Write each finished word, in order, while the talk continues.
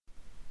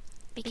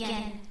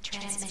Begin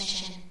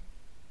transmission.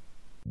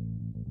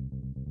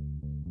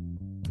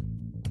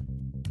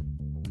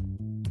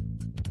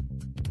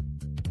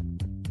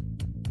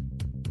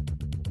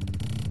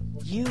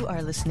 You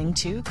are listening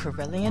to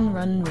Corellian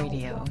Run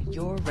Radio,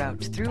 your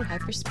route through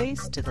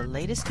hyperspace to the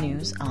latest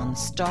news on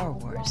Star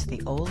Wars: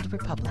 The Old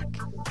Republic.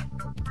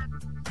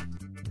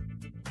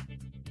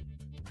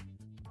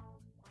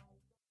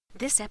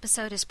 This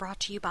episode is brought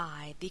to you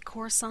by the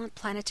Coruscant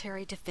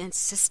Planetary Defense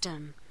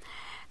System,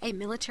 a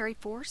military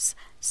force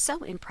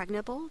so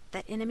impregnable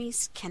that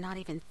enemies cannot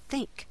even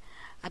think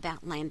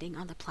about landing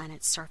on the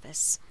planet's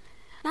surface,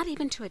 not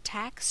even to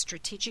attack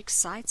strategic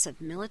sites of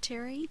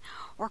military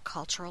or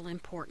cultural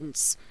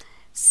importance,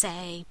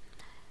 say,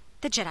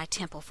 the Jedi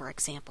Temple, for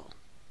example.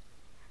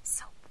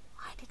 So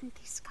why didn't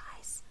these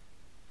guys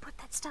put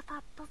that stuff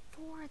up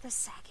before the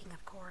sacking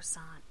of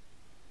Coruscant?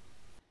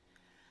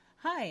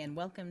 Hi, and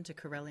welcome to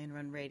Corellian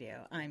Run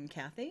Radio. I'm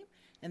Kathy,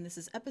 and this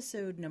is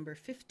episode number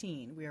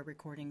 15. We are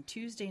recording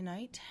Tuesday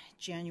night,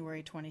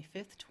 January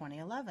 25th,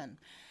 2011.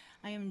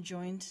 I am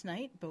joined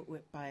tonight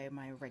by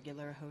my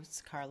regular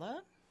hosts,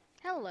 Carla.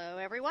 Hello,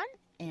 everyone.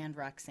 And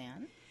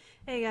Roxanne.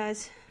 Hey,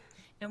 guys.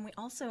 And we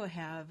also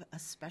have a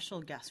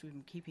special guest. We've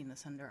been keeping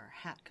this under our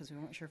hat because we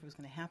weren't sure if it was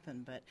going to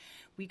happen, but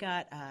we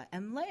got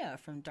Emlaeh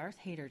from Darth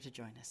Hater to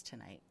join us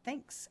tonight.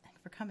 Thanks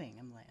for coming,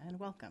 Emlaeh,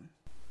 and welcome.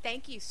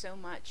 Thank you so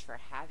much for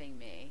having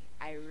me.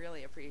 I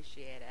really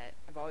appreciate it.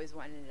 I've always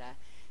wanted to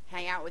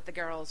hang out with the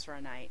girls for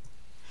a night.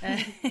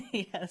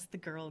 Yes, the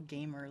Girl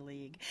Gamer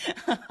League.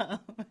 And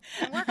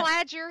we're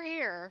glad you're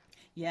here.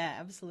 Yeah,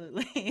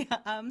 absolutely.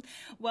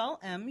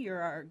 Well, Em,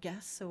 you're our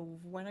guest, so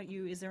why don't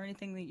you, is there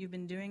anything that you've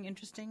been doing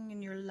interesting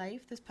in your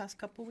life this past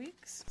couple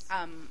weeks?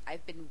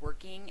 I've been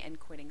working and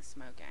quitting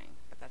smoking,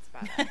 but that's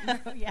about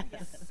it.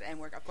 Yes.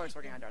 And of course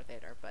working on Darth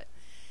Vader, but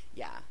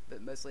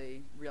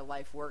mostly real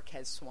life work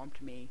has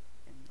swamped me,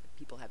 and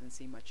people haven't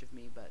seen much of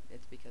me, but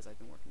it's because I've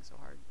been working so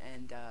hard.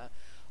 And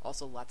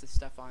also lots of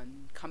stuff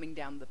on coming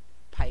down the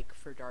pike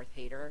for Darth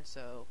Hater,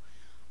 so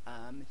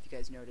if you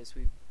guys notice,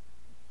 we're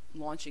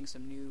launching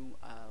some new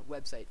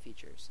website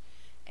features.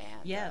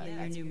 And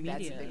your new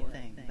media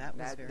thing.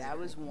 That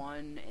was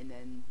one, and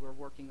then we're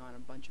working on a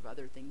bunch of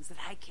other things that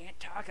I can't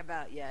talk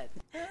about yet.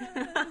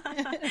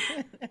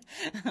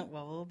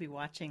 Well, we'll be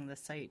watching the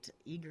site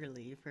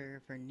eagerly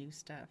for new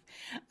stuff.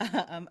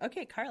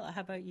 Okay, Carla,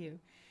 how about you?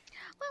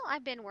 Well,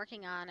 I've been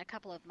working on a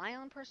couple of my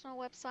own personal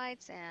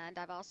websites, and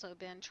I've also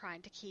been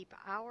trying to keep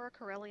our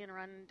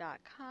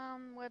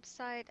CorellianRun.com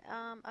website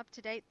up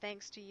to date,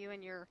 thanks to you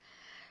and your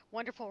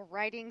wonderful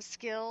writing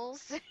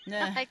skills.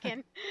 I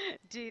can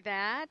do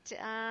that.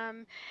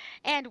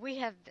 And we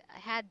have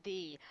had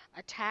the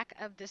attack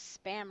of the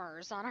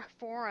spammers on our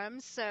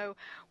forums, so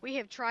we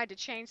have tried to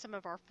change some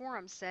of our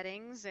forum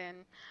settings,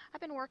 and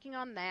I've been working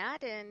on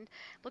that, and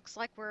looks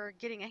like we're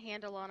getting a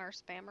handle on our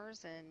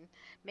spammers and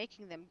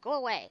making them go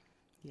away.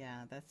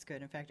 Yeah, that's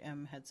good. In fact,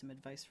 Em had some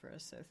advice for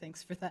us, so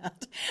thanks for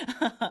that.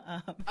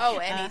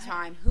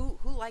 Anytime. Who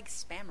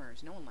likes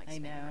spammers? No one likes spammers.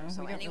 I know.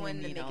 So anyone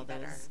really to make it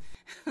better.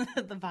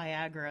 The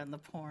Viagra and the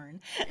porn.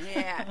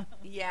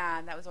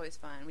 Yeah, that was always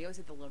fun. We always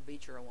had the little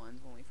Vitro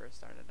ones when we first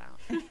started out.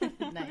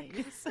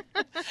 Nice.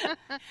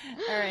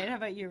 All right, how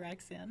about you,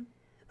 Roxanne?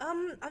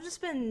 I've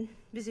just been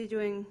busy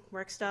doing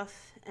work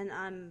stuff, and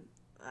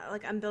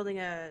I'm building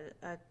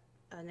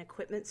an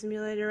equipment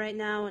simulator right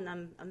now, and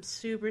I'm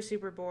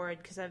super bored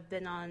because I've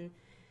been on,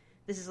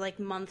 this is like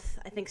month,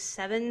 I think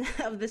 7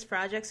 of this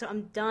project, so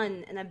I'm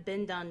done, and I've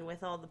been done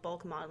with all the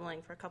bulk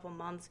modeling for a couple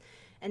months,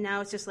 and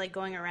now it's just like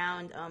going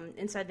around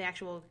inside the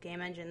actual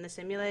game engine, the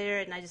simulator,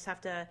 and I just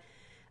have to,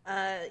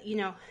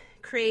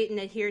 create and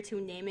adhere to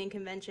naming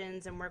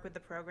conventions and work with the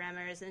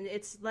programmers, and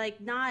it's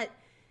like not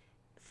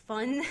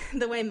fun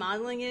the way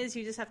modeling is.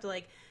 You just have to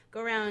like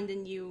go around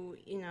and you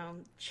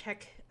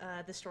check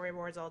the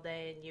storyboards all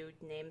day, and you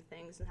name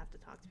things and have to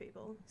talk to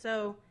people.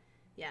 So,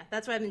 yeah,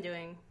 that's what I've been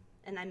doing,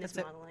 and I miss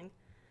modeling.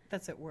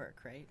 That's at work,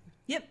 right?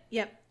 Yep.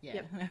 Yeah.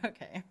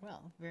 Okay.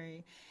 Well,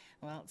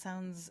 it's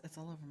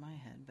all over my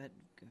head, but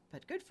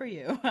good for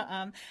you.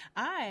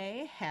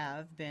 I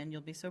have been,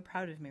 you'll be so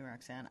proud of me,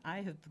 Roxanne,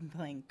 I have been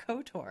playing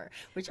KOTOR,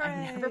 which I've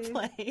never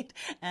played,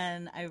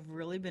 and I've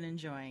really been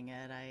enjoying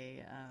it.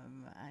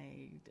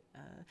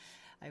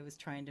 I was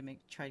trying to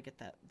try to get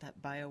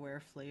that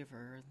BioWare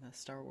flavor,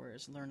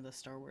 learn the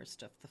Star Wars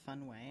stuff the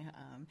fun way.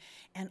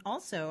 And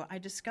also, I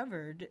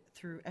discovered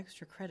through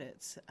extra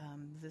credits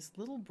this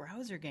little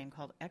browser game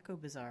called Echo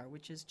Bazaar,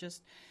 which is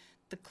just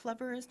the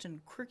cleverest and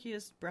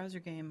quirkiest browser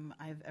game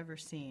I've ever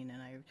seen.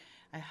 And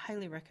I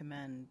highly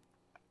recommend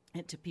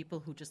it to people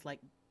who just like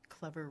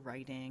clever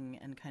writing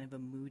and kind of a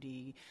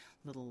moody,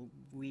 little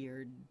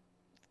weird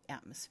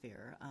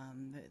atmosphere.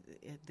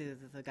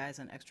 The guys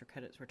on Extra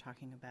Credits were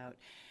talking about,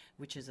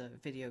 which is a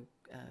video,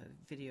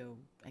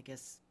 I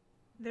guess,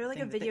 They're like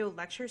a thing that video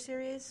lecture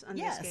series on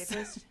Yes. The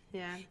Escapist.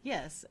 Yeah.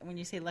 Yes, when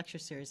you say lecture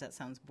series, that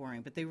sounds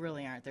boring, but they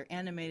really aren't. They're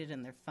animated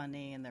and they're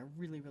funny and they're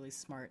really, really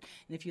smart.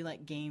 And if you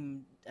like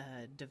game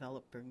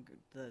developing,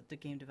 the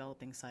game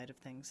developing side of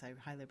things, I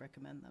highly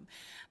recommend them.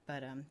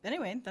 But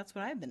anyway, that's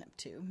what I've been up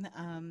to.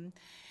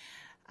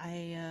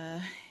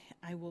 I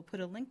will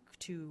put a link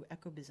to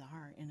Echo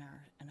Bazaar in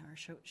our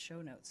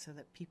show notes so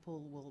that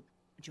people will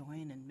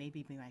join and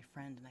maybe be my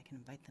friend, and I can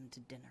invite them to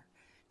dinner.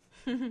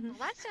 Well,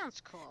 that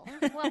sounds cool.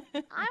 Well,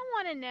 I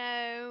want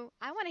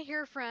to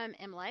hear from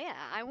Emlaeh.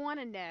 I want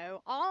to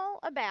know all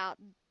about,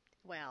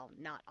 well,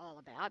 not all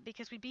about,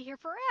 because we'd be here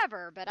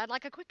forever, but I'd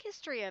like a quick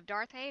history of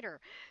Darth Vader.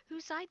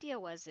 Whose idea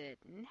was it,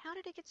 and how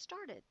did it get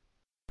started?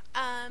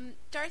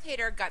 Darth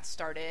Vader got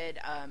started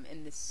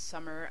in the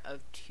summer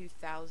of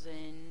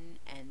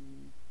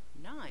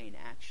 2009,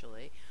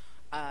 actually.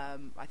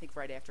 I think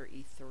right after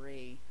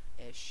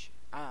E3-ish.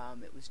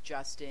 It was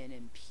Justin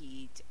and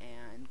Pete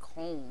and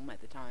Colm at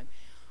the time,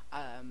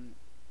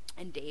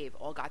 and Dave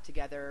all got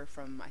together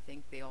from, I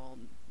think they all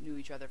knew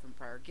each other from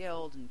prior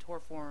guild and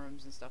tour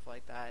forums and stuff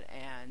like that,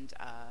 and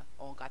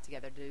all got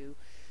together to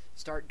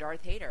start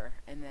Darth Vader.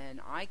 And then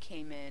I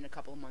came in a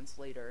couple of months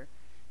later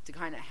to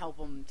kind of help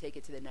them take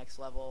it to the next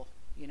level,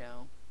 you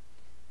know,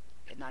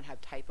 and not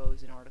have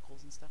typos in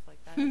articles and stuff like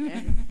that,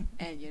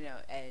 and you know,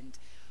 and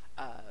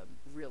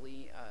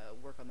really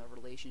work on the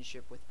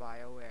relationship with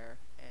BioWare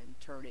and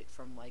turn it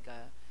from like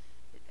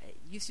it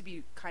used to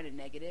be kind of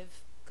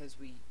negative because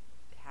we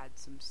had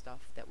some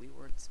stuff that we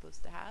weren't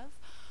supposed to have,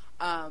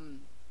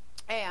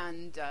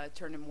 and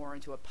turn it more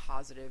into a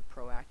positive,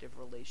 proactive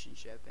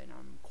relationship. And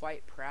I'm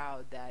quite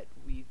proud that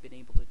we've been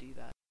able to do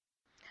that.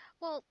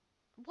 Well,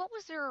 what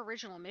was their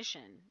original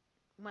mission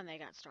when they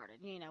got started,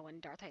 you know, when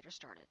Darth Vader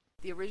started?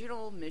 The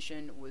original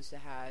mission was to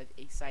have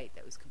a site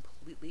that was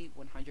completely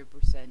 100%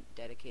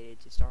 dedicated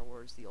to Star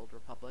Wars The Old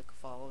Republic,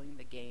 following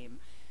the game,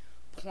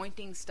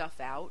 pointing stuff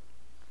out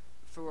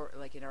for,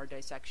 like, in our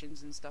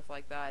dissections and stuff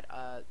like that.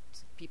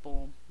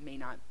 People may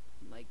not,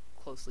 like,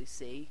 closely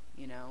see,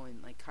 you know,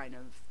 and, like, kind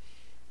of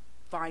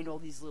find all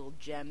these little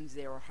gems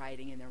they were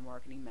hiding in their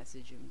marketing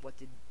message and what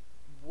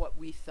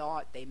we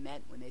thought they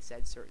meant when they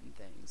said certain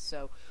things.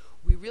 So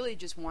we really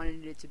just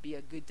wanted it to be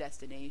a good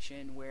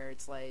destination where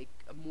it's like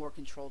a more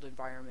controlled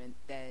environment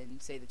than,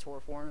 say, the tour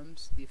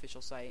forums, the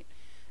official site,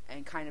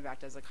 and kind of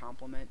act as a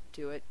complement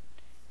to it,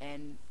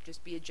 and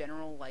just be a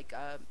general, like,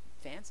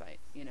 fan site,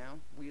 you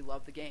know? We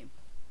love the game.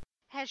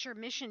 Has your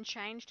mission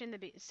changed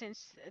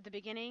since the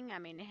beginning? I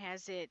mean,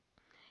 has it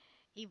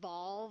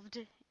evolved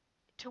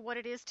to what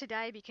it is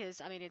today? Because,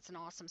 I mean, it's an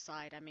awesome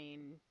site. I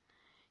mean,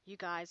 you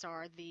guys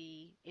are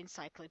the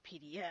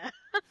encyclopedia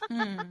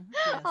Yes.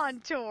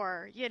 on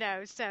tour, you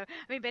know. So, I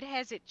mean, but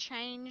has it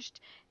changed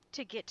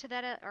to get to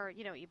that, or,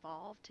 you know,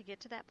 evolved to get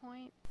to that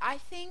point? I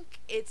think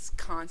it's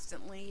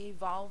constantly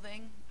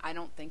evolving. I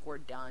don't think we're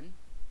done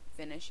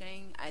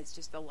finishing. It's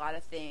just a lot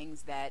of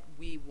things that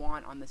we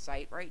want on the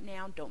site right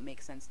now don't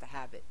make sense to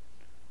have it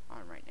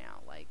on right now.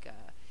 Like,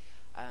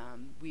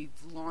 we've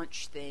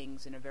launched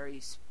things in a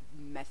very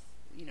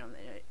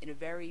in a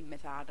very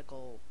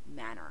methodical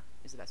manner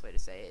is the best way to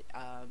say it.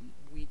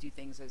 We do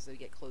things as they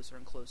get closer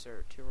and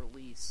closer to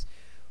release.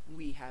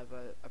 We have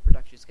a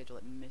production schedule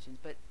and missions,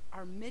 but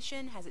our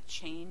mission, has it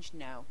changed?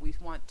 No. We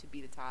want to be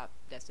the top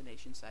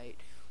destination site.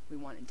 We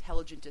want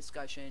intelligent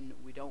discussion.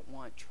 We don't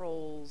want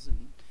trolls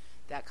and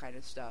that kind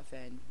of stuff,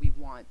 and we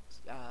want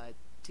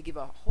to give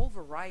a whole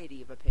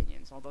variety of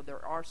opinions, although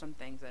there are some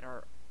things that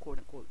are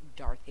quote-unquote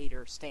Darth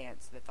Vader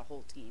stance that the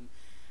whole team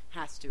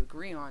has to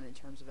agree on in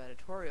terms of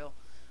editorial,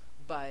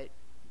 but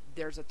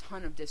there's a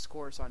ton of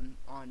discourse on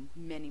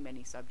many,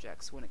 many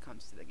subjects when it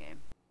comes to the game.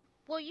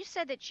 Well, you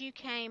said that you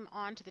came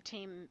onto the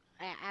team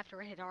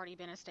after it had already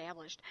been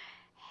established.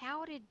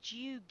 How did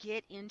you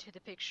get into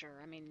the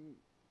picture? I mean,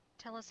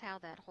 tell us how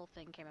that whole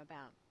thing came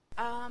about.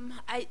 Our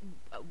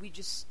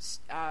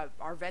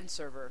vent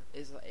server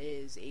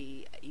is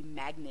a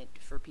magnet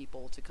for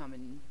people to come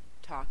and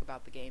talk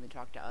about the game and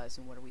talk to us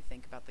and what do we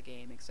think about the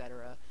game,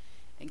 etc.,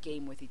 and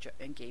game with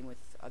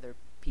other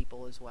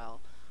people as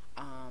well.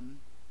 I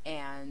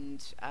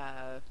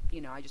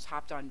just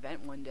hopped on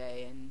vent one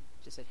day and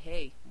just said,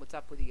 "Hey, what's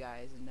up with you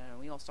guys?" And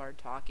we all started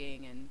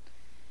talking, and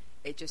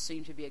it just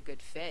seemed to be a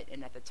good fit.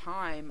 And at the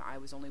time, I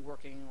was only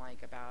working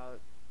like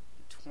about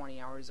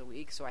 20 hours a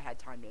week, so I had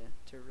time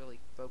to really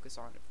focus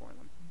on it for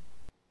them.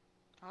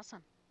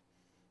 Awesome.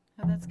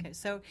 Oh, that's okay.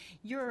 So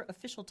your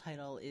official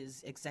title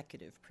is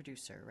executive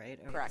producer, right?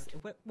 Correct.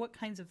 What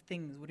kinds of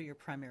things, what are your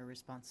primary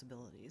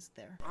responsibilities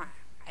there?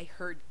 I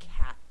heard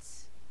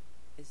cats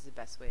is the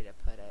best way to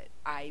put it.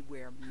 I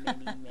wear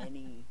many,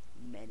 many,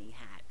 many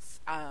hats.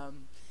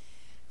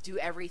 Do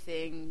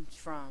everything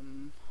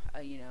from,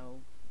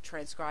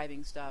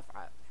 transcribing stuff.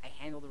 I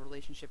handle the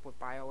relationship with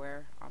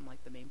BioWare. I'm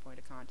like the main point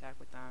of contact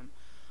with them.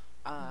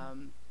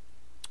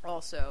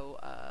 Also,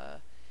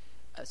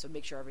 so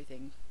make sure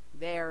everything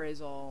there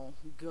is all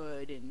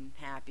good and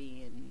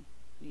happy, and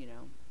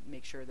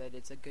make sure that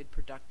it's a good,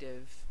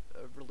 productive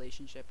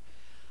relationship.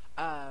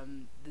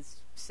 the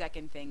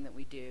second thing that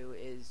we do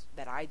is,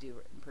 that I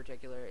do in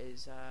particular,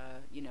 is,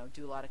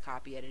 do a lot of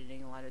copy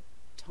editing, a lot of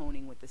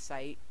toning with the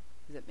site.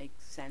 Does it make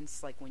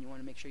sense? Like when you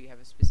want to make sure you have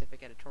a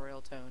specific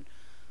editorial tone.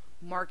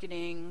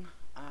 Marketing,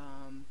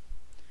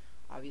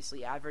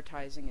 obviously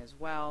advertising as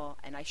well.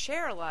 And I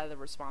share a lot of the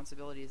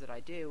responsibilities that I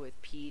do with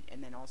Pete,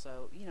 and then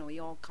also, we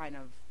all kind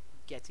of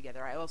get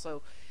together. I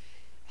also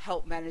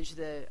help manage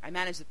the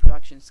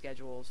production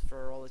schedules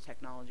for all the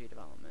technology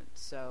development.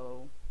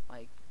 So,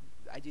 like,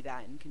 I do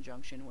that in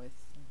conjunction with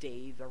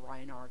Dave, the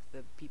Reinarch,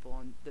 the people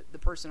on the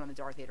person on the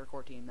Darth Vader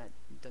core team that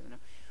doesn't know.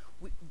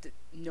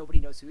 Nobody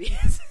knows who he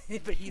is,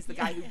 but he's the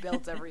guy who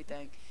built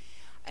everything.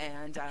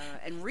 And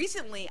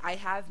recently I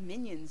have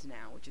minions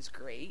now, which is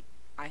great.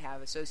 I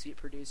have associate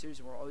producers,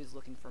 and we're always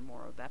looking for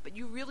more of that. But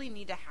you really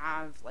need to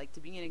have, like, to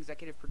be an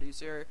executive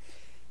producer,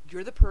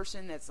 you're the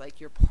person that's,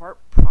 like, you're part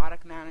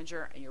product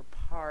manager and you're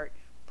part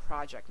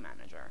project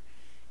manager.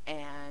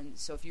 And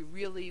so if you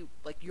really,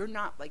 like, you're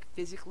not, like,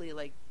 physically,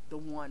 like, the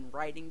one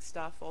writing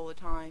stuff all the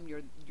time.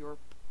 You're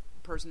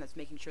person that's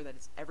making sure that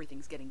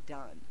everything's getting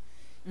done.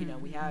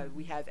 We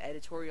have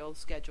editorial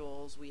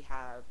schedules, we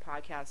have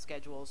podcast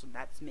schedules, and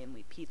that's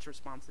mainly Pete's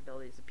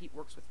responsibilities. And Pete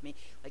works with me.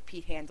 Like,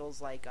 Pete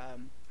handles, like,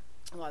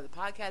 a lot of the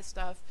podcast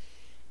stuff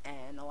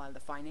and a lot of the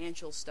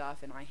financial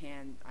stuff, and I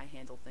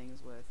handle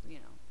things with,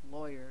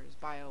 lawyers,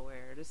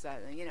 BioWare, this,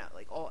 that, and,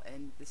 like, all,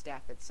 and the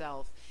staff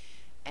itself.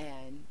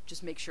 And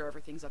just make sure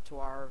everything's up to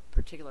our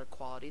particular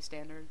quality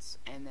standards,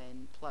 and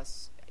then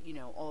plus,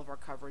 all of our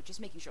coverage, just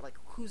making sure, like,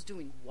 who's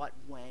doing what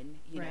when,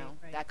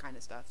 that kind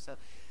of stuff. So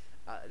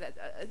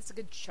it's a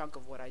good chunk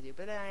of what I do.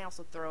 But then I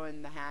also throw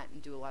in the hat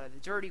and do a lot of the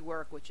dirty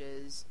work, which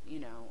is,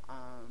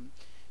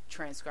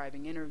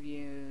 transcribing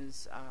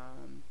interviews,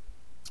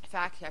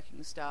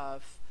 fact-checking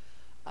stuff,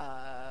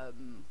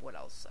 what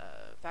else?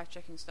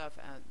 Fact-checking stuff,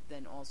 and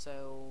then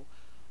also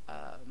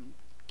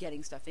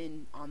getting stuff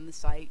in on the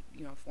site,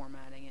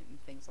 formatting it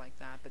and things like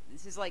that. But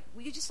this is like,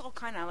 we just all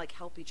kind of, like,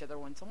 help each other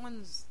when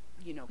someone's,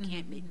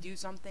 can't do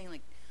something.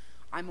 Like,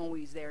 I'm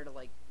always there to,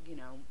 like,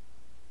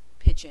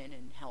 pitch in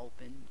and help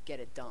and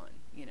get it done.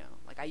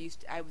 Like,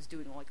 I was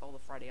doing, like, all the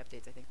Friday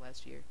updates, I think,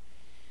 last year.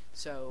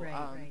 So,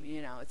 right.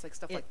 It's like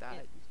stuff like that.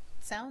 It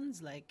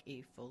sounds like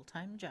a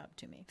full-time job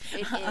to me.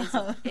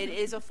 It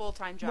is a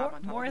full-time job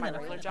on top of my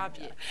regular job.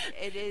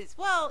 It is.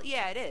 Well,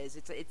 yeah, it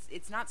is.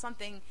 It's not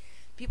something.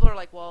 People are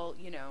like, well,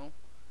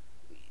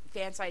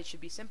 fan sites should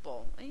be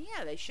simple. And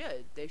yeah, they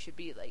should. They should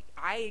be, like,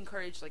 I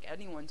encourage, like,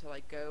 anyone to,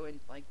 like, go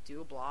and, like,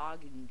 do a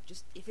blog, and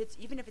just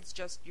even if it's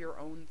just your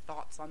own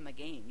thoughts on the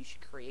game, you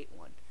should create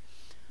one.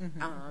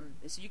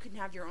 So you can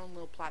have your own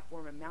little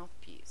platform and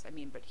mouthpiece.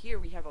 But here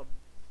we have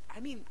I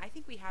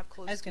think we have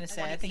close to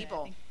 20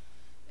 people.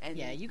 And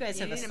yeah, you guys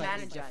have a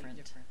slightly different.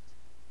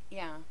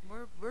 Yeah,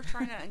 we're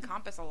trying to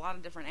encompass a lot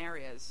of different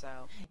areas.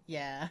 So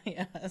yeah.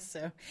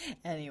 So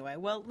anyway,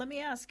 well, let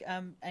me ask.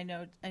 I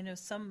know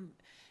some.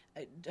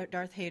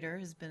 Darth Vader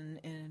has been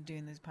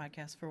doing these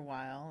podcasts for a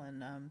while,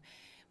 and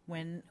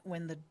when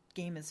the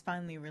game is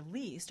finally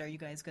released, are you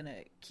guys going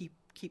to keep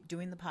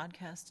doing the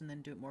podcast and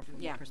then do it more from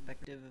the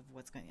perspective of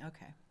what's going?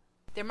 Okay.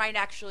 There might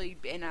actually,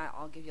 and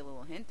I'll give you a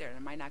little hint there.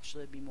 There might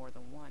actually be more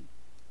than one.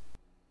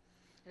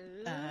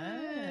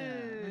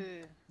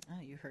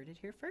 You heard it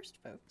here first,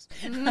 folks.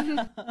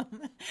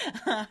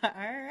 All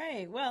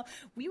right. Well,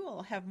 we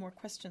will have more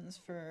questions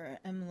for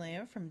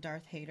Emlaeh from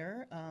Darth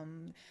Vader a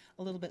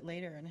little bit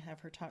later, and have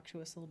her talk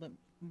to us a little bit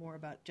more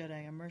about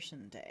Jedi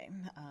Immersion Day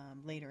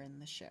later in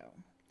the show.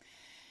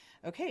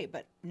 Okay,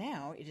 but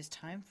now it is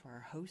time for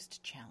our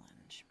host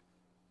challenge.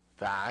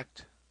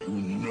 Fact. You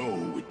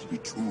know it to be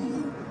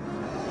true.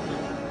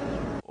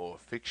 Or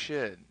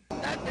fiction.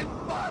 That's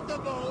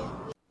impossible!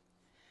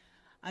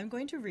 I'm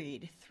going to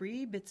read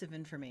 3 bits of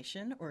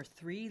information, or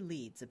 3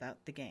 leads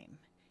about the game.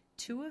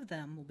 2 of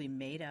them will be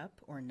made up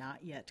or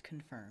not yet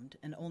confirmed,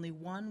 and only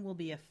 1 will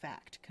be a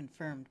fact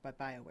confirmed by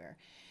BioWare.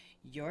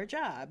 Your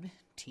job,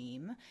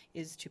 team,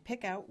 is to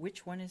pick out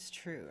which one is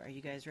true. Are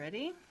you guys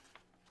ready?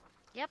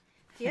 Yep.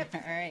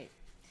 All right.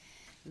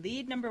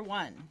 Lead number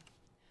 1.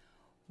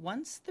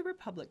 Once the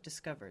Republic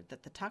discovered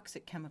that the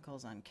toxic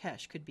chemicals on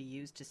Kesh could be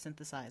used to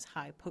synthesize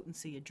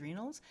high-potency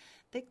adrenals,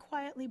 they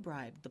quietly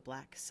bribed the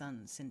Black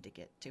Sun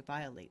Syndicate to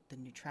violate the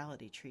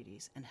neutrality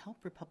treaties and help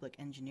Republic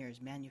engineers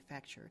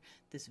manufacture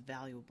this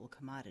valuable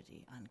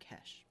commodity on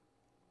Kesh.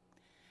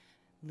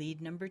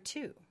 Lead number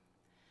 2.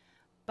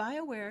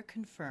 BioWare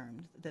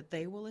confirmed that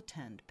they will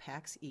attend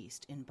PAX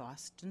East in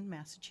Boston,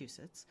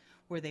 Massachusetts,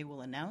 where they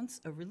will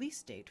announce a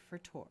release date for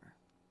TOR.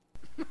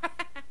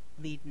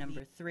 Lead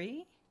number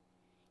 3.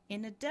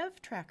 In a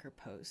dev tracker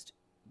post,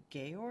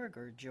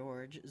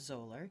 George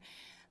Zoller,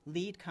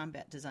 lead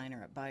combat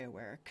designer at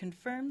BioWare,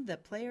 confirmed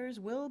that players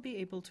will be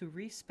able to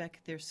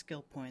respec their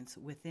skill points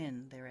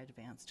within their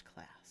advanced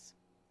class.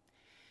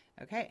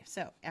 Okay,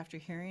 so after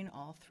hearing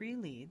all 3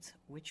 leads,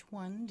 which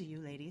one do you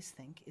ladies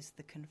think is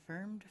the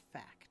confirmed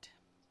fact?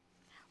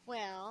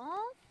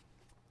 Well,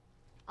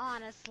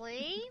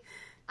 honestly,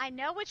 I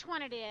know which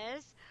one it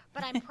is,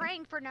 but I'm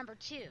praying for number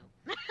 2.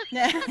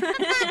 I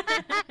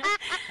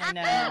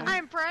know.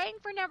 I'm praying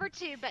for number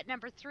 2, but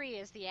number 3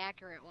 is the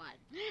accurate one.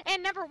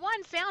 And number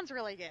 1 sounds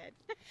really good.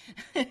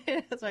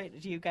 That's right.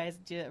 Do you guys,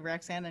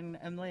 Roxanne and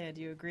Emlaeh, do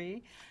you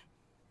agree?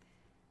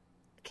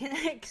 Can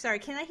I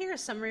hear a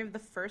summary of the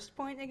first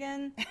point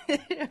again?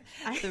 The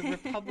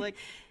Republic,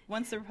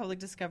 once the Republic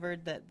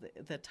discovered that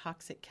the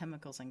toxic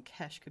chemicals in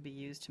Kesh could be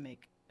used to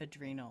make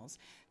adrenals,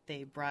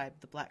 they bribed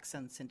the Black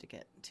Sun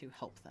Syndicate to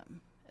help them,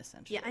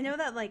 essentially. Yeah, I know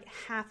that like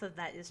half of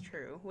that is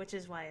true, which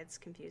is why it's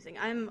confusing.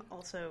 I'm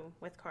also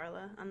with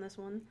Carla on this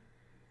one.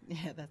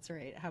 Yeah, that's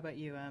right. How about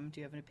you? Do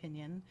you have an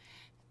opinion?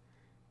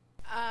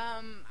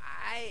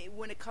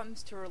 When it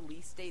comes to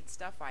release date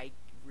stuff, I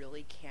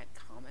really can't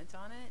comment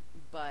on it,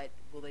 but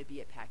will they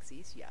be at PAX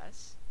East?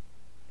 Yes.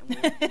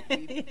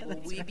 And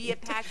will we be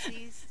at PAX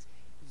East?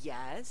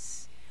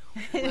 Yes.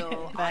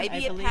 Will I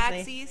be at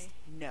PAX East?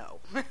 No.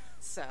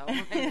 So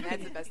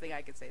that's the best thing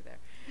I could say there.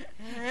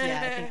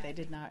 Yeah, I think they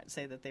did not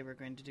say that they were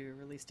going to do a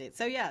release date.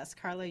 So yes,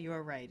 Carla, you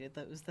are right.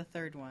 That was the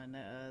third one.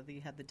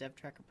 You had the dev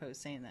tracker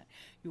post saying that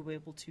you'll be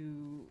able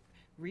to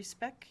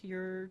respec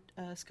your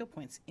skill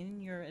points in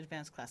your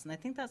advanced class, and I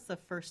think that's the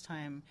first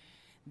time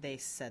they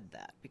said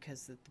that,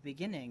 because at the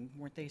beginning,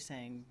 weren't they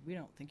saying, we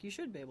don't think you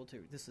should be able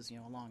to? This is,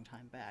 a long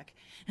time back.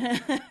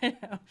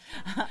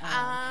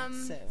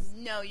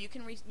 No, you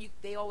can.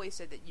 They always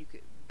said that you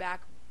could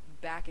back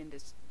in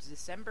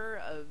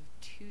December of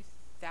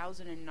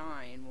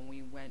 2009 when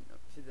we went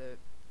to the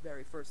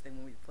very first thing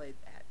when we played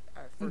at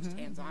our first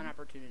hands-on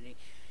opportunity.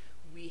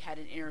 We had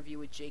an interview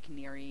with Jake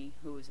Neary,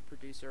 who is a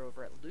producer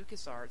over at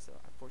LucasArts. So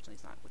unfortunately,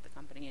 he's not with the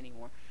company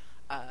anymore.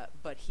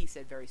 But he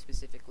said very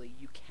specifically,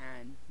 you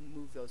can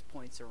move those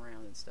points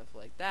around and stuff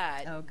like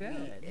that. Oh,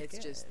 good. It's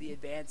just the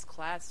advanced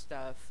class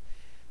stuff.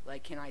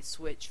 Like, can I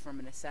switch from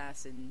an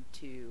assassin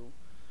to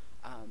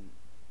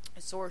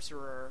a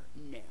sorcerer?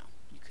 No,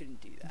 you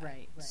couldn't do that.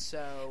 Right.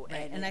 So,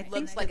 right. And it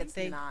looks like it's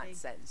not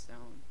set in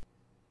stone.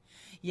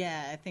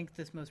 Yeah, I think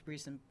this most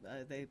recent,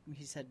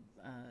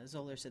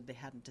 Zoller said they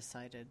hadn't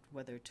decided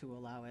whether to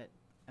allow it,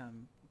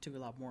 to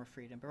allow more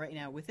freedom. But right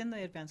now, within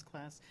the advanced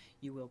class,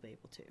 you will be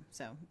able to.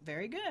 So,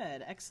 very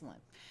good.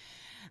 Excellent.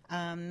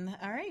 All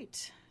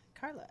right.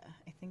 Carla,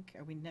 I think,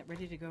 are we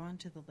ready to go on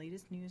to the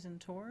latest news in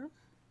TOR?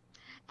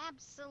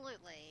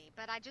 Absolutely.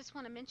 But I just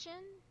want to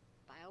mention,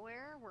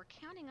 BioWare, we're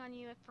counting on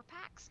you for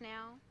PAX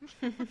now.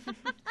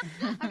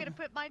 I'm going to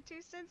put my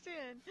 2 cents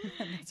in.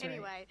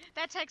 Anyway, right.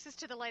 That takes us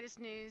to the latest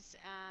news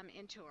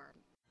in TOR.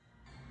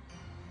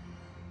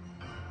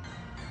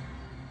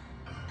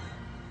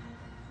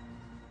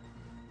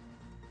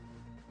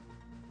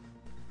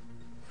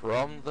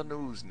 From the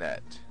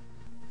Newsnet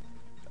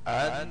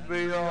and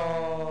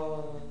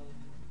beyond.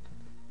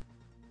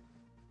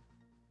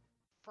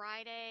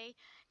 Friday,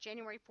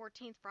 January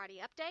 14th,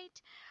 Friday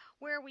update,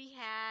 where we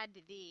had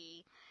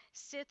the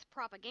Sith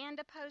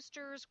propaganda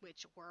posters,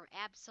 which were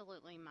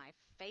absolutely my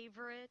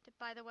favorite,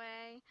 by the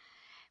way.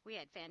 We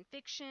had fan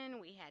fiction,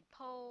 we had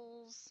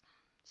polls,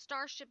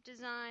 starship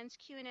designs,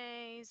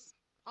 Q&As,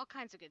 all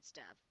kinds of good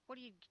stuff. What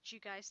did you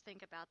guys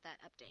think about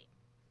that update?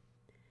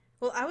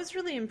 Well, I was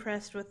really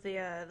impressed with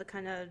the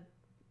kind of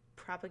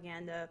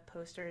propaganda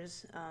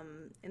posters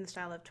in the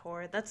style of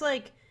TOR. That's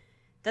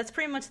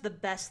pretty much the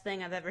best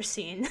thing I've ever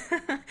seen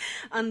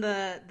on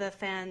the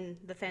fan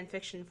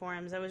fiction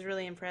forums. I was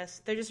really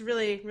impressed. They're just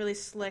really, really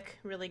slick,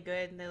 really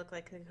good. They look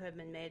like they could have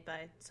been made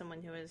by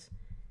someone who is,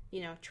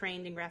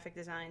 trained in graphic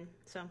design.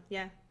 So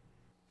yeah.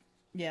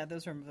 Yeah,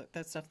 that's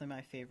definitely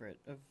my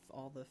favorite of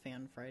all the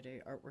Fan Friday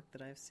artwork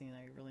that I've seen.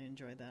 I really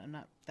enjoyed that. I'm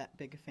not that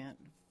big a fan.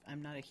 I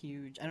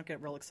don't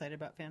get real excited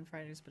about Fan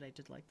Fridays, but I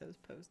did like those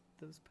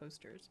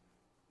posters.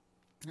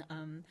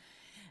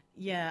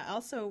 Yeah.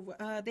 Also,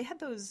 they had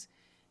those.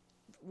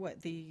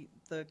 The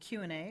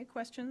Q&A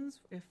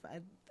questions.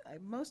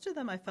 Most of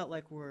them I felt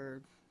like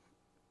were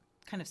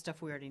kind of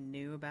stuff we already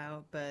knew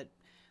about, but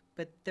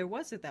there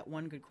was that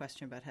one good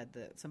question about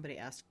somebody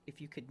asked if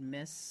you could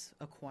miss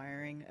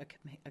acquiring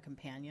a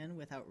companion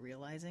without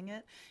realizing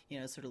it,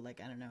 sort of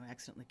like, I don't know,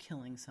 accidentally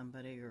killing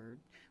somebody or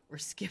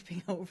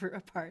skipping over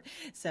a part.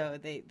 So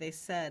they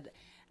said,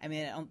 I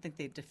don't think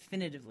they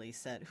definitively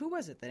said, who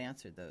was it that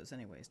answered those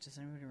anyways? Does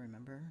anybody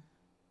remember?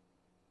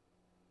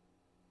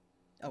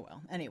 Oh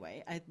well.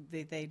 Anyway,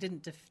 they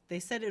didn't.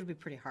 They said it would be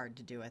pretty hard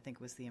to do. I think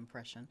was the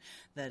impression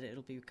that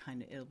it'll be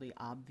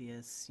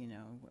obvious,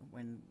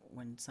 when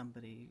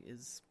somebody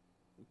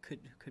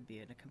could be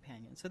in a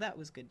companion. So that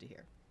was good to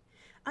hear.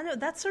 I know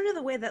that's sort of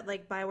the way that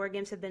BioWare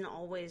games have been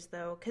always,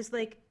 though, because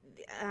I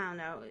don't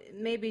know,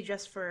 maybe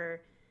just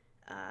for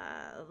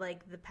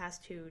the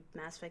past 2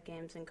 Mass Effect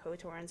games and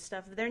KOTOR and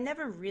stuff, they're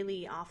never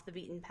really off the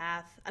beaten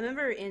path. I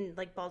remember in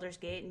Baldur's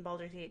Gate and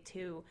Baldur's Gate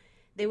 2,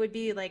 they would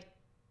be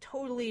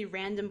totally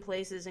random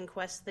places and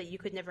quests that you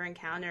could never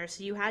encounter,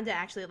 so you had to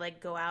actually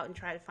go out and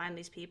try to find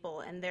these people,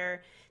 and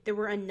there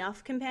were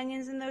enough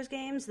companions in those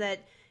games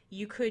that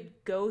you could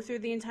go through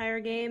the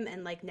entire game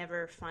and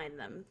never find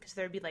them, because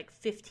there'd be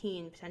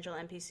 15 potential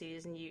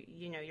NPCs, and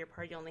your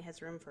party only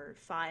has room for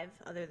 5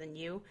 other than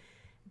you.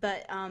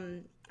 But I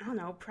don't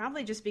know,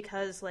 probably just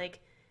because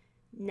like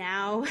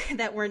now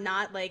that we're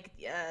not like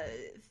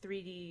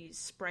 3D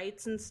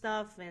sprites and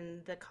stuff,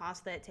 and the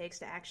cost that it takes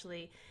to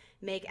actually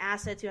make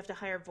assets, you have to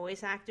hire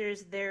voice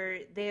actors.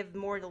 They have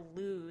more to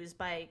lose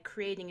by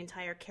creating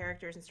entire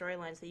characters and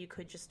storylines that you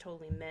could just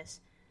totally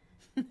miss.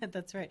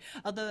 That's right.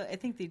 Although I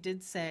think they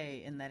did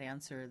say in that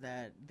answer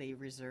that they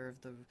reserve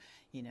the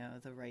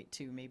right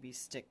to maybe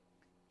stick,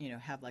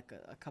 have like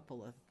a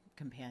couple of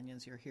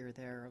companions you're here or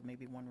there, or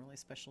maybe one really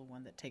special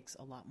one that takes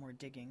a lot more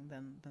digging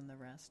than the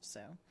rest.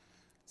 So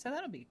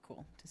that'll be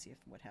cool to see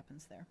what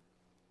happens there.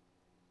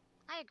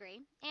 I agree.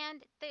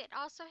 And it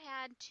also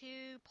had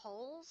 2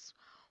 polls.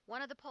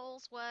 One of the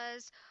polls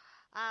was,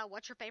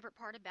 what's your favorite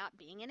part about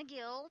being in a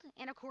guild?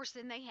 And of course,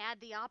 then they had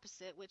the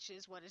opposite, which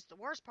is what is the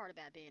worst part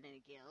about being in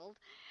a guild?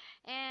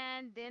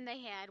 And then they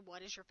had,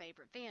 what is your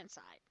favorite fan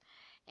site?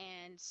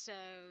 And so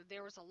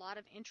there was a lot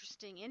of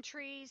interesting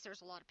entries.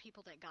 There's a lot of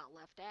people that got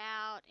left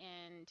out.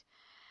 And,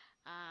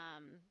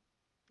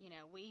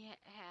 we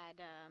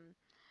had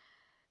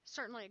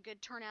certainly a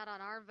good turnout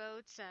on our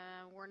votes.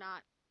 We're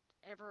not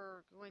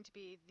ever going to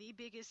be the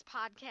biggest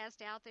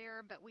podcast out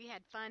there, but we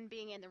had fun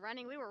being in the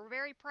running. We were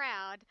very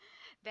proud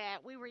that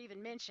we were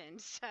even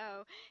mentioned. So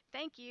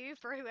thank you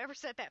for whoever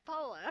set that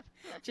poll up.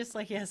 Just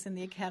like, yes, in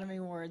the Academy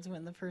Awards,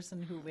 when the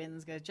person who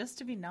wins goes, just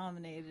to be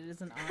nominated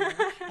is an honor.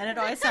 And it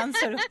always sounds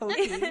sort of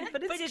hokey,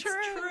 but it's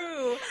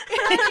true.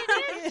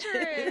 It is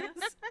true.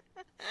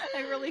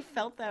 I really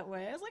felt that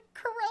way. I was like,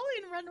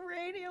 Corellian Run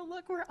Radio,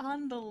 look, we're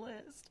on the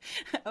list.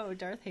 Oh,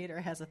 Darth Vader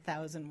has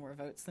 1,000 more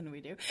votes than we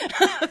do.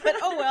 But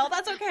oh well,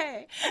 that's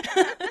okay.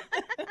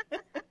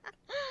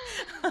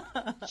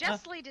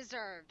 Justly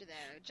deserved,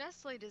 though.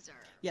 Justly deserved.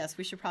 Yes,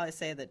 we should probably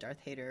say that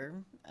Darth Vader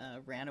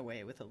ran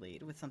away with the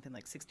lead with something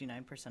like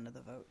 69% of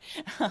the vote.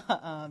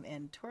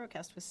 And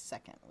Torocast was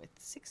second with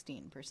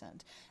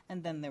 16%.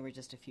 And then there were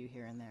just a few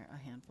here and there, a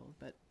handful.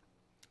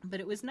 But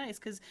it was nice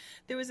because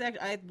there was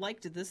I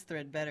liked this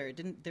thread better.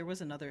 There was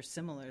another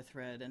similar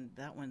thread, and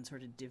that one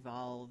sort of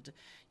devolved.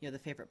 The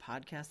favorite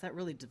podcast that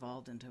really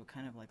devolved into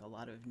kind of like a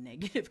lot of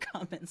negative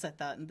comments, I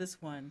thought, and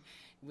this one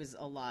was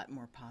a lot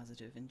more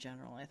positive in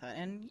general, I thought.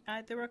 And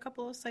there were a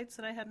couple of sites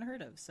that I hadn't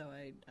heard of, so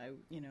I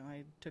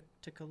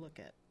took a look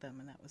at them,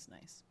 and that was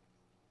nice.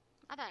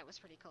 I thought it was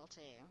pretty cool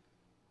too.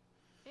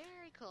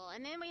 Very cool.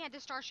 And then we had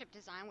the Starship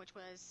design, which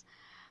was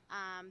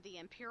the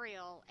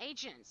Imperial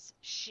Agents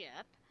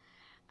ship.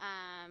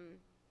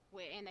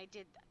 And they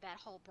did that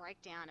whole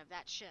breakdown of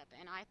that ship,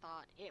 and I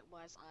thought it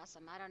was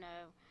awesome. I don't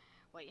know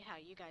how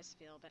you guys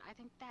feel, but I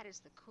think that is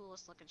the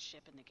coolest looking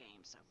ship in the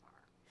game so far.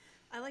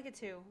 I like it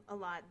too, a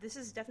lot. This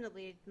is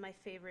definitely my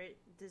favorite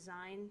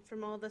design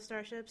from all the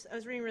starships. I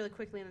was reading really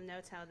quickly in the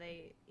notes how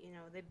they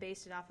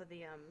based it off of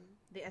the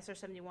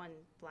SR-71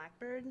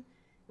 Blackbird,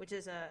 which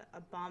is a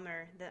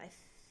bomber that I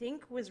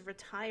think was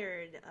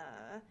retired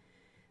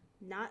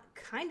not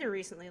kind of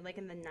recently, like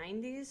in the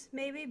 90s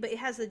maybe, but it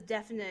has a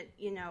definite,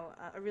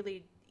 a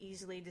really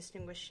easily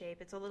distinguished shape.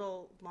 It's a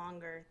little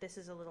longer. This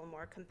is a little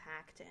more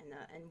compact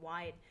and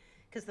wide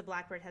because the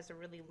Blackbird has a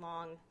really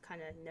long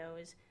kind of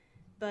nose.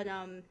 But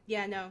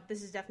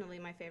this is definitely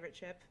my favorite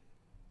ship.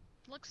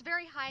 Looks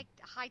very high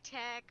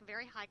tech,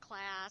 very high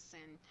class,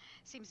 and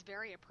seems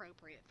very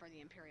appropriate for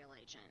the Imperial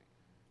Agent.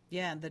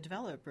 Yeah, the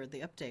developer, the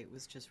update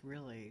was just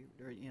really,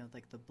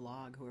 like the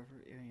blog, whoever,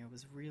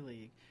 was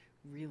really,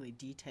 really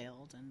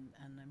detailed,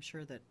 and I'm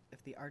sure that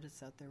if the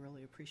artists out there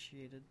really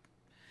appreciated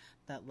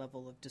that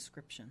level of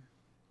description.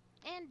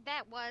 And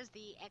that was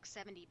the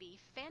X-70B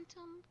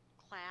Phantom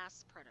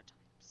class prototype.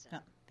 So. Oh,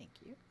 thank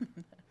you.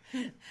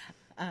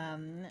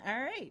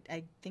 All right,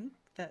 I think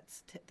that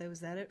was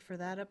that it for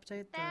that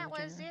update? That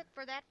was it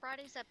for that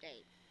Friday's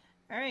update.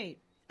 All right.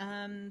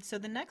 So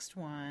the next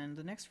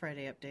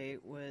Friday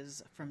update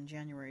was from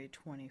January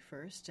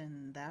 21st,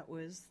 and that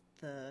was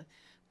the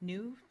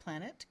new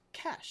planet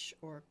Kesh,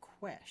 or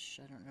Quesh.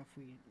 I don't know if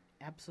we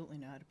absolutely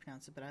know how to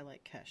pronounce it, but I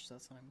like Kesh, so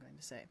that's what I'm going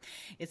to say.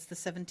 It's the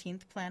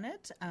 17th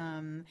planet.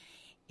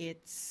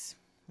 It's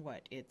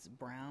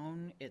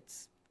brown.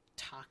 It's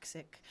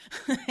toxic,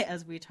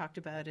 as we talked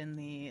about in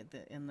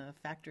the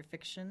Fact or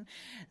Fiction.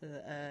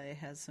 It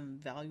has some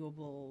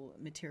valuable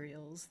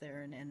materials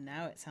there, and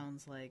now it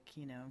sounds like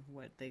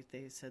what they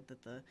said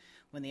that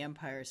when the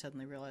Empire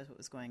suddenly realized what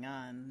was going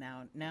on.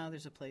 Now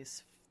there's a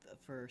place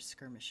for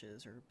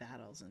skirmishes or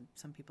battles, and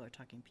some people are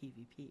talking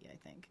PvP, I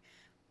think.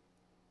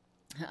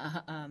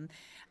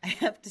 I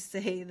have to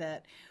say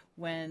that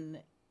when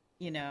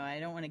I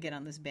don't want to get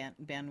on this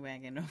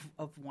bandwagon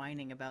of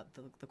whining about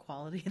the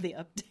quality of the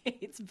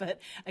updates, but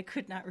I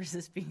could not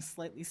resist being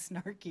slightly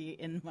snarky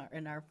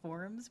in our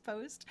forums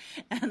post,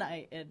 and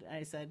I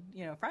said,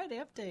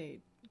 Friday update.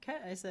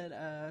 I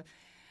said,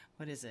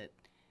 what is it?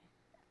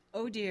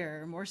 Oh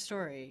dear, more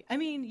story. I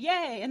mean,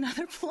 yay,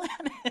 another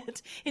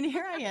planet. And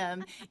here I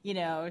am,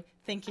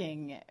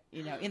 thinking,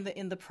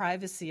 in the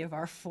privacy of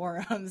our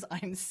forums,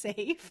 I'm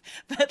safe.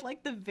 But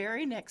like the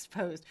very next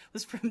post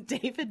was from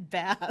David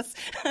Bass.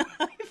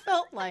 I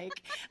felt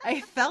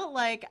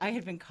like I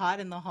had been caught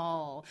in the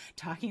hall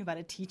talking about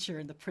a teacher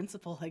and the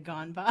principal had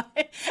gone by,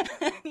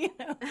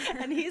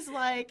 and he's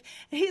like,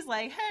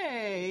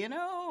 hey,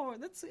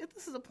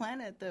 this is a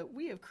planet that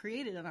we have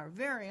created on our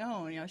very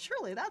own.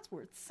 Surely that's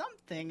worth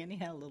something. And he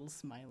had a little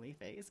smiley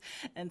face,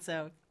 and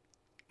so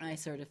I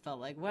sort of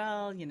felt like,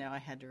 well, I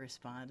had to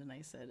respond, and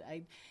I said,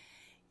 I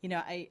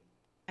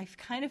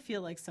kind of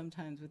feel like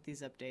sometimes with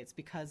these updates,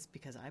 because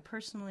I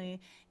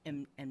personally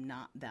am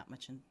not that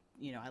much in,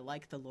 I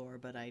like the lore,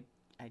 but I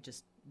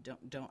just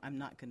don't I'm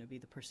not going to be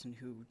the person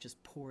who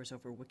just pores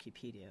over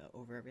Wikipedia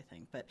over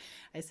everything. But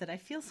I said, I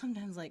feel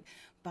sometimes like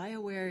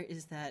BioWare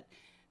is that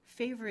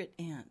favorite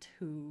aunt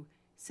who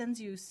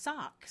sends you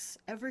socks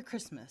every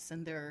Christmas,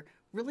 and they're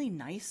really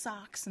nice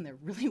socks and they're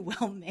really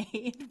well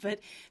made, but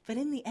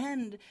in the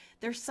end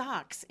they're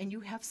socks, and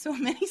you have so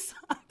many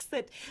socks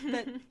that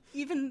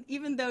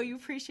even though you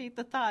appreciate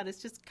the thought,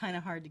 it's just kind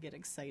of hard to get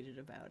excited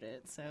about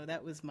it. So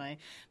that was my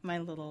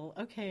little,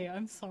 okay,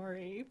 I'm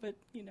sorry, but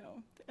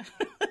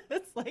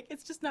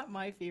it's just not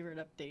my favorite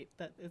update.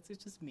 That it's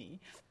just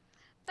me.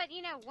 But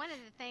one of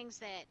the things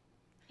that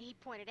he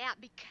pointed out,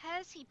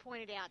 because he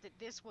pointed out that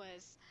this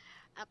was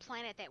a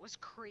planet that was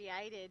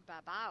created by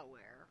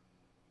BioWare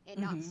and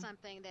not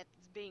something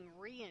that's being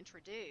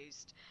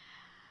reintroduced,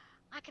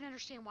 I can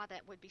understand why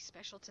that would be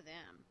special to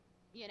them,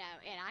 and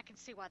I can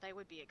see why they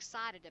would be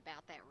excited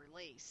about that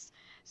release.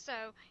 So,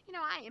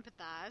 I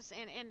empathize,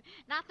 and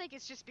I think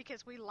it's just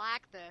because we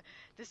like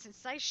the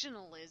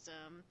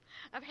sensationalism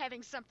of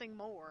having something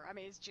more. I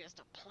mean, it's just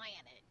a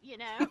planet,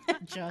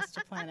 Just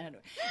a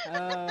planet.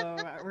 Oh,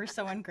 we're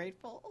so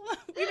ungrateful.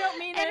 We don't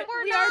mean and it.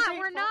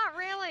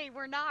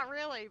 We're not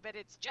really, but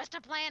it's just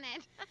a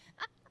planet.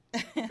 I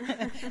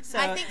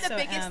think the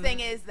biggest thing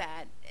is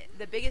that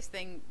the biggest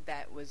thing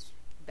that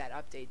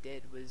update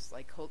did was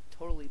like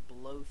totally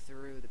blow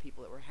through the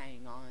people that were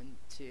hanging on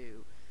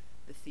to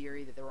the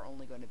theory that there were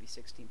only going to be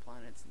 16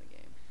 planets in the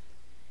game.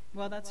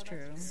 Well, that's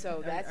true.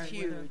 So that's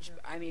huge.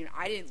 I mean,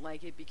 I didn't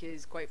like it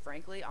because, quite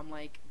frankly, I'm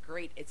like,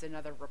 great, it's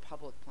another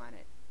Republic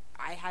planet.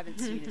 I haven't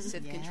seen a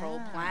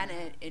Sith-controlled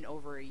planet in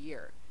over a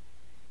year.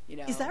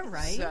 Is that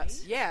right? So,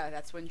 yeah,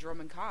 that's when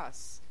Dromund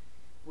Kaas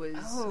was.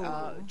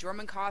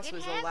 Dromund Kaas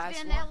was the last one. It's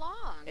been that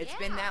long. It's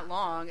been that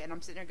long, and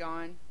I'm sitting there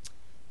going,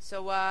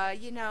 so,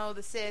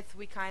 the Sith,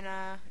 we kind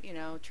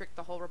of, tricked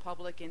the whole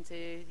Republic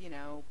into,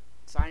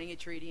 signing a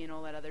treaty and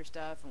all that other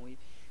stuff, and we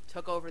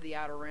took over the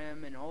Outer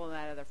Rim and all of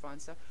that other fun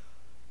stuff.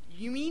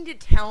 You mean to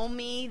tell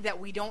me that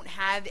we don't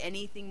have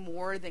anything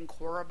more than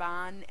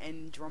Korriban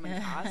and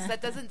Dromund Kaas?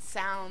 That doesn't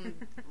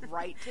sound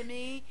right to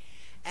me.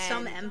 And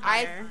some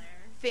empire.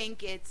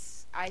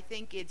 I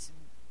think it's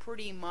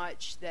pretty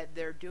much that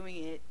they're doing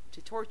it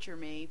to torture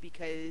me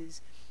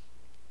because,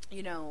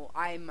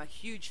 I'm a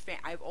huge fan.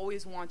 I've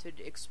always wanted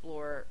to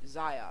explore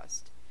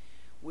Ziost,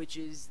 which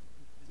is,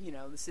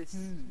 the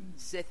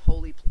Sith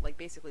holy,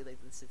 basically the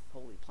Sith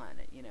holy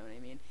planet. You know what I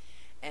mean?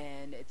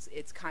 And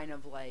it's kind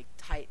of like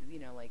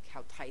like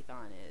how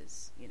Tython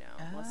is.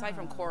 Well, aside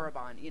from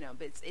Korriban,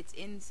 but it's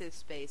in Sith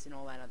space and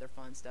all that other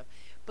fun stuff.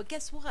 But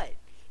guess what?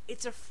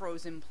 It's a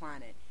frozen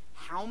planet.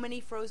 How many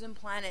frozen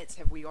planets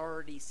have we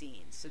already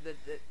seen? So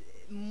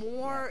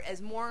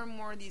as more and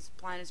more of these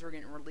planets are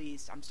getting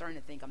released, I'm starting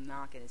to think I'm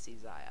not going to see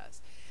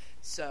Ziost.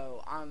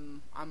 So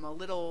I'm a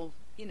little,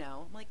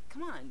 like,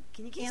 come on,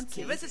 can you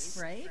give us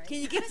a right?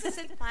 Can you give us a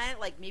Sith planet,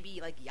 like maybe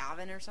like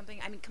Yavin or something?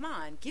 I mean, come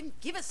on,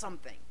 give us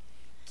something.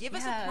 Give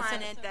us a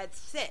planet that's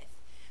Sith.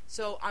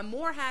 So I'm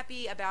more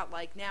happy about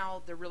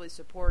now they're really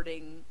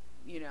supporting.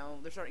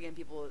 They're starting getting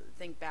people to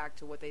think back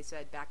to what they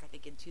said back, I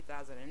think, in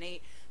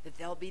 2008, that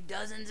there'll be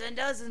dozens and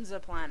dozens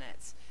of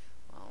planets.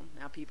 Well,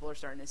 now people are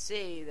starting to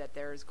see that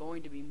there's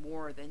going to be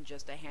more than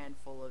just a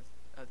handful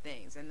of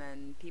things. And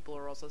then people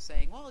are also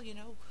saying,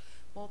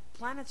 well,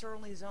 planets are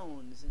only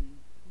zones, and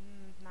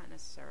not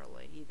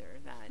necessarily either.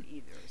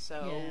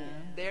 So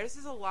there's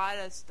a lot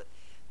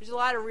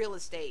of real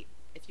estate.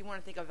 If you want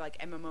to think of like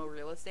MMO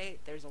real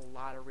estate, there's a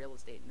lot of real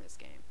estate in this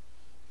game.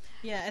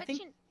 Yeah, I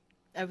think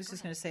I was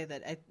just going to say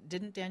that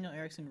didn't Daniel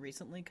Erickson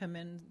recently come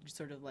in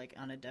sort of like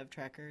on a dev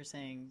tracker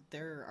saying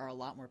there are a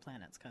lot more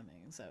planets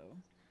coming. So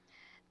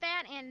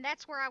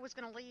that's where I was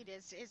going to lead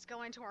is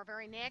going to our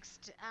very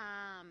next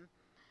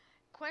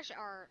question,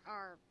 our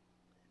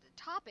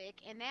topic,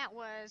 and that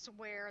was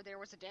where there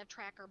was a dev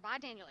tracker by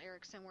Daniel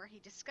Erickson where he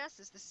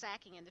discusses the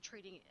sacking and the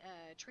Treaty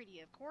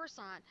of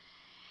Coruscant.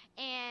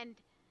 And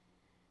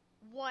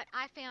what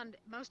I found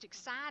most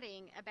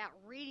exciting about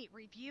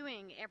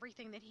reviewing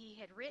everything that he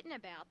had written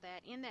about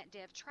that in that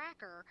dev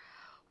tracker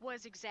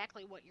was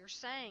exactly what you're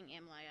saying,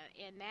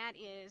 Emlaeh, and that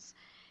is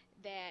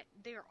that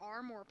there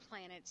are more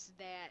planets.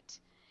 That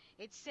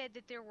it said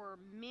that there were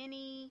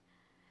many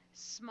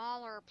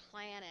smaller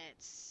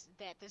planets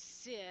that the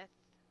Sith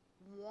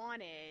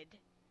wanted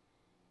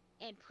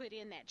and put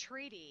in that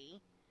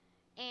treaty,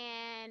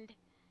 and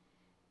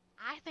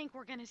I think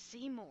we're going to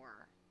see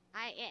more.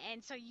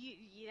 And so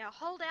you know,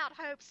 hold out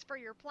hopes for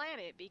your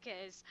planet,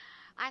 because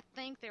I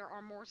think there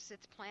are more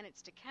Sith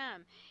planets to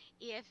come.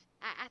 If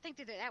I think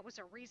that was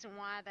a reason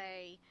why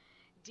they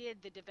did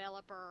the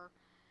developer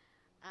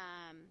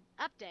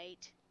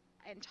update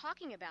and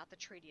talking about the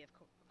Treaty of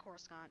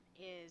Coruscant,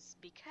 is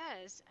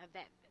because of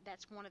that.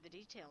 That's one of the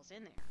details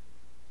in there.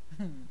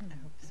 I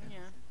hope so.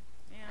 Yeah.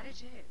 I do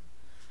too.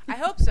 I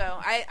hope so.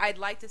 I'd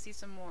like to see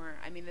some more.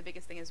 I mean, the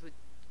biggest thing is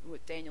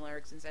what Daniel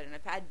Erickson said, and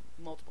I've had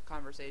multiple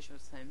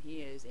conversations with him.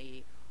 He is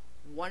a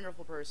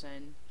wonderful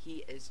person.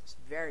 He is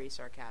very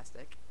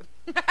sarcastic.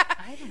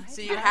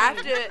 So you have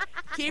to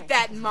keep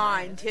that in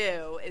mind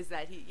too. Is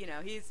that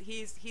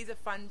he's a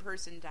fun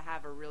person to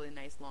have a really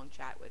nice long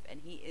chat with,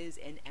 and he is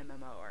an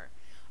MMOer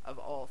of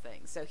all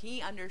things. So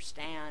he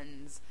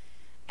understands,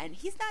 and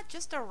he's not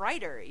just a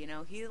writer. He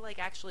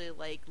actually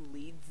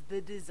leads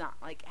the design.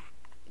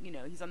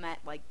 He's on that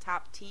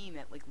top team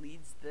that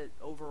leads the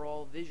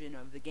overall vision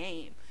of the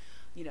game.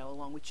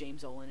 Along with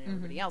James Olin and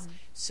everybody else.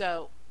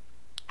 So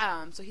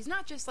he's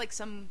not just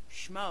some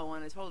schmo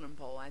on a totem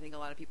pole. I think a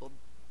lot of people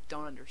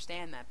don't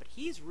understand that, but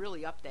he's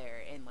really up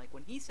there. And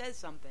when he says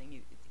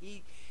something,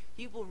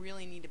 people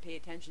really need to pay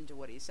attention to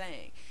what he's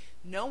saying.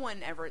 No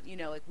one ever,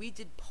 we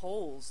did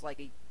polls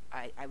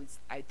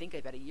I think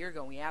about a year ago.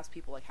 And we asked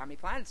people how many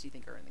planets do you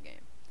think are in the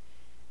game,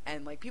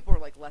 and people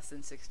were less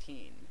than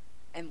 16.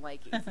 And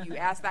if you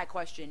ask that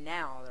question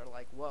now, they're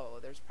whoa,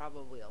 there's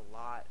probably a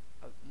lot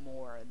of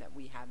more that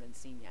we haven't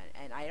seen yet.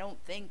 And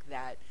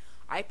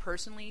I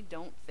personally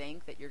don't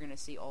think that you're going to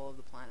see all of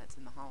the planets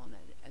in the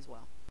HoloNet as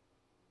well.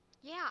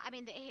 Yeah, I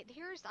mean, I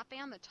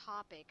found the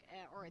topic,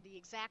 or the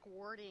exact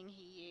wording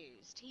he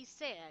used. He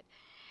said,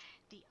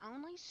 the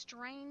only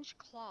strange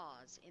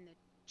clause in the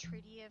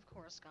Treaty of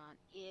Coruscant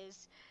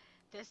is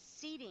the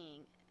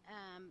ceding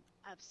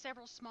of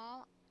several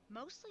small,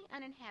 mostly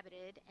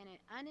uninhabited and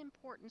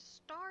unimportant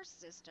star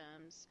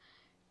systems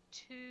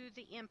to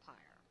the Empire.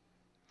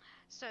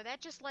 So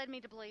that just led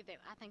me to believe that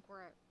I think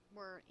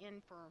we're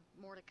in for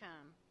more to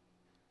come.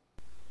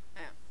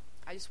 Yeah,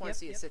 I just want to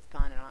see a Sith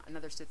planet,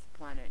 another Sith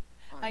planet.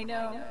 I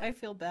know. I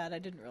feel bad. I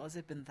didn't realize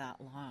it'd been that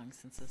long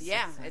since the Sith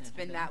planet. It's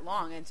been that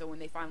long, and so when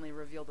they finally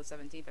revealed the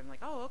 17th, I'm like,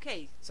 oh,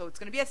 okay, so it's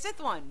going to be a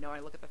Sith one. No, I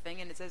look at the thing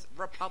and it says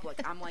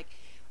Republic. I'm like,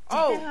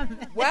 oh,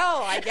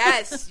 well, I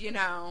guess,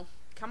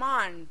 come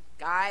on,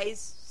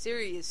 guys,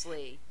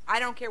 seriously. I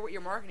don't care what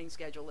your marketing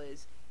schedule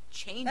is.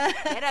 Change it.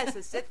 Get us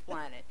a Sith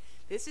planet.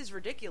 This is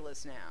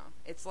ridiculous now.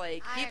 It's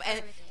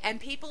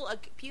people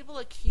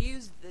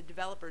accuse the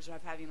developers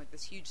of having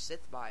this huge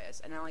Sith bias,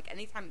 and I'm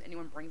anytime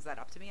anyone brings that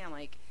up to me, I'm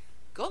like,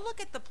 go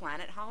look at the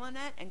planet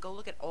HoloNet and go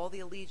look at all the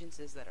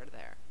allegiances that are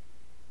there.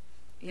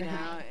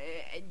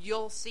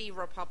 You'll see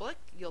Republic,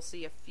 you'll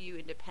see a few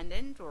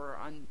independent or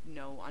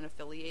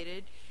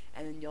unaffiliated,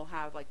 and then you'll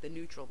have the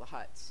neutral, the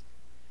Hutts.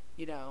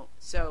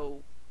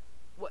 So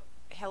what?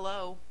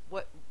 Hello,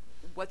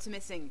 what's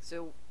missing?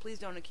 So please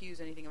don't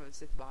accuse anything of a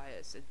Sith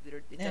bias. It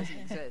doesn't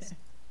exist.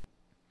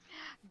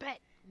 But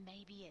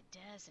maybe it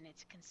does, and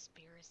it's a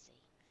conspiracy.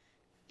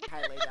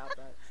 Highly doubt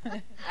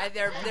that.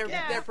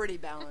 They're pretty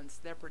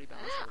balanced. They're pretty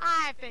balanced.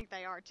 I think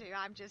they are too.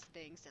 I'm just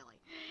being silly.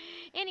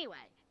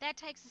 Anyway, that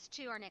takes us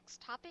to our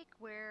next topic,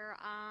 where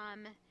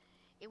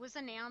it was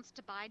announced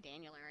by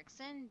Daniel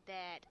Erickson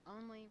that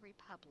only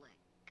Republic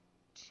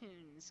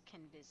tunes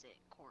can visit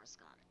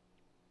Coruscant.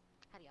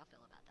 How do y'all feel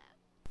about that?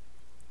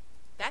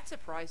 That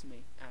surprised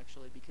me,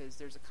 actually, because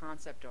there's a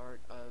concept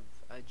art of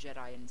a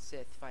Jedi and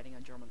Sith fighting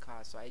on German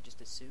Cause, so I just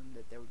assumed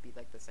that there would be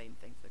the same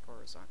thing for the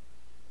Coruscant.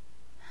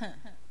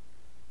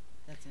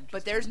 That's interesting.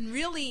 But there's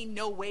really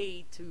no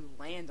way to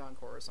land on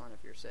Coruscant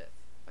if you're Sith.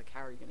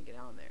 How are you going to get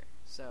on there?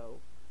 So,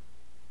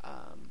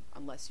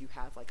 unless you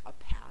have a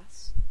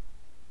pass.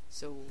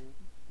 So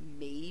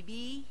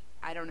maybe,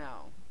 I don't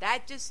know.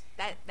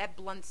 That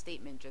blunt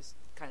statement just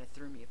kind of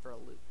threw me for a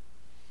loop.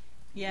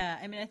 Yeah,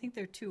 I mean, I think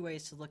there are two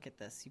ways to look at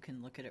this. You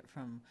can look at it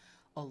from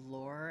a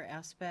lore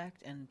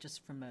aspect and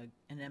just from an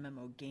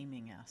MMO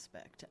gaming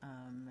aspect.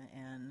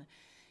 And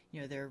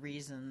there are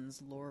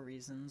lore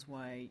reasons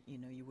why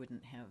you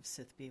wouldn't have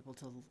Sith be able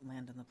to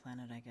land on the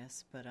planet, I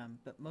guess. But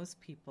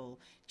most people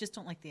just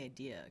don't like the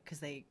idea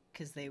because they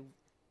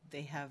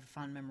have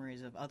fond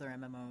memories of other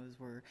MMOs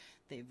where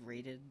they've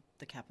raided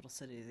the capital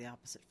city of the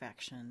opposite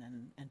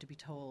faction, and to be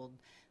told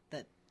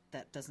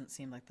that doesn't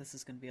seem like this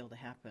is going to be able to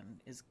happen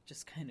is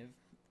just kind of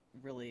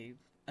really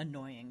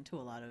annoying to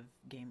a lot of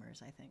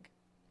gamers, I think.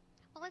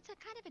 Well, it's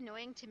kind of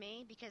annoying to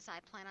me because I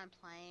plan on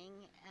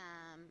playing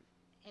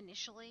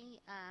initially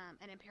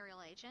an Imperial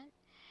agent,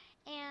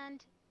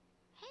 and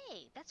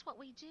hey, that's what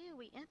we do.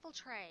 We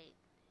infiltrate,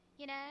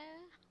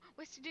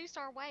 we seduce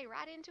our way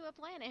right into a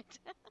planet.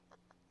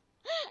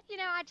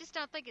 I just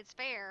don't think it's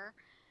fair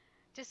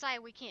to say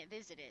we can't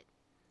visit it.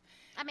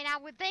 I mean, I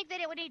would think that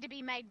it would need to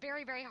be made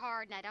very, very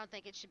hard, and I don't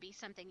think it should be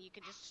something you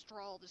could just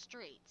stroll the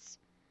streets.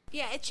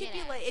 Yeah, it should be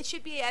it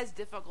should be as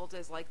difficult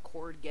as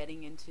Cord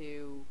getting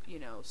into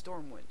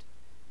Stormwind.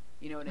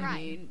 You know what I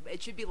mean?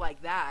 It should be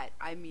like that.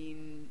 I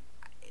mean,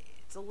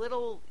 it's a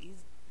little.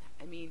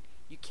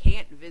 You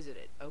can't visit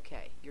it.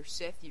 Okay. You're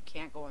Sith. You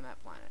can't go on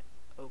that planet.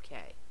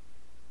 Okay.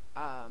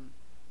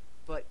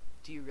 But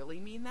do you really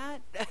mean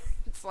that?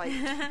 It's like,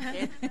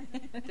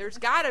 there's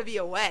got to be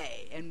a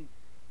way, and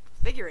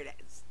figure it out.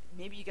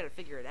 Maybe you got to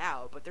figure it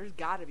out, but there's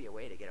got to be a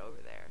way to get over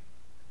there.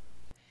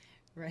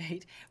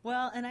 Right.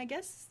 Well, and I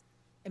guess,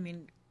 I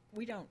mean,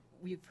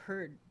 we've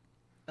heard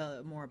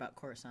more about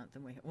Coruscant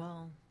than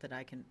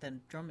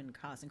than Drummond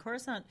Koss. And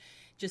Coruscant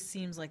just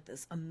seems like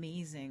this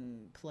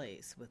amazing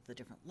place with the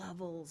different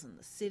levels and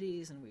the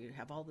cities, and we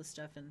have all this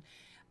stuff.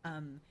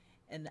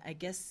 And I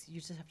guess you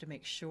just have to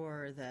make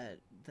sure that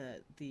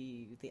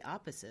the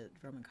opposite,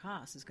 Drummond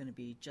Koss, is going to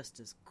be just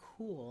as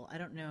cool. I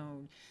don't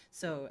know.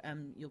 So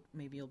you'll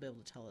be able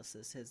to tell us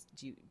this.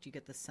 Do you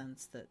get the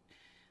sense that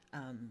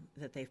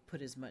that they've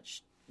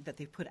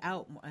put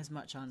out as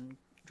much on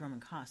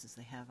Drummond Koss as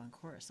they have on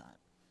Coruscant?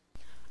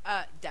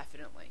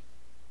 Definitely.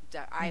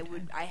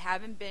 I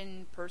haven't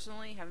been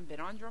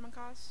on Drummond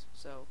Koss,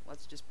 so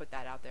let's just put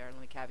that out there and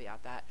let me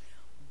caveat that.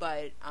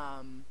 But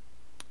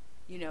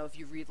if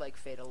you read like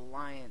Fatal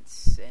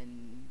Alliance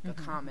and the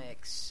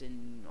comics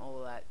and all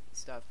of that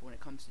stuff, when it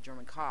comes to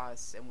Drummond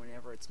Koss, and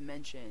whenever it's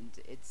mentioned,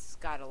 it's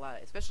got a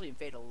lot, especially in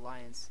Fatal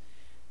Alliance,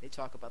 they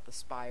talk about the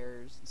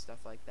spires and stuff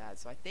like that.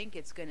 So I think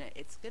it's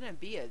gonna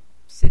be a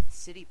Sith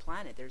city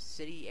planet. There's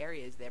city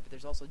areas there, but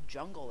there's also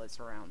jungle that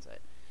surrounds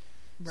it.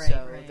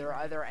 Right. There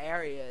are other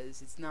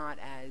areas. It's not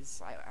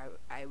as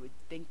I would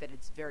think that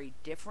it's very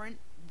different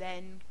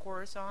than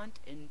Coruscant,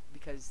 and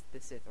because the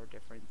Sith are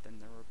different than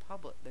the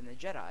Republic, than the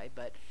Jedi.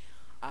 But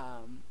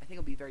I think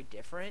it'll be very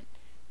different.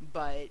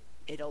 But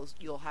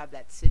you'll have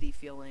that city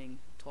feeling,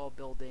 tall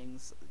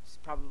buildings, it's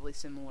probably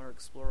similar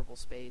explorable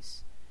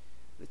space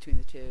between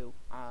the two.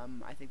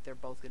 I think they're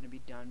both going to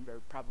be done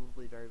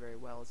probably very, very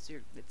well.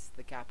 It's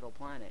the capital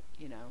planet,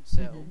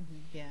 so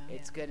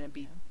it's going to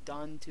be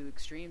done to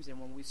extremes. And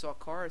when we saw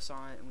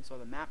Coruscant, and we saw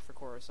the map for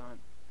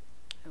Coruscant,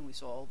 and we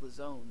saw all the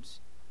zones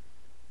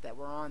that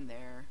were on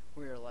there,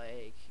 we were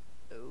like,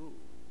 oh,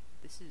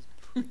 this is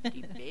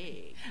pretty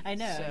big. I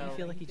know. So, you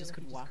feel like you just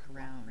could walk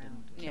around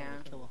and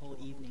kill a whole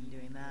evening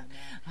doing that.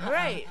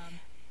 Right.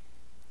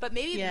 But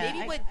maybe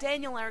what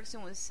Daniel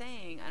Erickson was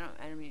saying,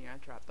 I don't mean to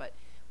interrupt, but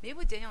maybe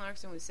what Daniel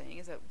Erickson was saying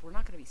is that we're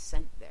not going to be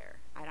sent there.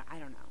 I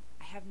don't know.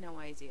 I have no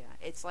idea.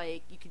 It's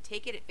like you can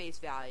take it at face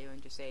value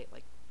and just say,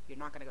 like, you're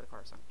not going to go to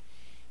Coruscant.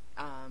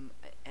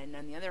 And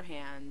on the other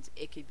hand,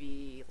 it could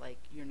be like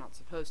you're not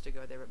supposed to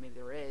go there, but maybe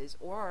there is.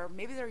 Or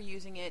maybe they're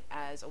using it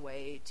as a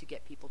way to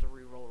get people to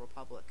re-roll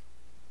Republic.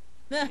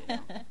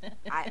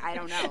 I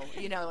don't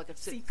know. Like a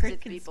secret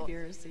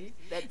conspiracy.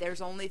 That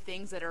there's only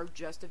things that are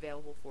just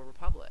available for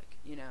Republic,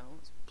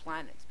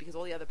 planets. Because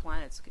all the other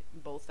planets,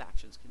 both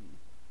factions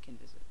can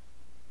visit.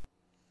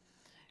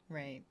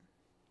 Right.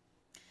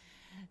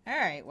 All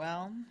right,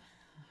 well,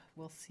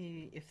 we'll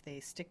see if they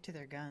stick to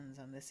their guns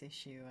on this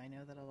issue. I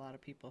know that a lot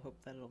of people hope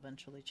that it'll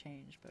eventually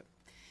change, but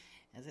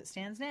as it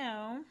stands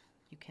now,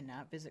 you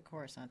cannot visit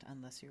Coruscant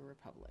unless you're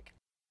Republic.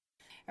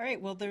 All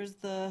right, well, there's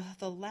the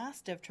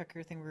last Dev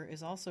Trekker thing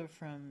is also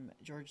from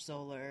George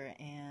Zoller,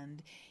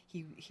 and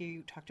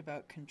he talked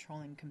about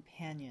controlling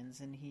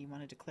companions, and he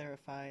wanted to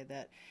clarify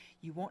that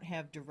you won't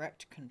have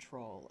direct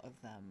control of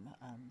them.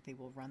 They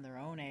will run their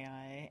own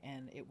AI,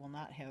 and it will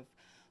not have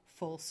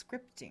full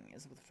scripting,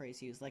 is the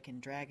phrase used, like in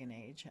Dragon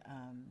Age.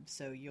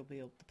 So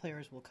the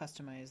players will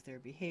customize their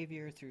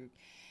behavior through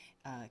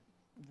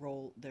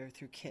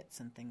through kits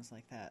and things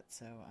like that.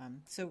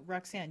 So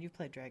Roxanne, you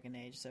played Dragon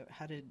Age. So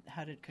how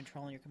did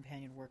controlling your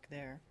companion work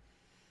there?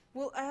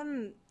 Well,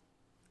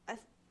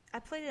 I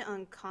played it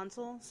on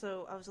console,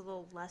 so I was a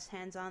little less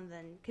hands-on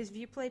than, because if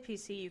you play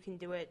PC, you can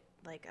do it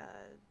like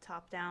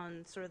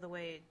top-down, sort of the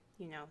way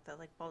that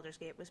like Baldur's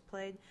Gate was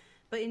played.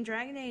 But in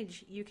Dragon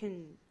Age, you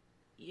can,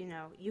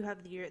 you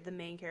have the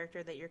main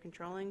character that you're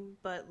controlling,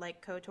 but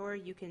like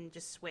KOTOR, you can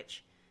just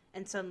switch,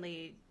 and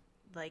suddenly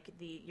like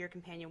your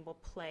companion will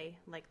play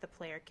like the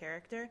player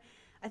character.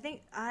 I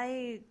think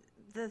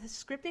the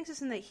scripting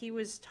system that he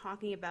was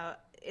talking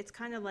about, it's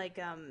kind of like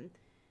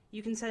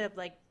you can set up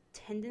like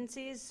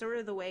tendencies, sort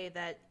of the way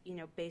that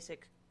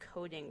basic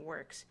coding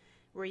works,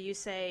 where you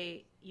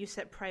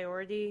set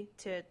priority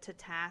to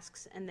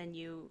tasks, and then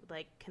you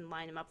like can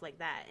line them up like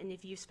that. And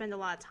if you spend a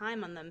lot of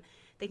time on them,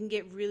 they can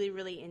get really,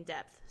 really in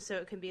depth. So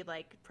it can be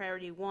like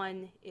priority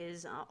 1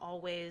 is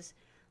always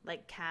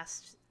like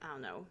cast, I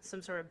don't know,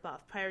 some sort of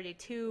buff. Priority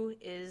 2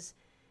 is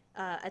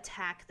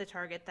attack the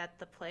target that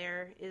the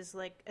player is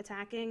like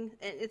attacking.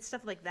 It's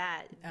stuff like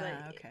that, but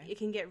it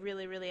can get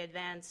really, really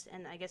advanced.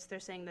 And I guess they're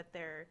saying that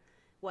they're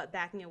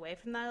backing away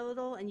from that a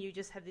little, and you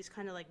just have these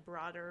kind of like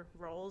broader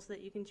roles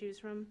that you can choose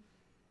from.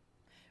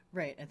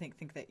 Right. I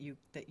think that you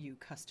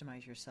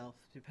customize yourself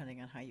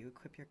depending on how you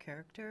equip your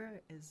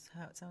character is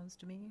how it sounds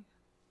to me.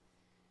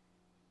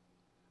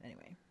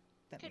 Anyway,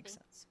 that makes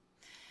sense.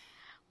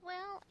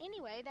 Well,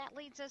 anyway, that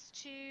leads us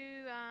to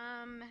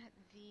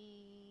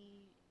the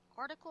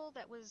article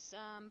that was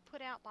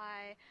put out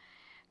by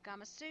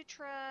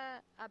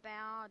Gamasutra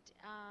about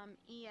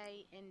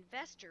EA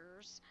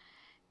investors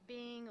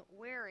being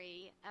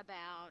wary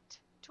about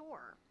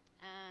Tor.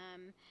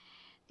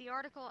 The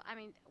article, I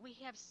mean, we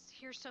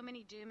hear so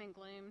many doom and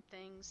gloom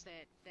things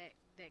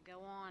that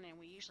go on, and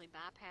we usually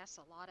bypass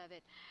a lot of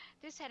it.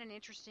 This had an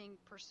interesting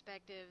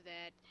perspective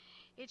that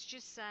it's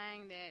just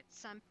saying that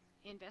some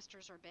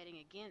investors are betting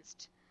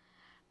against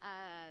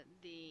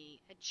the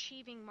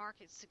achieving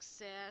market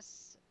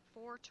success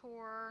for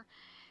Tor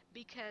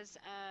because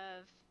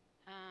of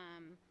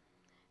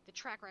the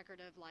track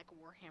record of like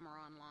Warhammer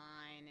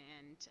Online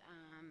and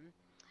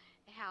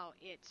how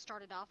it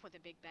started off with a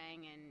big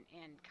bang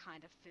and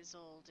kind of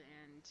fizzled,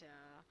 and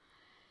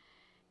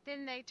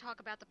then they talk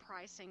about the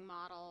pricing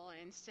model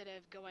instead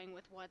of going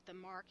with what the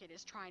market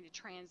is trying to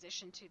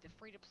transition to, the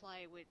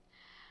free-to-play with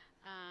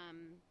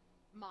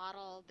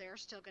model. They're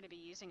still going to be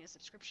using a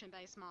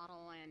subscription-based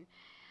model, and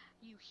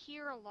you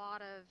hear a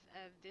lot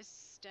of this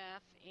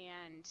stuff,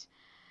 and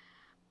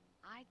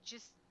I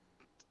just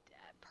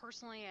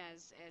personally,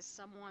 as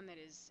someone that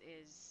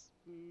is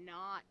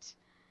not,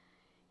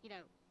 you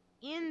know,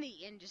 in the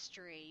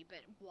industry, but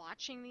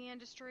watching the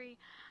industry,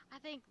 I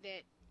think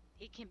that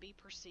it can be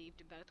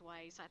perceived both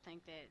ways. I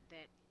think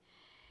that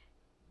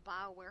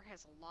BioWare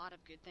has a lot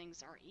of good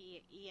things, or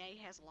EA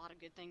has a lot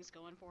of good things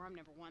going for them.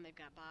 Number one, they've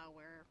got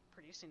BioWare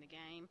producing the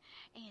game,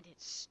 and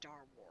it's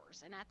Star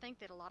Wars. And I think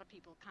that a lot of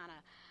people kind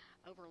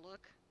of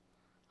overlook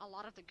a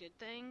lot of the good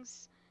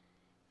things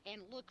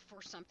and look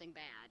for something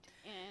bad.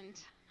 And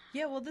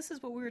yeah, well, this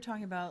is what we were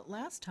talking about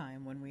last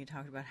time when we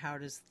talked about how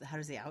does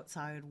the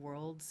outside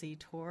world see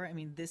Tor. I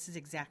mean, this is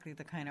exactly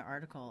the kind of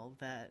article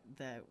that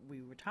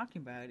we were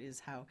talking about, is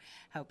how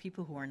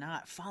people who are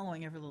not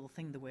following every little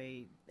thing the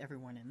way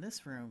everyone in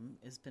this room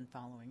has been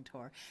following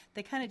Tor,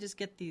 they kind of just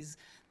get these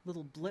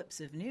little blips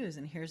of news.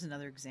 And here's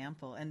another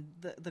example. And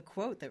the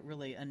quote that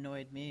really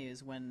annoyed me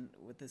is when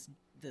with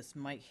this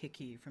Mike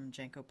Hickey from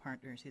Janko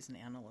Partners, he's an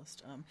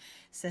analyst,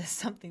 says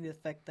something to the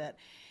effect that,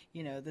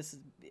 you know, this is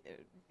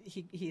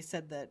he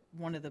said that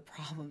one of the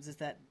problems is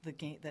that the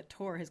game, that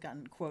Tor has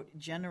gotten, quote,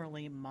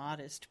 generally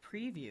modest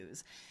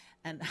previews.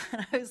 And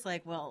I was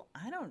like, well,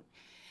 I don't,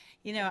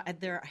 you know,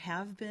 there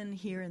have been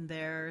here and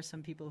there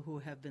some people who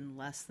have been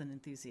less than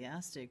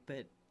enthusiastic,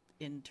 but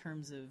in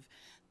terms of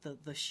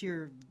the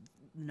sheer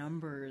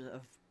numbers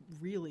of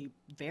really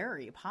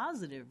very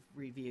positive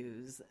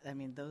reviews, I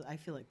mean, I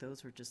feel like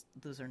those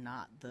are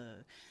not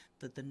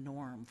the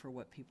norm for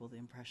what the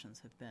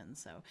impressions have been.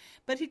 So,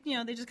 but you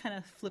know, they just kind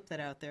of flip that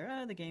out there.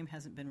 Oh, the game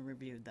hasn't been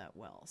reviewed that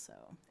well. So,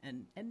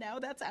 and now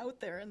that's out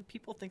there, and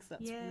people think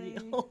that's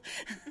real.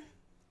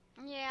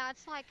 Yeah,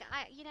 it's like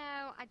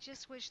I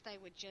just wish they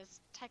would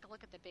just take a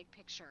look at the big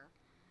picture.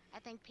 I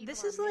think people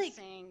this are is like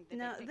missing the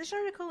no. big picture. This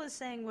article is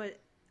saying what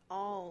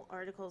all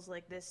articles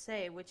like this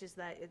say, which is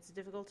that it's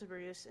difficult to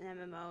produce an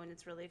MMO and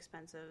it's really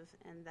expensive,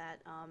 and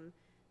that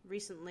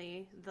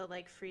recently the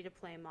like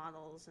free-to-play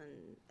models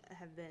and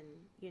have been,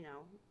 you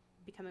know,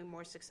 becoming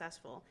more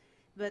successful.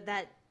 But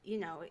that, you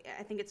know,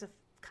 I think it's a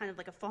kind of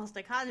like a false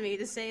dichotomy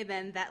to say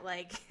then that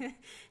like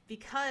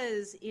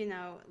because, you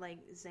know, like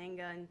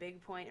Zynga and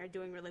Big Point are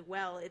doing really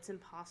well, it's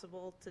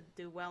impossible to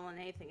do well on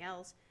anything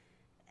else.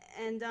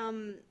 And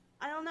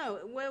I don't know,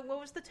 what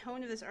was the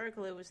tone of this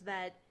article? It was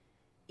that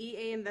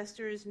EA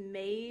investors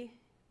may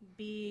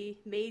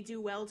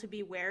do well to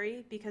be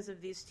wary because of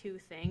these two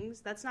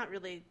things. That's not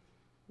really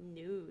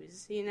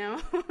news, you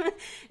know?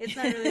 It's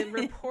not really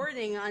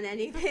reporting on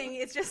anything.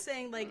 It's just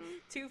saying like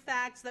two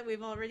facts that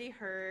we've already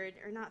heard,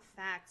 or not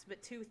facts,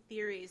 but two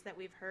theories that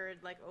we've heard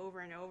like over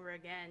and over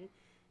again.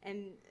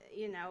 And,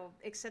 you know,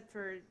 except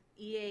for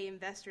EA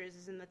investors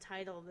is in the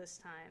title this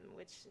time,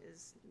 which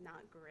is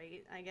not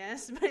great, I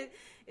guess. But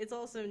it's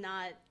also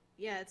not,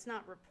 it's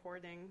not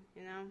reporting,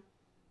 you know?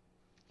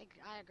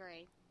 I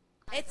agree.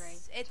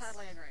 It's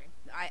Totally agree.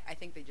 I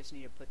think they just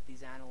need to put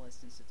these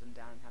analysts and sit them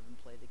down and have them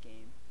play the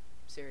game.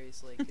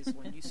 Seriously, because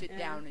when you sit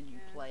down and you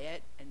play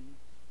it, and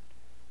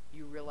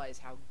you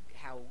realize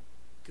how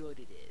good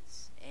it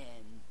is,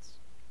 and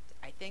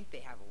I think they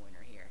have a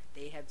winner here.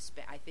 They have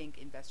spent. I think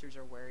investors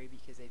are wary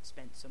because they've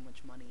spent so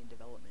much money in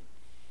development,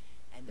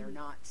 and they're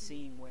not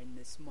seeing when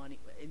this money.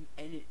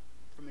 And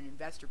from an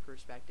investor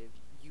perspective,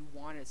 you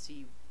want to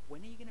see,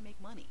 when are you going to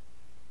make money?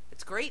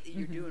 It's great that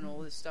you're doing all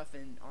this stuff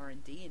in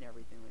R&D and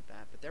everything like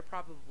that, but they're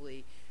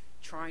probably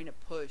trying to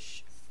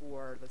push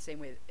for the same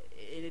way,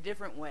 in a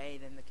different way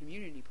than the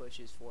community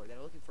pushes for. They're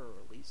looking for a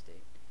release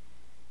date.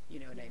 You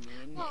know what I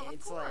mean? Well,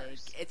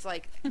 It's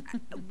like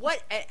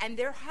what? And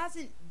there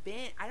hasn't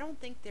been. I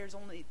think there's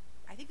only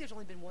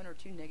been one or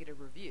two negative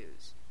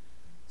reviews.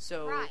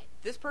 So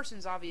this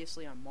person's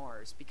obviously on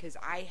Mars, because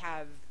I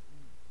have,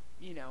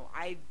 you know,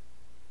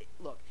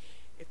 look,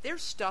 if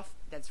there's stuff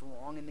that's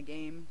wrong in the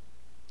game,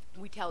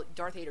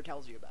 Darth Vader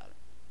tells you about it.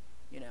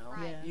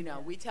 You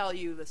know, we tell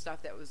you the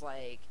stuff that was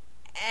like,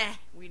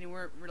 we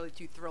weren't really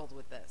too thrilled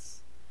with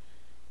this.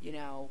 You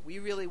know, we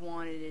really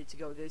wanted it to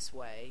go this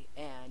way,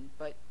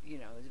 but you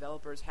know, the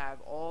developers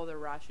have all their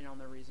rationale and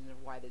their reasons of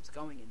why it's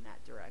going in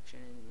that direction,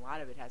 and a lot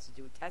of it has to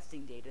do with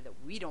testing data that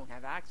we don't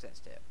have access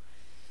to.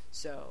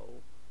 So,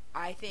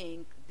 I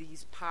think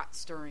these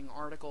pot-stirring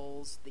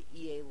articles, the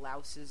EA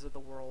louses of the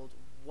world,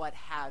 what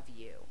have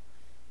you,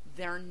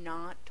 they're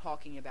not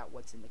talking about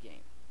what's in the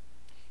game.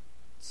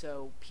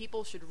 So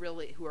people should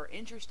really, who are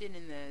interested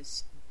in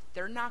this,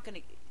 they're not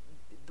going to,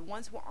 the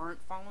ones who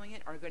aren't following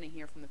it are going to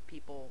hear from the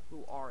people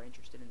who are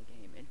interested in the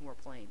game and who are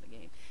playing the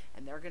game,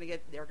 and they're going to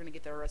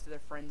get the rest of their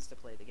friends to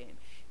play the game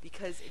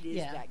because it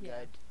is that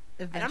good.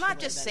 Eventually, and I'm not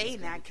just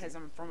saying that because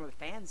I'm from a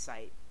fan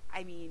site.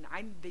 I mean,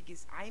 I'm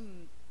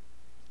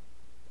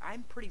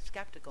pretty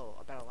skeptical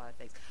about a lot of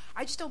things.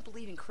 I just don't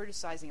believe in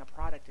criticizing a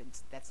product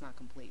that's not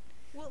complete.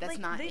 Well, that's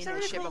not in a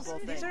shippable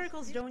thing. These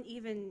articles don't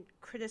even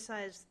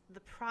criticize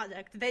the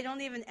product. They don't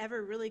even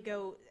ever really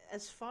go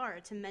as far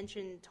to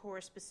mention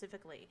TOR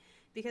specifically.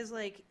 Because,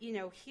 like, you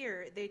know,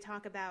 here they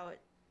talk about,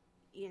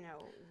 you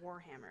know,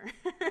 Warhammer.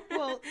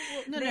 No,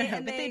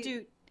 but they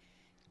do.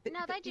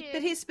 No, they do.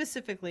 But he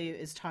specifically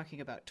is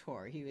talking about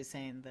TOR. He was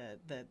saying that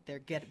they're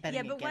betting against it.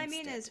 Yeah, but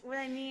what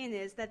I mean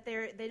is that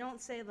they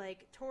don't say,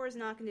 like, TOR is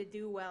not going to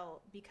do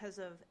well because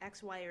of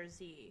X, Y, or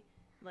Z,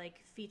 like,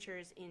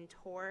 features in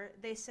TOR.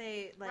 They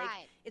say, like,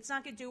 it's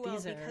not going to do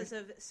well because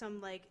of some,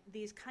 like,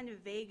 these kind of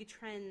vague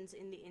trends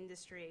in the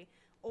industry,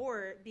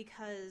 or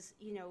because,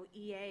 you know,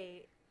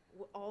 EA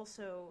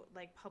also,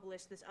 like,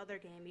 published this other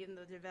game, even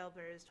though the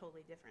developer is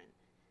totally different.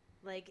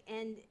 Like,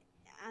 and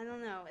I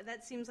don't know.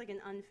 That seems like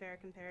an unfair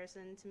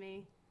comparison to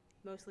me,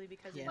 mostly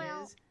because it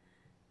is.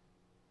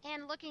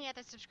 And looking at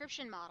the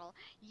subscription model,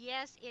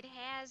 yes, it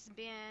has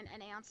been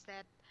announced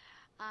that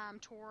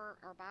TOR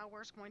or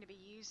BioWare is going to be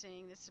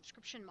using the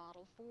subscription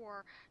model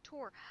for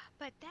TOR,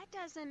 but that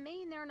doesn't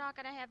mean they're not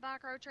going to have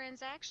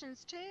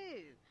microtransactions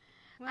too.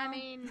 Well, I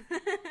mean,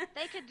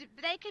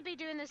 they could be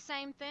doing the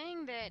same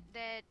thing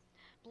that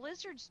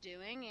Blizzard's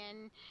doing,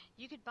 and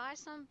you could buy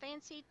some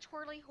fancy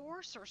twirly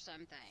horse or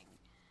something.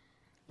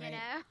 You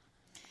know?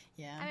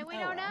 Yeah. I mean, we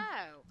don't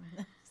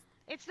know.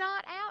 It's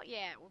not out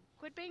yet.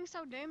 Quit being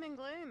so doom and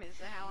gloom is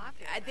how I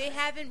feel. They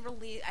haven't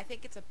released. I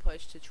think it's a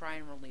push to try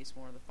and release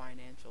more of the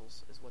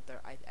financials. Is what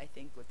they're. I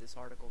think what this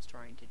article is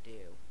trying to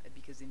do,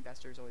 because the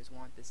investors always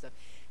want this stuff.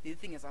 The other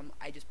thing is,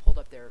 I just pulled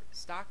up their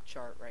stock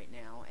chart right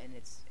now, and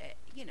it's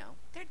you know,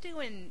 they're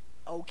doing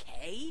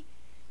okay.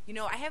 You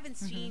know, I haven't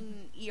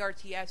seen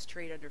ERTS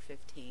trade under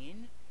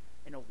 15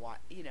 in a while.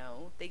 You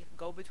know, they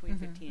go between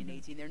 15 and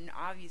 18. They're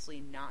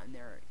obviously not in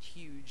their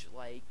huge,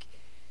 like,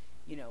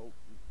 you know,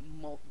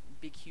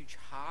 big huge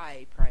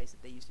high price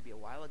that they used to be a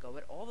while ago.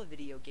 But all the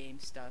video game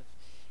stuff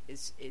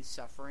is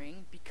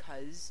suffering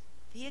because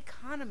the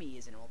economy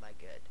isn't all that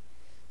good.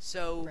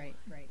 So,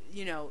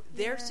 you know,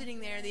 they're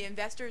sitting there, the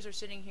investors are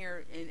sitting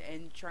here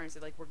and trying to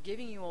say, like, we're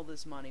giving you all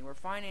this money, we're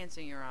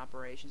financing your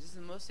operations, this is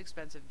the most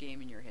expensive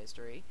game in your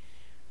history,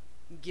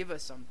 give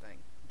us something.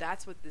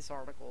 That's what this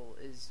article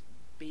is.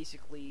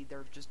 Basically,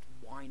 they're just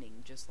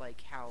whining, just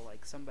like how,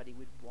 like, somebody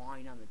would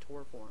whine on the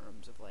TOR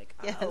forums of, like,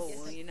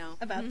 well, you know,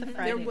 about the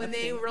Friday when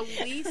they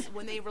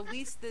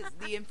release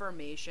the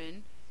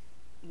information.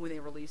 When they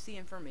release the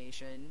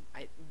information,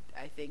 I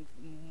think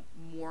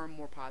more and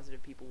more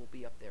positive people will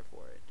be up there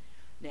for it.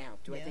 Now,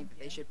 do I think that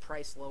they should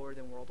price lower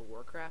than World of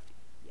Warcraft?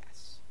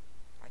 Yes.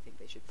 I think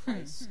they should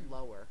price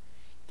lower,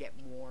 get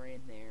more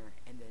in there,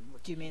 and then...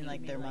 Do you mean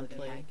like their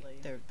monthly?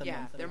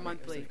 Their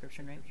monthly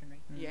subscription rate?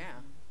 Yeah.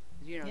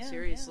 You know,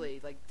 seriously,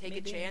 like, take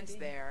a chance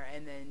there,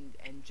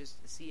 and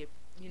just see if,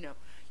 you know,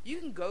 you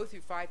can go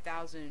through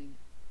 5,000...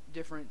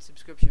 different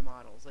subscription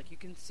models. Like, you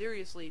can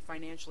seriously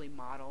financially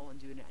model and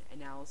do an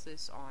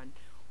analysis on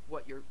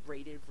what your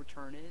rated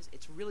return is.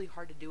 It's really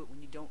hard to do it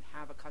when you don't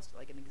have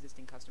an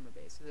existing customer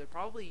base. So they're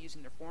probably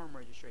using their forum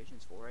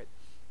registrations for it.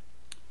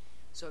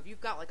 So if you've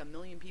got like 1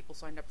 million people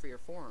signed up for your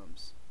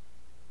forums,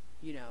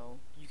 you know,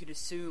 you could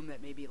assume that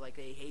maybe like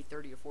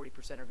 30 or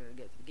 40% are going to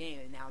get to the game,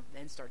 and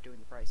then start doing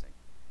the pricing.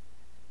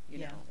 You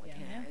know, like,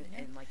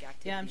 and like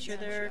activity. Yeah,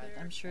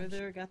 I'm sure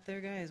they're got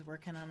their guys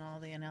working on all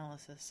the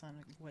analysis on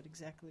what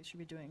exactly they should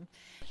be doing.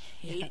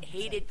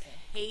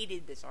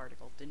 Hated this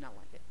article. Did not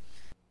like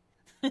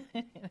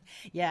it.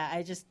 Yeah,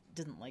 I just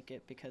didn't like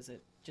it because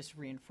it just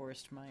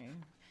reinforced my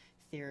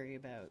theory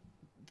about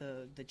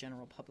the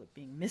general public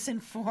being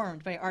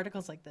misinformed by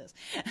articles like this.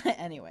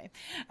 Anyway,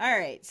 all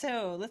right,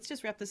 so let's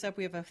just wrap this up.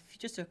 We have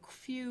just a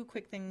few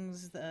quick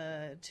things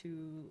that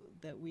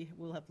we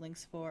will have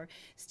links for.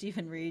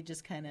 Stephen Reed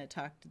just kind of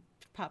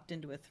popped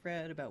into a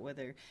thread about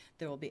whether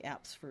there will be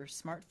apps for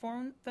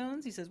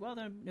smartphones. He says, well,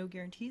 there are no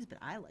guarantees, but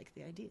I like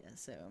the idea.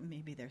 So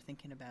maybe they're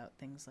thinking about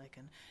things like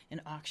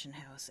an auction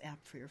house app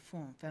for your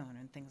phone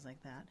and things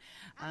like that.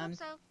 I hope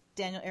so.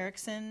 Daniel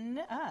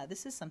Erickson,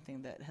 this is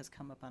something that has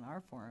come up on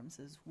our forums,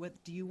 is what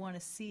do you want to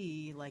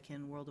see, like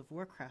in World of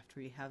Warcraft,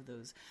 where you have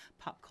those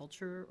pop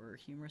culture or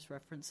humorous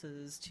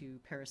references to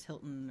Paris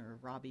Hilton or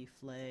Robbie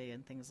Flay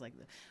and things like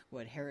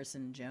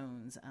Harrison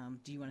Jones.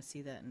 Do you want to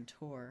see that in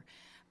TOR?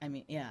 I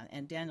mean, yeah,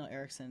 and Daniel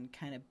Erickson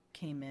kind of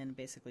came in and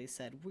basically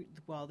said,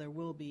 while there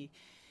will be,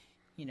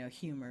 you know,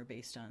 humor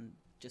based on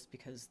just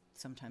because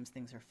sometimes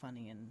things are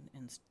funny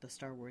in the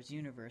Star Wars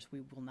universe,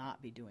 we will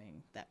not be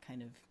doing that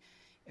kind of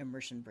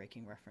immersion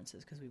breaking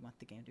references because we want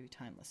the game to be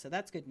timeless. So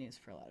that's good news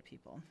for a lot of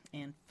people.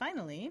 And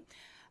finally,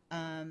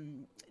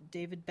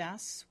 David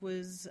Bass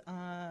was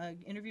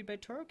interviewed by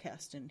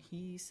Torocast, and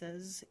he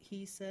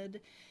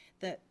said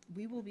that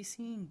we will be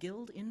seeing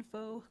guild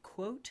info,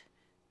 quote,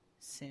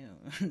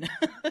 soon.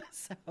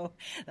 So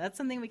that's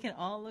something we can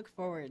all look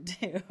forward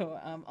to.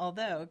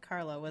 Although,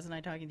 Carla, wasn't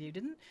I talking to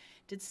you?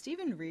 Did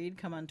Stephen Reed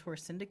come on Tor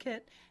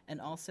Syndicate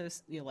and also,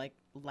 like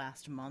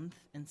last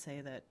month, and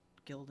say that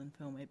guild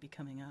info might be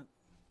coming up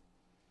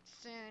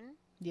Soon.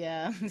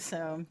 Yeah,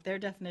 so their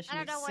definition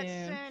I don't of know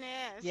soon. what soon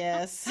is.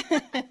 Yes.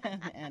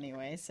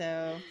 Anyway,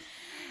 so.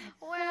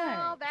 Well,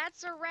 right.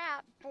 that's a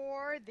wrap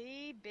for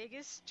the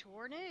biggest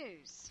tour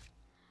news.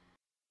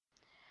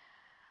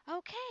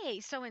 Okay,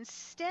 so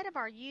instead of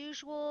our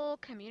usual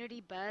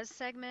community buzz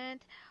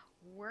segment,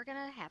 we're going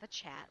to have a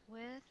chat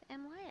with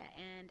Emlaeh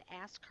and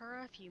ask her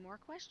a few more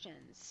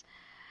questions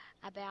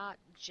about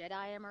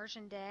Jedi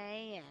Immersion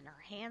Day and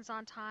her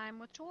hands-on time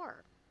with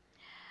Tor.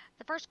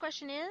 The first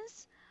question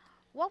is,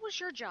 what was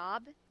your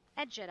job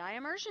at Jedi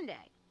Immersion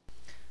Day?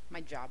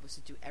 My job was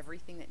to do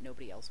everything that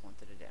nobody else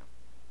wanted to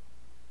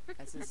do.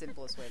 That's the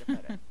simplest way to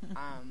put it.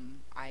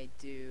 I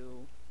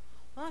do...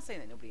 Well, I'm not saying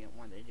that nobody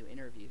wanted to do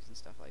interviews and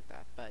stuff like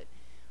that, but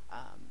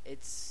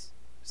it's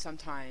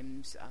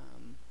sometimes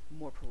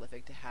more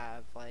prolific to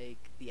have,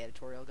 like, the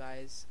editorial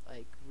guys,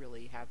 like,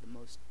 really have the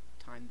most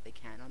time that they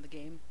can on the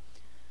game.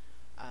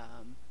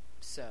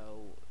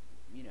 So,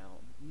 you know,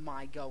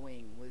 my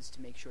going was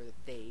to make sure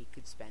that they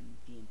could spend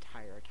the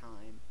entire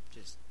time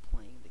just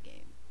playing the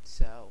game.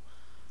 So...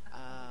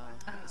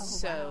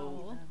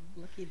 wow.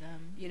 Lucky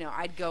them. You know,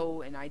 I'd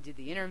go and I did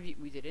the interview.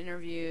 We did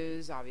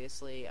interviews,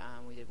 obviously.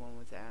 We did one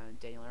with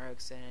Daniel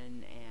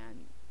Erickson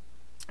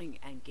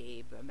and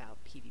Gabe about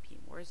PvP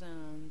and war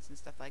zones and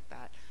stuff like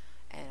that.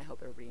 And I hope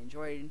everybody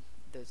enjoyed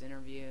those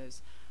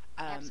interviews,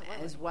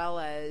 as well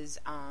as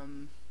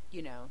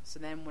you know. So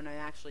then, when I'm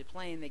actually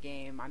playing the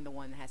game, I'm the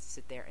one that has to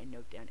sit there and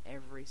note down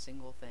every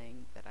single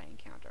thing that I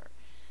encounter.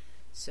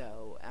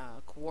 So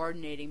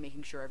coordinating,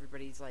 making sure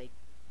everybody's like,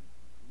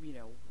 you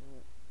know,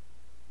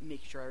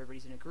 making sure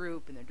everybody's in a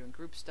group and they're doing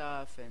group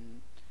stuff,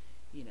 and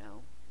you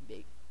know,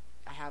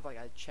 I have like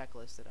a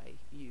checklist that I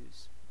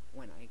use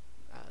when I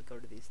go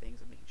to these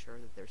things, and making sure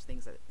that there's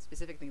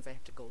specific things I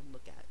have to go and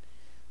look at,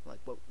 like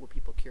what were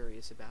people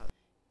curious about.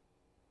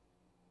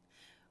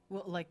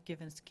 Well, like,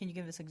 can you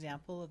give us an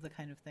example of the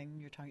kind of thing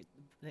you're talking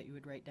that you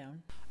would write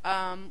down?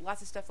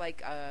 Lots of stuff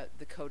like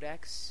the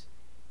codex,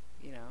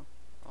 you know.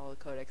 All the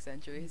codex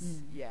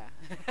entries, yeah.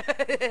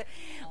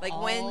 Like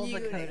all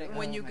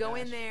when you go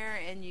in there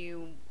and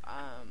you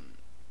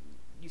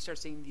start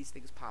seeing these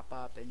things pop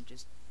up, and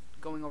just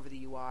going over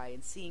the UI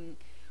and seeing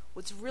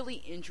what's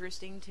really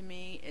interesting to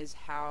me is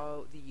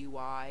how the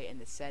UI and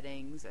the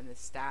settings and the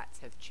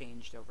stats have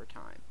changed over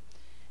time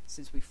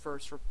since we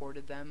first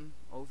reported them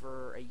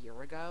over a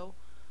year ago,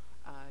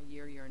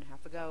 year and a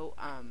half ago.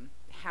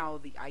 How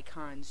the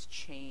icons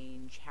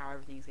change, how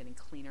everything's getting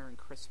cleaner and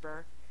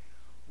crisper.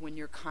 When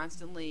you're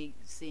constantly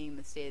seeing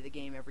the state of the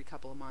game every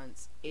couple of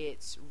months,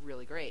 it's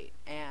really great.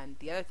 And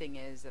the other thing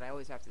is that I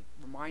always have to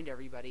remind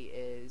everybody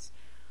is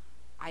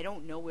I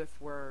don't know if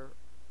we're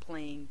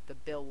playing the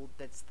build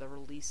that's the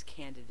release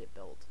candidate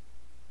build.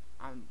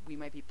 We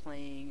might be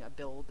playing a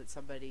build that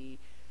somebody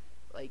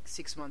like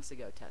 6 months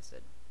ago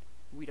tested.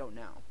 We don't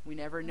know. We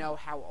never know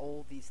how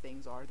old these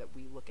things are that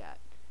we look at.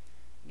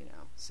 You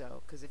know,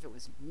 so, because if it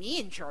was me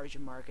in charge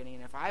of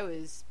marketing, if I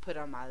was put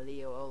on my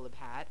Leo Olib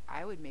hat,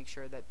 I would make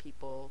sure that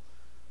people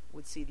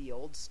would see the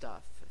old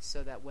stuff,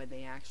 so that when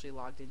they actually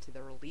logged into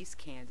the release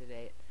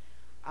candidate,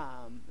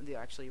 the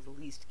actually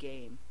released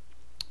game,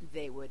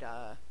 they would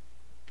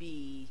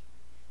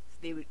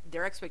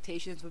their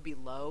expectations would be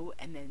low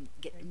and then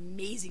get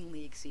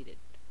amazingly exceeded.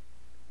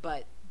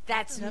 But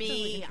that's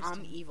me. Really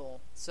I'm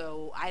evil,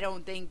 so I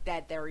don't think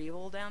that they're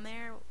evil down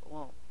there.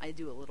 Well, I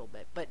do a little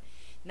bit, but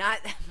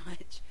not that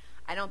much.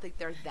 I don't think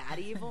they're that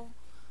evil,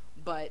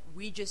 but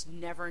we just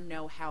never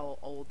know how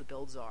old the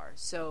builds are.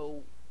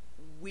 So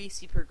we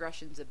see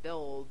progressions of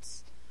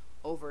builds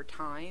over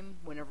time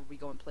whenever we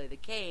go and play the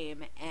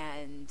game,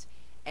 and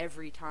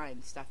every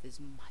time stuff is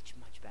much,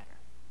 much better.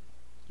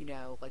 You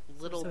know, like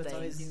little so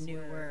things. It's always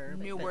newer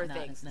but not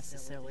things.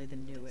 Necessarily the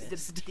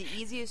newest. The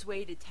easiest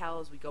way to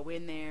tell is we go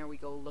in there, we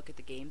go look at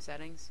the game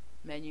settings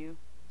menu,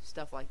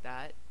 stuff like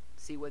that.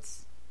 See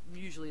what's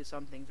usually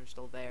some things are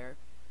still there.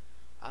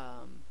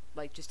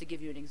 Like, just to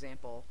give you an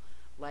example,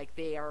 like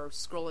they are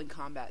scrolling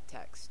combat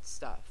text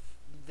stuff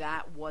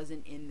that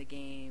wasn't in the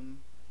game.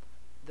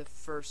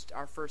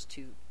 Our first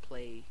two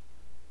play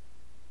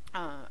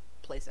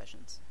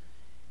sessions,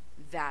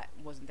 that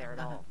wasn't there at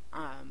all.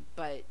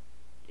 But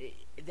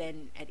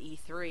then at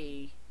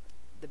E3,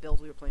 the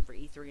build we were playing for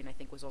E3, and I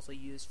think was also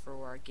used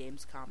for our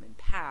Gamescom and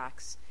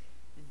PAX.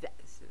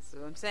 So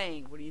I'm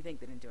saying, what do you think?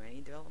 They didn't do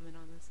any development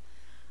on this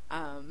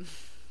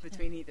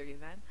between E3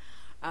 and then.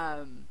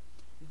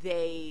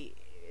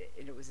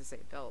 And it was the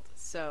same build.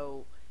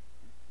 So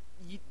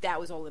that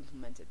was all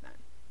implemented then.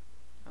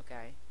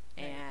 Okay?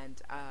 Right.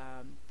 And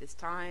this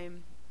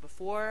time,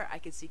 Before, I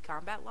could see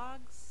combat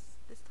logs.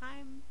 This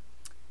time,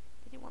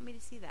 they didn't want me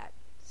to see that.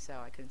 So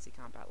I couldn't see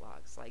combat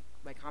logs. Like,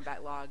 my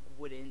combat log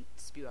wouldn't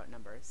spew out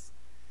numbers.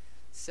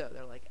 So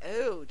they're like,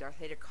 oh, Darth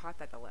Vader caught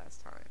that the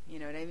last time. You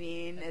know what I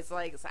mean? It's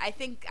like, so I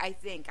think,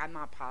 I'm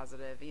not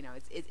positive. You know,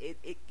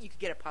 you could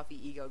get a puffy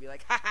ego and be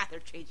like, haha, they're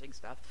changing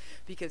stuff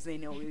because they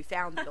know we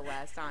found it the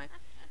last time.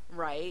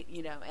 Right?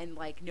 You know, and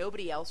like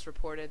nobody else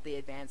reported the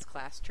advanced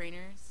class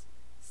trainers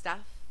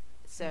stuff.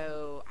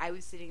 So I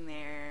was sitting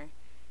there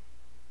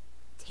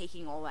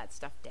taking all that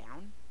stuff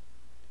down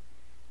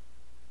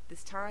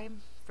this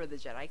time for the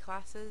Jedi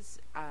classes,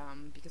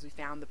 because we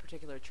found the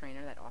particular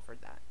trainer that offered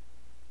that.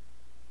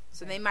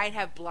 So they might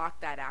have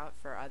blocked that out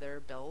for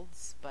other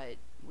builds, but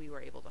we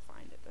were able to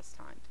find it this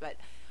time. But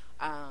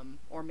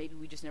or maybe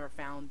we just never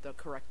found the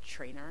correct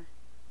trainer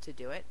to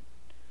do it.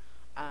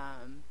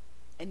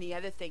 And the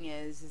other thing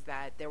is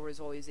that there was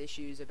always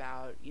issues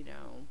about, you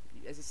know,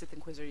 as a Sith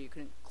Inquisitor, you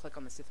couldn't click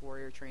on the Sith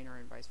Warrior trainer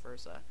and vice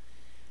versa.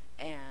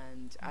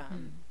 And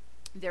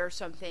there are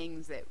some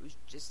things that was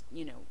just,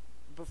 you know,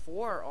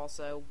 before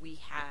also we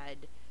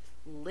had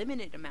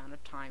limited amount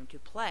of time to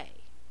play.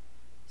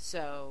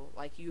 So,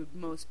 like, you would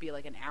most be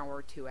like an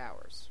hour, 2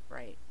 hours,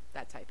 right?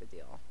 That type of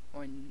deal.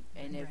 And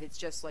if it's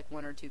just like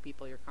one or two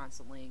people, you're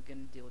constantly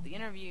going to deal with the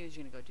interviews,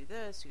 you're going to go do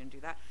this, you're going to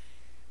do that.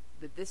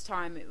 But this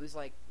time it was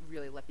like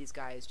really let these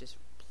guys just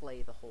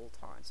play the whole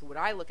time. So what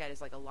I look at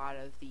is like a lot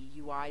of the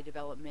UI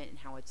development and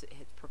how it's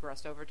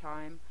progressed over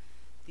time.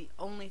 The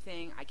only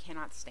thing I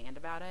cannot stand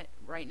about it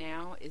right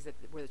now is that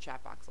where the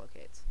chat box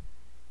locates.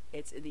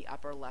 It's in the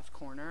upper left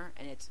corner,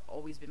 and it's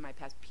always been my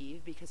pet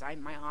peeve because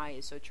my eye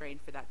is so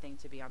trained for that thing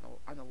to be on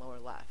the lower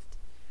left.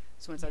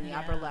 So it's on the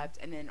upper left,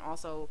 and then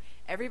also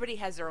everybody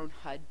has their own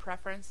HUD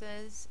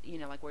preferences. You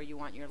know, like where you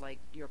want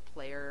your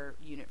player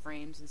unit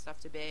frames and stuff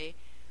to be.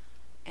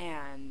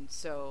 And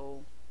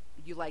so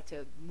you like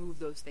to move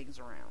those things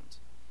around.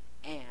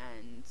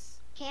 And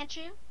Can't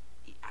you?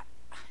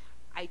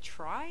 I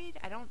tried.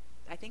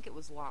 I think it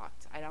was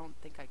locked. I don't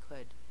think I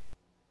could.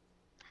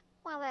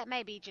 Well, that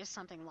may be just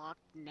something locked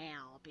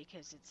now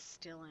because it's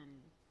still in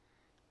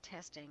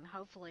testing.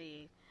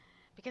 Hopefully,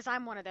 because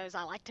I'm one of those,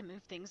 I like to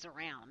move things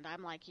around.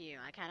 I'm like you.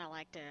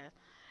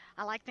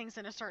 I like things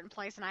in a certain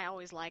place, and I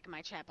always like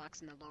my chat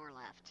box in the lower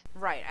left.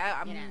 Right.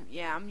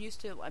 I'm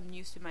used to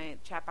my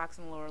chat box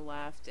in the lower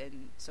left,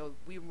 and so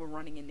we were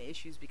running into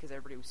issues because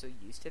everybody was so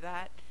used to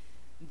that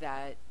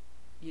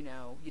you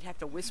know, you'd have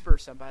to whisper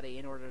somebody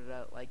in order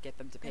to like get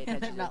them to pay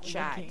attention to the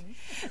chat.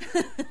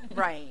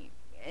 Right.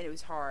 And it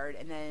was hard.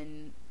 And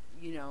then,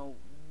 you know,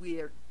 we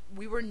were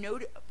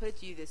put it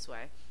to you this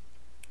way.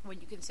 When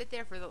you can sit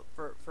there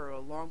for a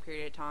long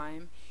period of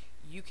time,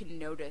 you can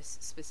notice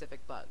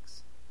specific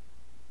bugs.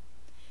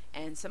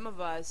 And some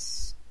of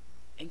us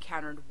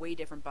encountered way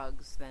different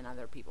bugs than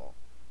other people.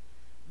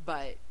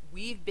 But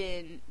we've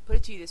been, put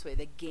it to you this way,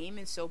 the game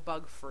is so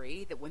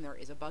bug-free that when there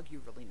is a bug,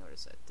 you really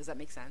notice it. Does that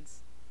make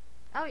sense?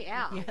 Oh,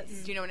 yeah.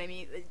 Yes. Do you know what I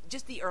mean?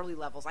 Just the early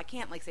levels. I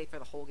can't, like, say for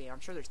the whole game.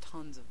 I'm sure there's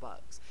tons of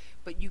bugs.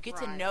 But you get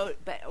to know,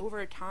 but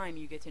over time,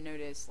 you get to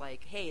notice,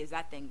 like, hey, is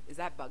that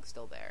bug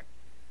still there?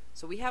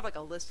 So we have, like,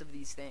 a list of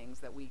these things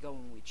that we go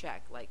and we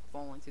check, like,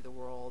 falling through the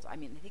world. I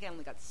mean, I think I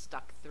only got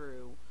stuck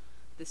through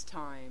this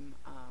time.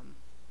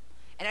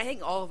 And I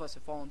think all of us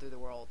have fallen through the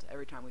world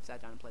every time we've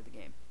sat down and played the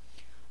game.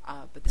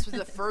 But this was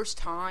the first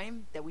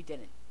time that we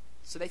didn't.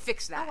 So they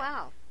fixed that. Oh,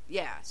 wow.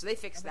 Yeah, so they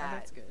fixed that.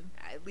 That's good.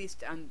 At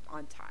least on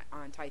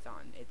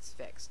Tython, it's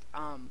fixed.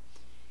 I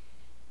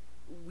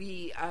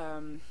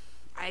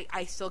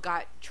still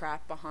got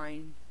trapped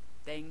behind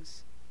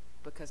things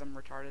because I'm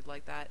retarded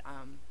like that.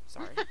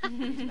 Sorry for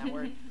using that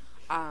word.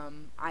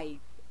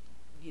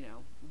 You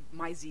know,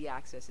 my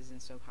Z-axis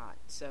isn't so hot,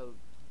 so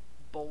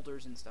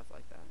boulders and stuff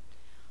like that.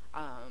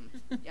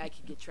 I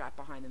could get trapped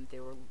behind them if they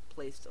were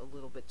placed a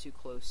little bit too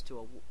close to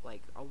a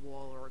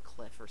wall or a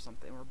cliff or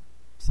something, or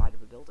side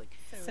of a building.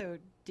 So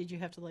did you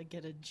have to like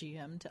get a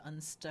GM to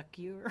unstuck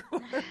you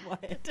or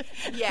what?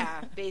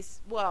 Yeah,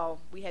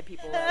 we had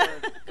people that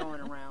were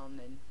going around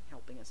and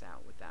helping us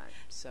out with that.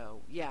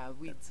 So yeah,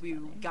 we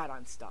got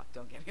unstuck.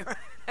 Don't get me wrong.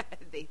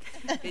 they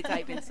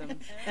type in some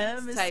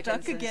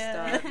stuck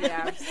again. Stuff.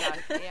 Yeah, I'm stuck.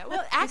 Yeah,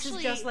 well,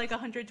 actually, this is just like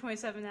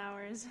 127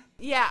 hours.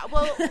 Yeah,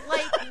 well,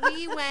 like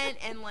we went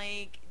and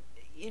like.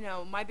 You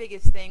know, my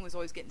biggest thing was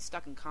always getting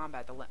stuck in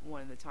combat.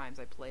 One of the times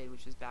I played,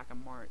 which was back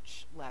in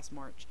last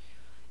March,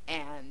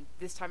 and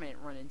this time I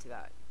didn't run into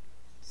that.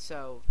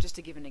 So, just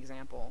to give an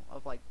example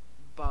of like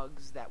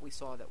bugs that we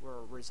saw that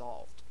were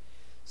resolved.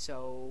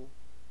 So,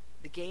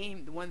 the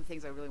game. One of the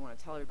things I really want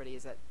to tell everybody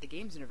is that the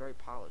game's in a very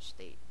polished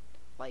state.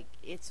 Like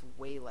it's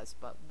way less.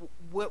 But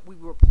what we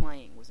were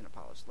playing was in a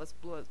polished. Let's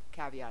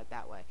caveat it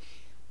that way.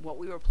 What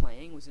we were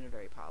playing was in a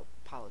very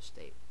polished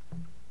state.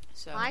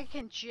 So I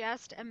can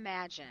just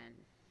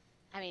imagine.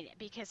 I mean,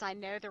 because I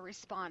know the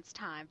response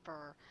time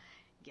for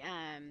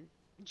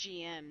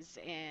GMs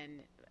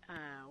in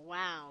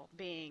WoW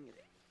being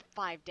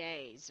 5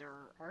 days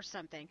or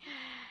something.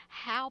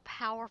 How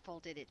powerful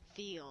did it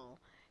feel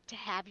to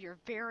have your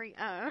very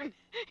own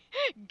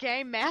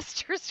game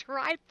masters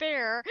right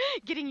there,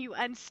 getting you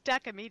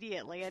unstuck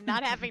immediately and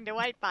not having to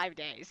wait 5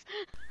 days.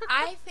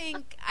 I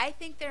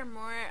think they're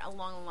more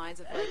along the lines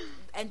of like,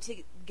 and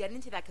to get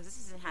into that, because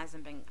this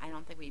hasn't been, I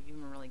don't think we've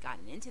even really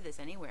gotten into this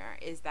anywhere,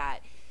 is that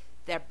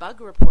their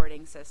bug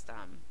reporting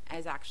system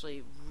is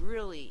actually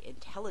really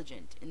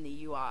intelligent in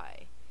the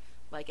UI.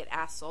 Like, it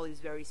asks all these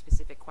very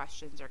specific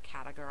questions, are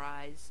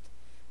categorized,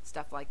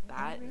 stuff like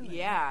that. Oh, really?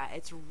 Yeah,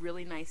 it's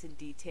really nice and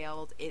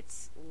detailed.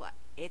 It's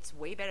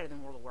way better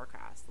than World of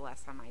Warcraft. The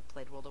last time I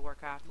played World of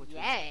Warcraft, which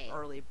Yay. was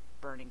early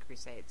Burning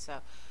Crusade.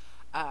 So,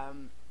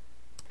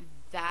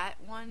 that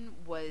one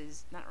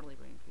was not early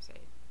Burning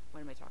Crusade.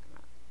 What am I talking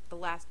about?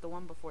 The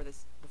one before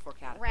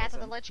Cataclysm. Wrath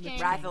of the Lich King.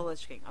 Wrath of the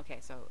Lich King. Okay,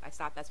 so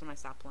that's when I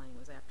stopped playing,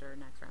 was after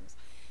Naxxramas.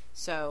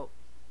 So,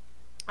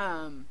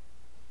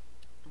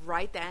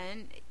 right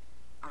then,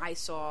 I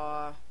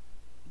saw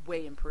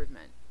way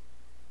improvement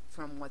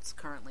from what's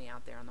currently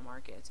out there on the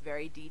market. It's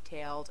very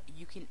detailed.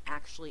 You can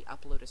actually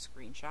upload a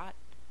screenshot,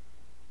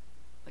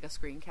 like a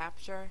screen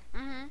capture,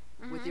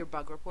 with your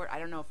bug report. I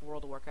don't know if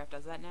World of Warcraft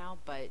does that now,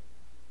 but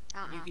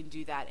you can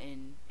do that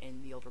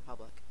in the Old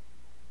Republic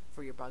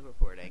for your bug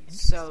reporting.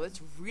 So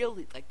it's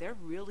really, like, they're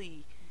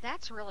really...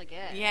 That's really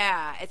good.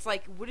 Yeah, it's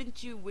like,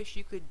 wouldn't you wish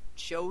you could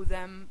show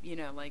them,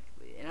 like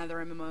in other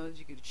MMOs,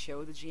 you could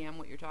show the GM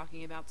what you're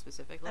talking about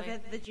specifically? I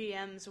bet the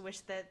GMs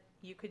wish that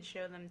you could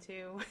show them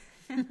too.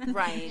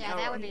 Right. Yeah,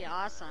 that would be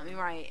awesome.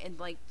 Right, and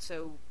like,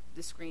 so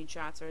the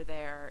screenshots are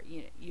there.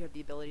 You have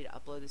the ability to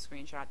upload the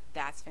screenshot.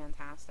 That's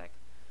fantastic.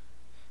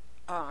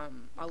 A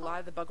lot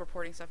of the bug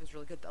reporting stuff is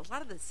really good. A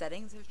lot of the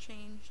settings have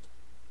changed.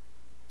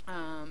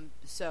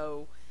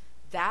 So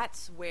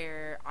that's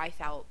where I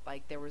felt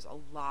like there was a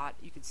lot,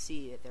 you could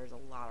see that there's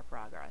a lot of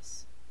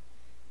progress.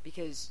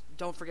 Because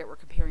don't forget, we're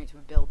comparing it to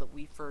a build that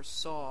we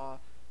first saw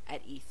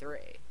at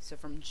E3. So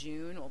from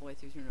June all the way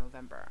through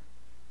November.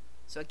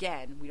 So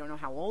again, we don't know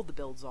how old the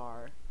builds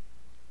are.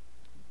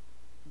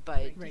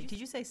 But Right. Did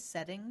you say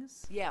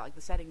settings? yeah, like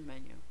the settings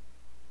menu.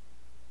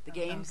 The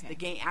games,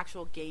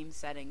 actual game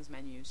settings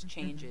menus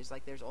changes.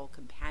 Like, there's old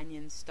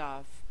companion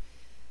stuff.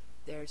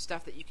 There's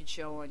stuff that you can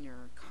show on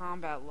your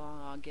combat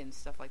log and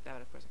stuff like that.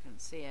 But of course, I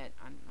couldn't see it.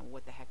 I don't know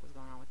what the heck was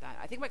going on with that.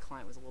 I think my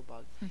client was a little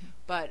bugged.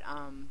 But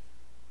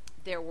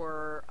there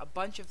were a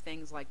bunch of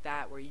things like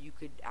that where you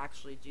could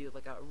actually do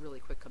like a really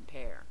quick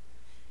compare.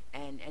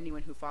 And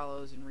anyone who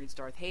follows and reads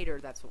Darth Hater,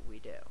 that's what we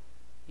do.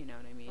 You know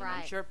what I mean?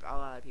 Right. I'm sure a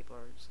lot of people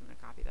are just going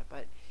to copy that,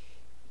 but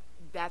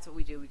that's what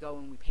we do. We go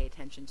and we pay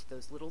attention to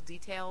those little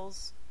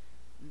details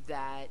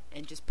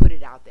and just put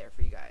it out there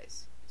for you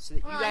guys, so that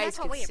you guys that's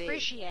can what we see.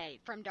 appreciate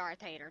from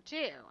Darth Hater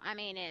too. I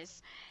mean,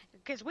 is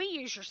because we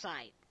use your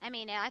site. I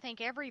mean, I think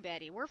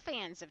we're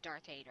fans of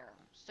Darth Hater,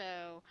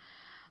 so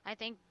I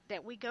think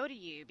that we go to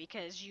you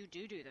because you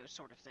do those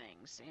sort of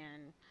things,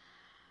 and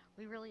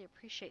we really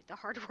appreciate the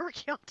hard work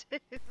y'all do.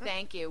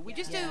 Thank you. We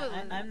just do.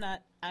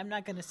 I'm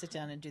not going to sit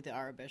down and do the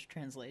Arabic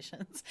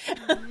translations.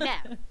 No.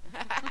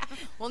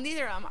 Well,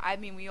 neither. I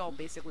mean, we all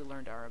basically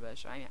learned Arabic.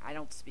 I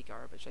don't speak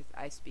Arabic.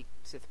 I speak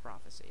Sith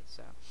prophecy.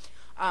 So,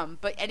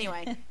 but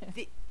anyway,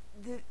 the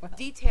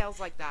details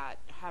like that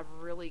have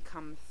really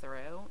come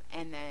through.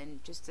 And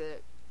then just to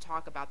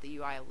talk about the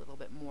UI a little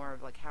bit more,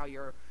 of like how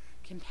your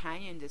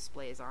companion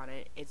displays on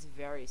it, it's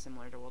very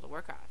similar to World of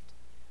Warcraft,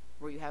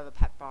 where you have a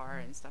pet bar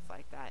and stuff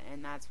like that.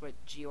 And that's what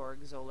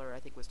Georg Zoller,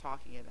 I think, was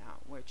talking about,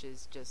 which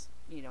is just,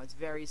 it's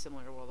very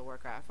similar to World of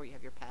Warcraft, where you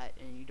have your pet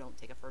and you don't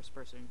take a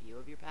first-person view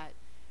of your pet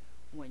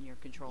when you're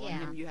controlling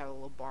him. You have a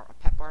little bar, a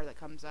pet bar that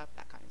comes up,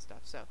 that kind of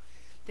stuff. So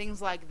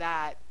things like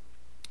that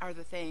are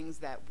the things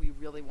that we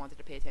really wanted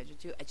to pay attention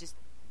to.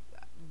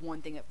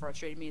 One thing that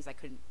frustrated me is I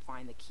couldn't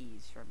find the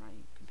keys for my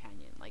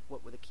companion, like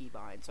what were the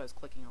keybind, so I was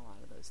clicking a lot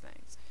of those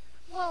things.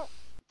 Well,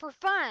 for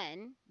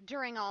fun,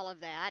 during all of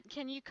that,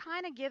 can you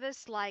kind of give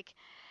us, like,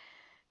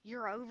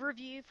 your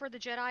overview for the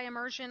Jedi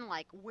immersion?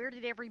 Like, where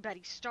did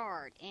everybody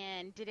start?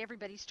 And did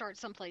everybody start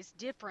someplace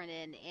different?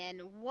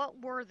 And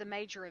what were the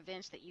major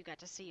events that you got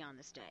to see on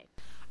this day?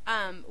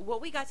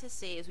 What we got to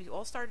see is we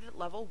all started at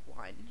level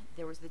 1.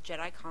 There was the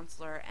Jedi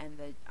Consular and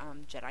the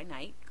Jedi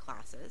Knight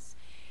classes.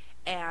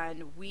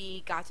 And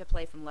we got to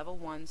play from level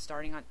 1,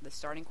 starting on the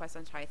starting quest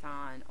on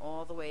Tython,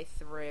 all the way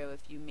through,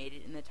 if you made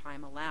it in the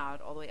time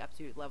allowed, all the way up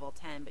to level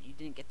 10, but you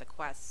didn't get the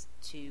quests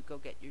to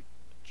go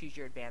choose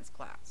your advanced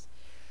class.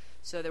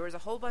 So there was a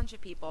whole bunch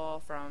of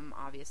people from,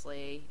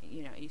 obviously,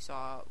 you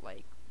saw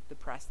like the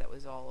press that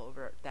was all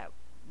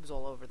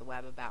over the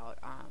web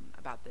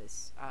about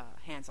this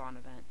hands-on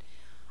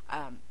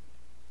event.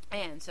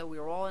 And so we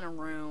were all in a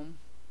room.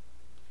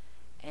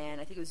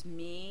 And I think it was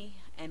me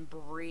and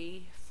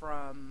Bree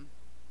from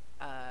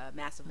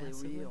Massively.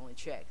 We were the only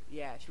chick.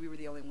 Yeah, we were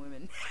the only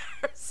women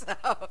there. So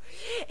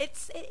it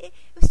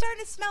was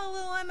starting to smell a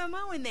little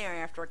MMO in there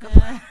after a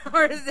couple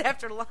hours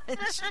after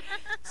lunch.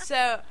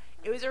 So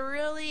it was a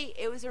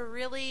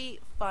really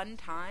fun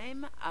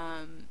time.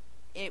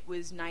 It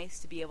was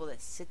nice to be able to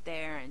sit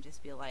there and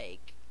just be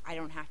like, I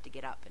don't have to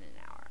get up in an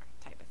hour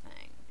type of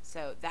thing.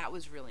 So that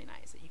was really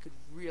nice, that you could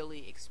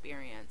really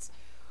experience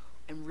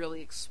and really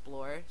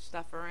explore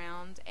stuff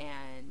around.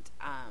 And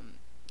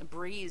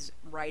Bree's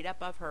write-up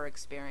of her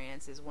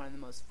experience is one of the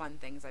most fun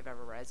things I've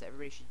ever read. So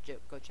everybody should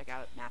go check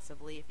out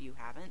Massively if you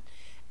haven't,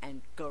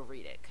 and go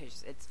read it,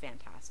 because it's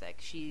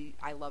fantastic.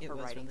 I love her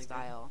writing really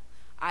style.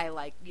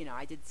 Good.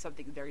 I did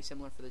something very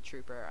similar for The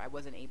Trooper. I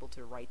wasn't able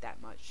to write that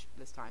much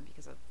this time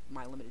because of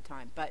my limited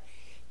time, but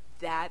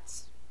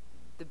that's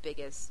the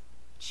biggest.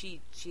 She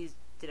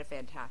did a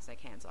fantastic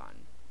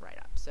hands-on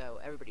write-up, so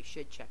everybody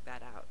should check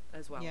that out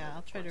as well. Yeah,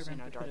 I'll try to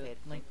remember to put a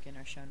link in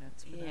our show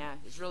notes for that. Yeah,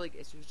 it's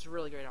a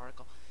really great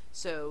article.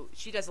 So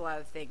she does a lot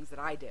of things that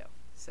I do.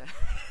 So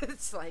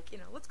it's like,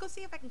 let's go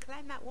see if I can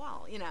climb that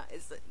wall.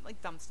 It's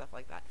like dumb stuff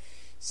like that.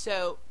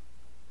 So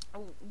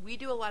we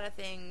do a lot of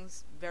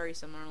things very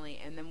similarly.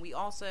 And then we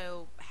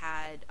also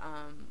had,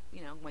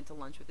 went to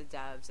lunch with the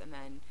devs and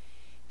then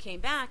came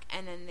back,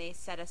 and then they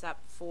set us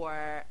up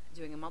for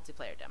doing a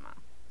multiplayer demo.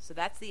 So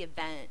that's the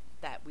event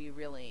that we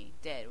really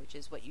did, which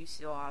is what you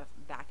saw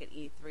back at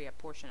E3, a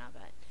portion of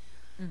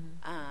it.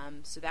 Mm-hmm.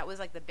 So that was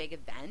like the big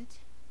event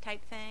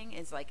type thing.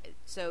 Is like,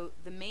 so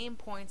the main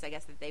points, I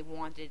guess, that they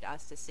wanted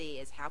us to see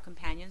is how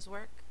companions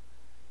work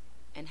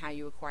and how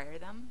you acquire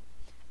them,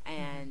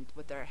 and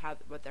what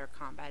their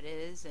combat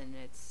is. And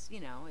it's,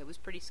 it was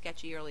pretty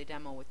sketchy early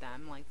demo with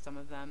them. Like, some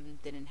of them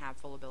didn't have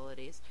full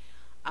abilities.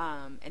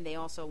 And they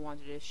also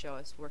wanted to show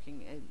us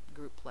working in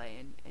group play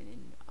and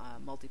in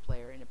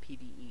multiplayer in a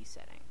PvE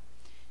setting.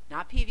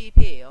 Not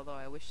PvP, although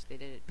I wish they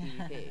did it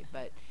PvP,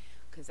 but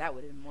because that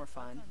would have been more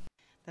fun.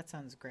 That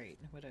sounds great.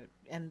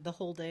 And the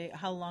whole day,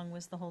 how long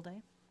was the whole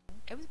day?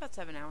 It was about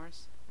 7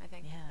 hours, I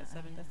think. Yeah,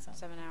 7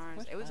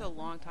 hours. It was a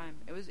long time.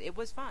 It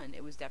was fun.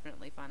 It was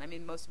definitely fun. I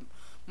mean,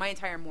 my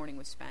entire morning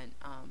was spent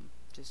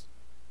just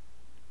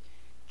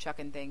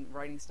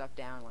writing stuff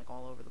down, like,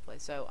 all over the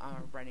place. So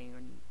writing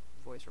and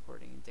voice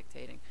recording and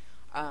dictating.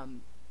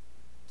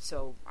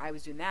 So I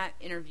was doing that,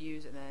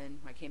 interviews, and then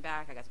when I came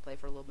back, I got to play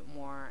for a little bit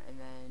more, and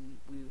then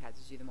we had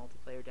to do the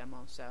multiplayer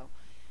demo. So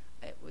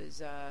it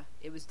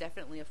was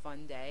definitely a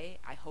fun day.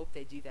 I hope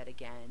they do that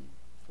again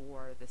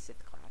for the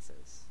Sith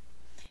classes.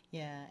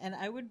 Yeah, and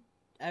I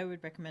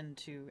would recommend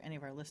to any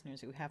of our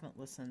listeners who haven't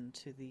listened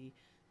to the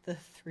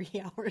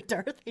 3-hour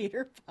Darth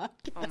Vader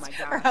podcast, oh my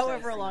gosh, or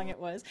however long it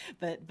was,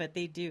 but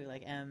they do,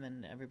 like Em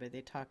and everybody,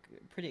 they talk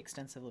pretty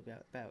extensively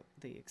about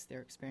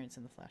their experience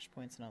in the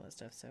flashpoints and all that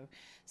stuff.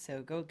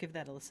 So go give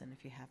that a listen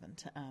if you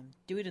haven't.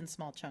 Do it in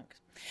small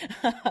chunks.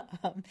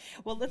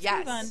 Well, let's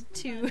move on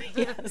to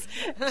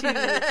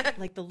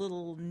like the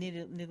little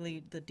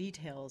niggly the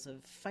details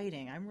of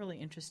fighting. I'm really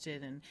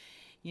interested in.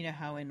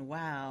 How in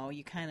WoW,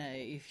 you kind of,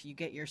 if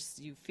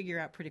you figure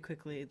out pretty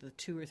quickly the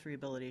 2 or 3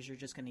 abilities you're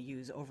just going to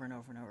use over and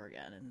over and over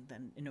again, and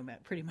then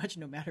pretty much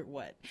no matter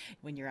what,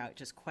 when you're out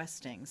just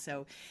questing.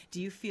 So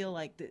do you feel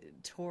like the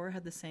TOR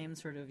had the same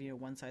sort of,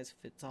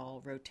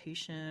 one-size-fits-all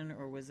rotation,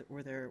 or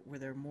were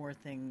there more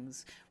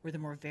things, were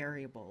there more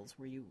variables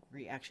where you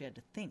actually had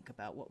to think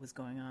about what was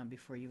going on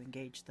before you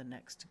engaged the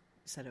next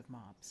set of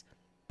mobs?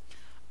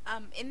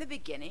 In the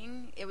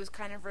beginning, it was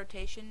kind of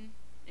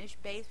rotation-ish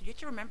based. But you have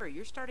to remember,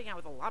 you're starting out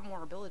with a lot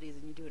more abilities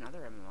than you do in other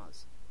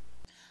MMOs.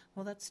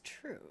 Well, that's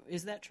true.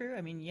 Is that true?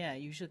 I mean, yeah,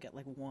 you usually get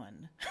like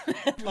one.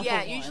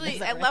 Yeah,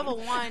 usually at level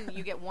 1,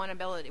 you get one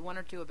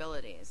or 2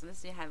 abilities. And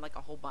this had like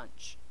a whole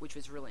bunch, which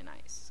was really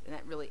nice. And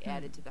that really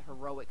added to the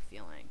heroic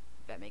feeling,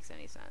 if that makes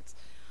any sense.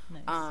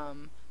 Nice.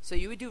 So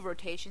you would do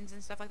rotations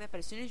and stuff like that, but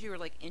as soon as you were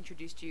like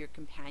introduced to your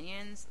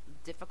companions,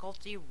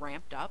 difficulty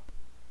ramped up.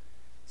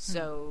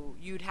 So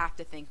you'd have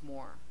to think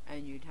more,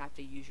 and you'd have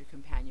to use your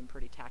companion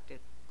pretty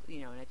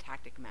in a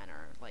tactic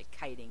manner, like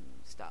kiting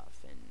stuff.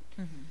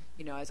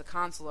 And as a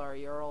consular,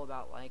 you're all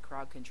about like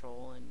crowd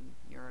control, and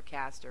you're a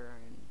caster,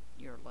 and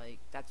you're like,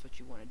 that's what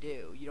you want to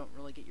do. You don't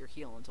really get your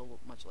heal until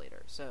much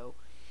later, so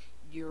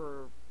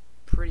you're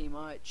pretty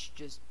much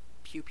just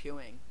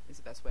pew-pewing is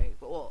the best way.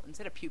 Well,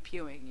 instead of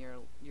pew-pewing,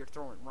 you're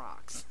throwing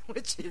rocks,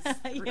 which is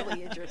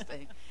really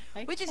interesting.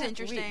 Which is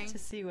interesting. Wait to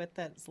see what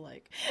that's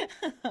like.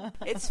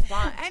 It's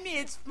fun. I mean,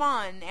 it's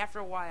fun. After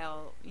a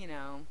while,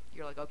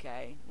 you're like,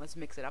 okay, let's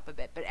mix it up a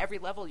bit. But every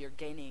level you're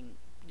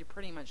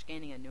pretty much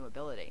gaining a new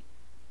ability.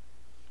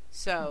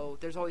 So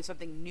there's always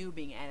something new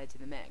being added to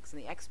the mix.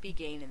 And the XP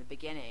gain in the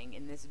beginning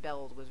in this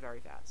build was very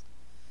fast.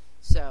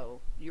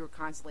 So you were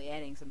constantly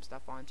adding some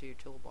stuff onto your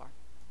toolbar.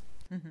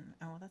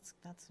 Oh, that's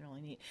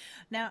really neat.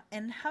 Now,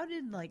 and how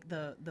did like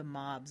the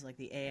mobs, like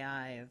the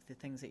AI of the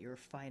things that you were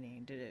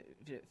fighting, did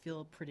it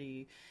feel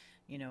pretty,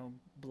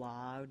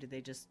 blah? Did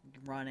they just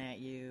run at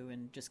you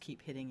and just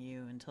keep hitting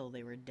you until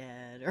they were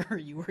dead, or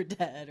you were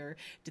dead, or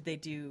did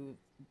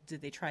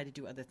they try to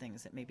do other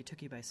things that maybe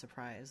took you by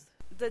surprise?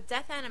 The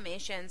death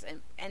animations,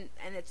 and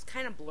it's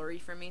kind of blurry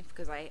for me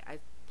because I've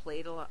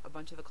played a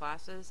bunch of the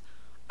classes,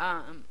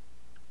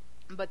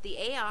 but the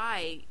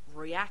AI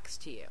reacts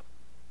to you.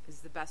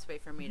 Is the best way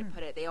for me to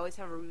put it. They always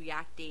have a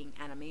reacting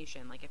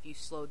animation. Like if you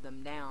slowed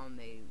them down,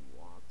 they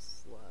walk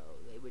slow.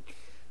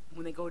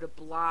 When they go to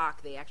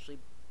block, they actually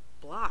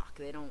block.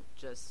 They don't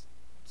just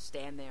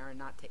stand there and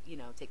not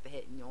take the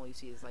hit, and all you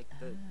see is like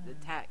the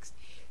text.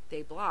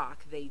 They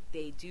block.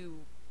 They do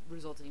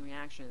resulting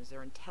reactions.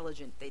 They're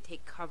intelligent. They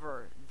take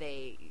cover.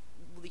 The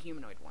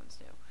humanoid ones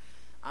do.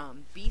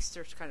 Beasts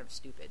are kind of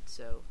stupid,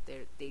 so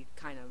they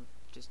kind of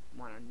just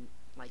want to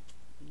like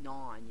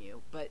gnaw on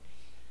you. But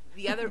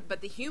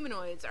the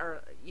humanoids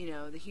are,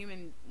 the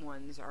human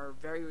ones are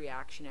very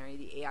reactionary.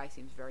 The AI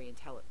seems very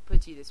intelligent.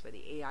 Put to you this way,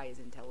 the AI is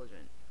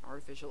intelligent.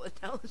 Artificial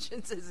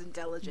intelligence is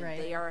intelligent.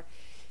 Right.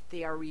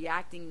 They are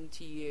reacting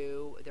to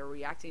you. They're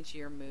reacting to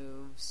your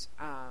moves.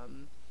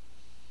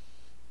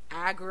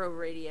 Aggro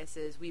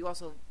radiuses.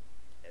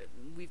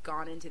 We've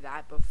gone into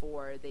that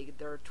before.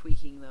 They're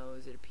tweaking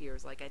those. It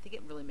appears like, I think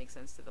it really makes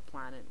sense to the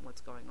planet and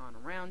what's going on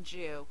around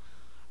you.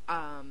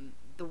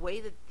 The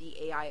way that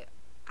the AI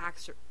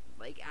acts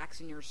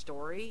in your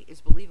story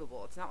is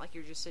believable. It's not like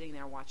you're just sitting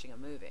there watching a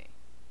movie.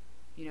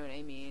 You know what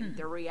I mean?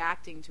 They're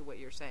reacting to what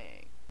you're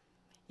saying.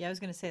 Yeah, I was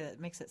going to say that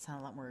makes it sound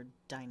a lot more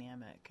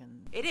dynamic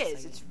and it exciting.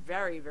 is. It's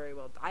very, very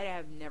well done. I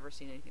have never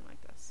seen anything like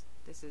this.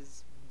 This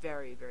is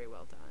very, very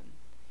well done.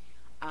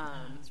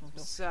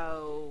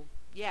 So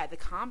yeah, the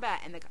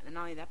combat and not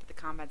only that, but the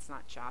combat's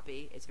not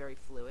choppy. It's very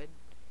fluid.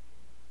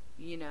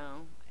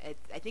 I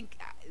think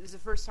it was the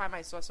first time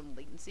I saw some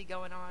latency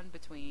going on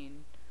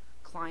between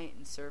client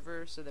and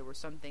server. So there were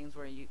some things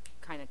where you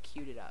kind of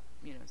queued it up.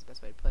 Is the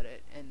best way to put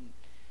it. And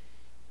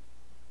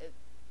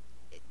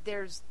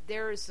there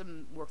is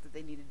some work that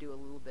they need to do a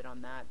little bit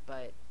on that.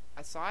 But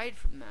aside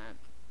from that.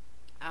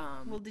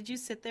 Well, did you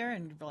sit there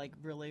and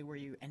really were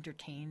you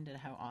entertained at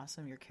how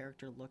awesome your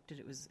character looked?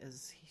 It was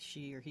as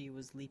she or he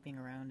was leaping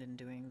around and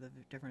doing the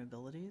different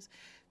abilities.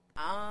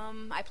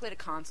 I played a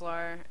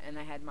consular, and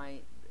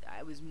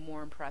I was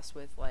more impressed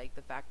with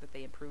the fact that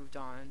they improved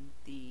on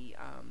the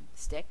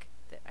stick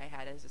that I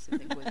had as a Sith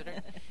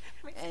Inquisitor,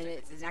 and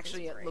it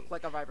looked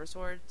like a Viper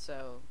sword,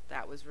 so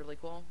that was really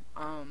cool.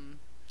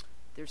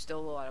 There's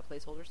still a lot of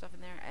placeholder stuff in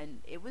there,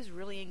 and it was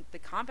really the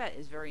combat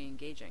is very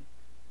engaging.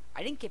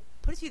 I didn't get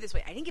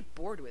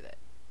bored with it.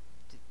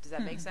 Does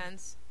that make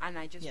sense? And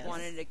I just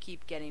wanted to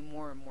keep getting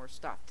more and more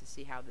stuff to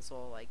see how this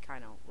all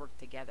kind of worked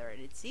together. And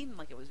it seemed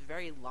like it was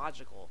very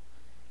logical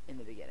in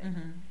the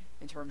beginning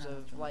in terms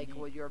of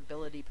your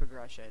ability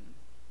progression.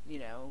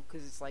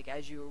 Because it's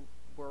as you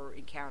were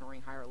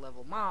encountering higher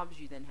level mobs,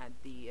 you then had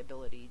the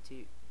ability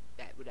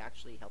that would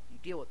actually help you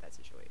deal with that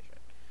situation.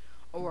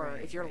 Or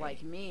if you're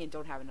like me and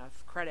don't have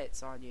enough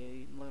credits on you,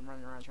 you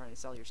run around trying to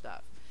sell your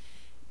stuff.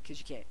 Because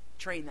you can't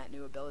train that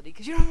new ability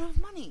because you don't have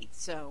enough money.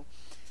 So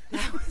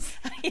that was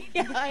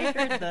I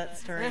heard that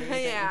story.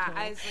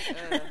 I was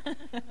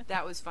like,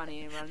 that was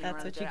funny. Running That's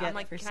around what you I'm get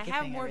like, for can I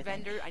have more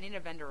everything. vendor? I need a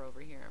vendor over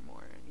here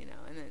more,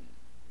 and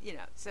then,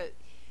 so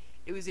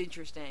it was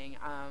interesting.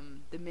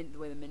 The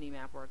way the mini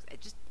map works,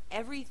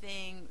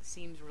 everything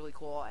seems really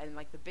cool. And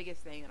the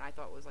biggest thing that I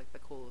thought was the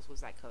coolest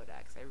was that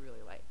codex. I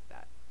really liked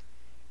that.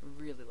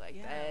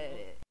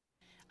 That.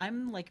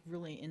 I'm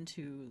really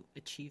into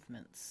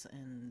achievements,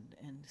 and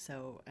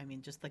so I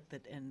mean, just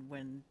that. And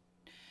when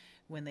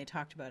they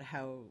talked about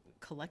how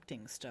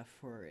collecting stuff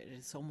for it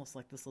is almost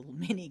like this little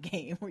mini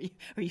game where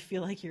you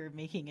feel like you're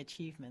making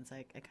achievements,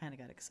 I kind of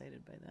got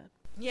excited by that.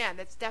 Yeah,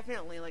 that's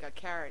definitely a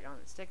carrot on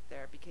the stick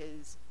there,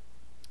 because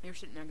you're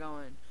sitting there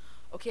going,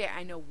 okay,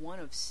 I know 1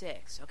 of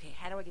 6. Okay,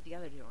 how do I get the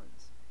other 2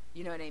 ones?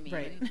 You know what I mean?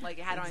 Right.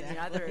 How do I meet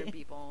other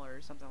people or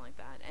something like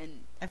that?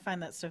 And I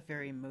find that stuff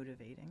very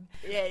motivating.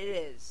 Yeah, it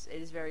is. It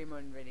is very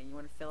motivating. You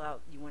want to fill out.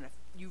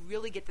 You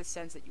really get the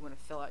sense that you want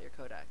to fill out your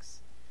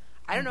codex.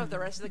 I don't know if the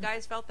rest of the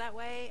guys felt that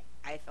way.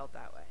 I felt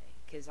that way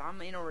because I'm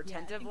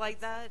retentive like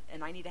that,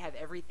 and I need to have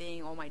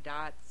everything, all my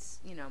dots,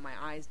 my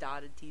I's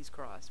dotted, T's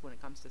crossed when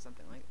it comes to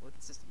something with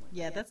a system like that.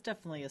 Yeah, that's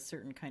definitely a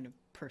certain kind of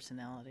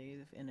personality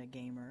in a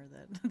gamer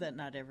that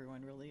not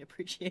everyone really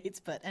appreciates.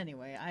 But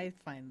anyway, I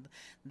find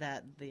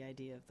that the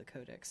idea of the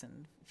codex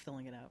and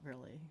filling it out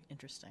really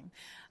interesting.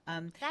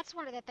 That's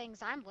one of the things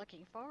I'm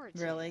looking forward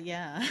to. Really,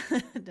 yeah,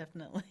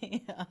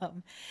 definitely.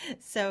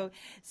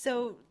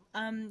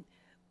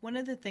 One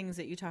of the things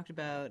that you talked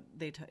about,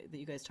 that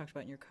you guys talked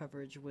about in your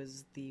coverage,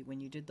 was when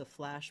you did the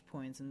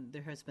flashpoints, and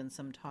there has been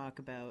some talk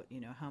about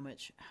how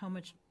much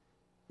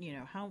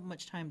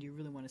time do you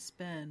really want to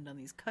spend on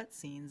these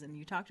cutscenes, and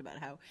you talked about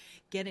how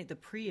getting the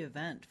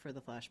pre-event for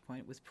the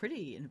flashpoint was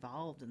pretty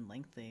involved and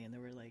lengthy, and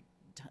there were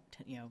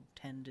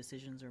 10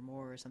 decisions or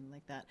more or something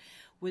like that.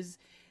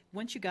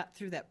 Once you got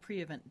through that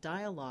pre-event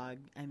dialogue,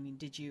 I mean,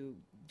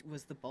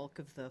 was the bulk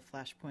of the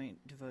flashpoint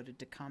devoted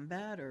to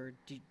combat, or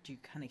do you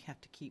kind of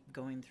have to keep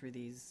going through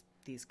these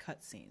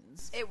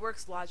cutscenes? It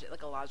works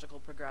like a logical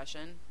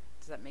progression.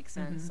 Does that make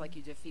sense? Like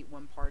you defeat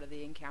one part of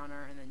the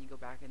encounter, and then you go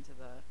back into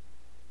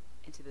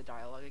the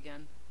dialogue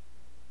again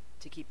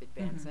to keep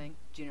advancing.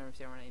 Do you know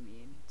what I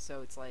mean?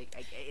 So it's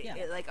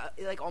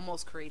it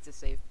almost creates a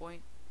save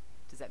point.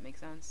 Does that make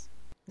sense?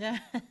 Yeah.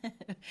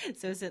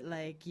 So is it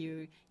like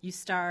you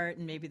start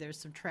and maybe there's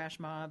some trash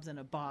mobs and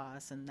a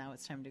boss, and now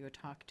it's time to go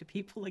talk to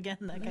people again?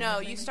 No,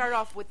 you start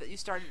off with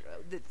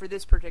for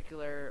this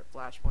particular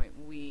flashpoint.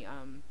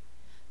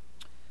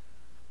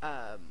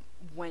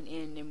 went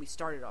in and we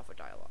started off with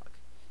dialogue.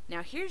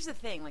 Now, here's the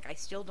thing. Like, I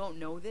still don't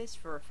know this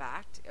for a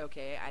fact,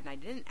 okay? And I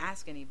didn't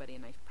ask anybody,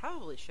 and I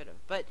probably should have.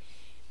 But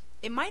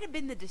it might have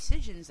been the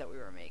decisions that we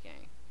were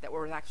making that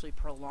were actually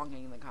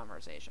prolonging the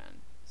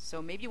conversation.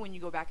 So maybe when you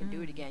go back and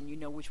do it again, you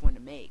know which one to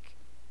make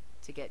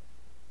to get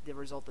the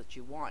result that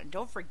you want. And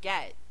don't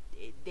forget,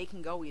 they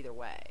can go either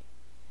way.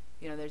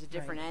 You know, there's a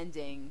different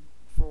ending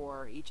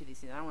for each of these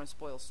things. I don't want to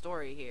spoil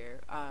story here,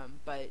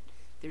 but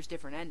there's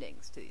different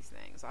endings to these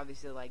things.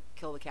 Obviously, like,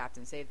 kill the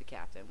captain, save the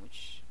captain,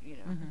 which, you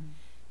know...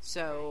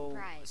 So,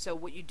 so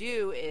what you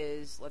do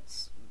is,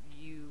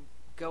 you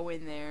go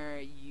in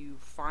there, you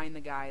find the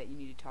guy that you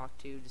need to talk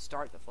to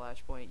start the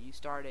flashpoint. You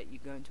start it, you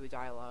go into a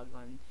dialogue,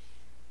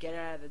 get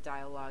out of the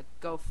dialogue,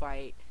 go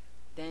fight.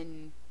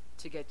 Then,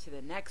 to get to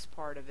the next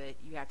part of it,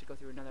 you have to go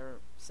through another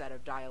set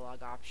of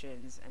dialogue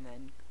options, and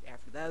then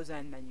after those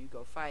end, then you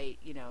go fight,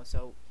 you know,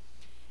 so...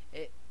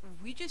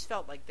 we just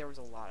felt like there was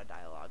a lot of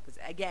dialogue, because,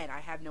 again,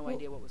 I have no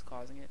idea what was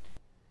causing it.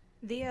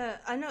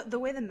 I know the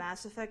way the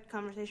Mass Effect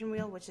conversation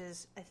wheel, which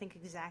is I think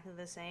exactly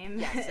the same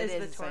as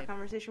the TOR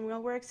conversation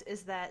wheel works,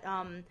 is that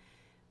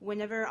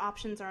whenever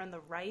options are on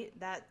the right,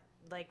 that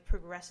like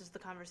progresses the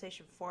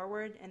conversation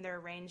forward, and they're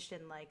arranged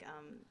in like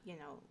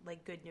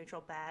like good,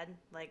 neutral, bad,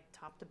 like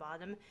top to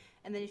bottom.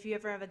 And then if you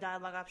ever have a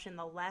dialogue option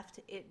on the left,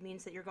 it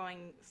means that you're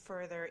going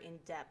further in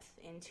depth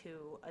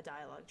into a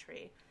dialogue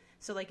tree.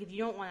 So like if you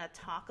don't want to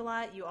talk a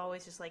lot, you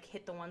always just like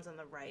hit the ones on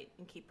the right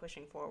and keep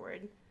pushing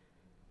forward.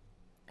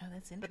 Oh,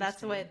 that's interesting. But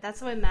that's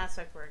the way Mass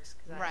Effect works,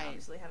 because I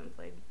obviously haven't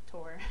played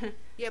TOR.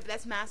 Yeah, but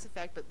that's Mass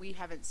Effect, but we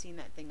haven't seen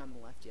that thing on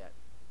the left yet.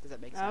 Does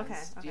that make sense?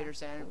 Okay. Do you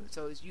understand?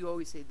 So you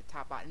always say the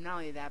top bottom. Not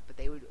only that, but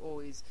they would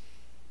always...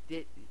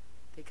 They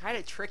kind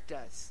of tricked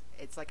us.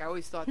 It's like I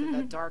always thought that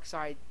the dark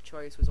side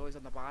choice was always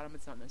on the bottom.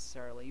 It's not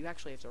necessarily. You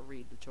actually have to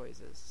read the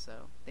choices, so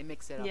they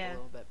mix it up a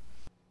little bit.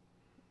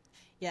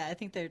 Yeah, I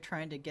think they're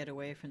trying to get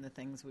away from the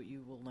things where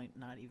you will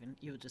not even,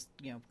 you'll just,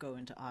 go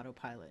into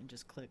autopilot and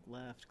just click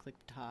left, click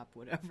top,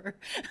 whatever.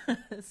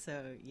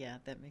 So, yeah,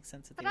 that makes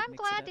sense. But I'm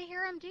glad to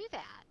hear them do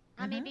that.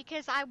 I mean,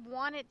 because I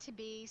want it to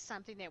be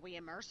something that we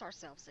immerse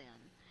ourselves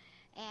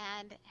in.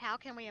 And how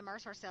can we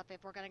immerse ourselves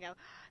if we're going to go,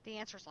 the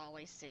answer's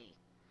always C?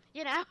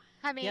 You know?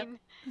 I mean,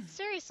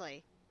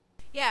 seriously.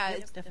 Yeah,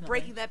 definitely.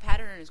 Breaking that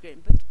pattern is great.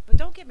 But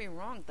don't get me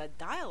wrong, the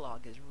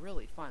dialogue is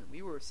really fun.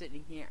 We were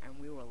sitting here and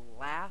we were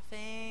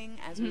laughing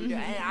as we were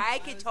doing it. And I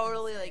could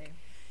totally,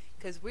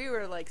 because we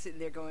were, sitting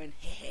there going,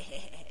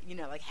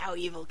 how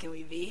evil can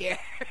we be here?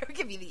 We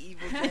can be the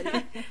evil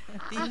Jedi.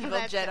 The evil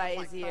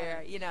Jedi is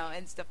here,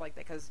 and stuff like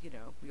that. Because,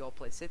 we all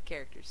play Sith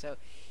characters. So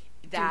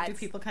do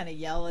people kind of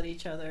yell at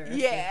each other?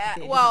 Yeah,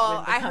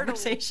 well, I heard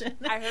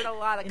a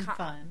lot of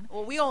fun.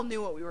 Well, we all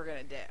knew what we were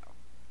going to do.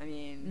 I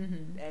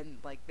mean, and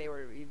they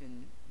were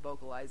even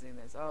vocalizing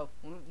this. Oh,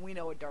 we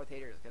know what Darth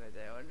Vader is going to do,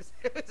 and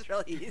it was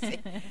really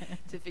easy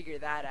to figure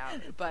that out.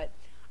 But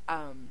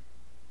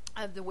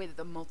the way that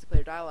the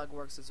multiplayer dialogue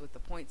works is with the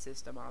point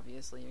system.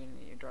 Obviously, you're going to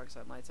get your dark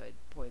side, light side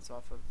points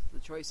off of the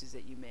choices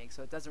that you make.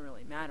 So it doesn't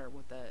really matter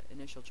what the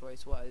initial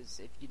choice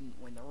was. If you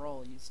didn't win the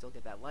roll, you'd still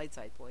get that light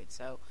side point.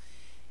 So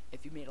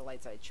if you made a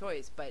light side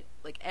choice, but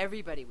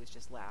everybody was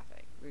just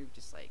laughing. We were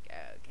just like,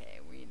 okay,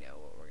 we know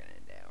what we're gonna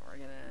do.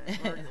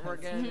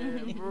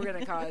 We're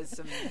gonna cause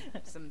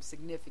some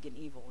significant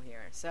evil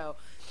here. So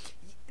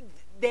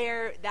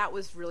that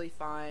was really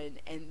fun,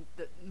 and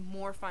the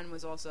more fun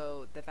was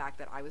also the fact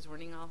that I was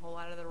winning a whole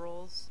lot of the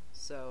roles.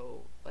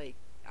 So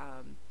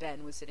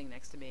Ben was sitting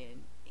next to me,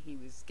 and he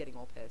was getting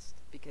all pissed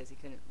because he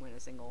couldn't win a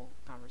single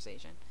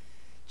conversation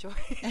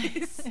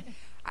choice.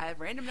 I have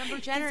random number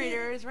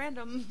generator is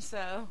random,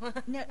 so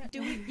now,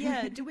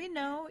 do we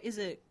know, is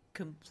it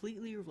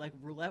completely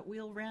roulette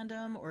wheel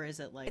random, or is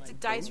it it's a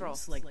dice roll?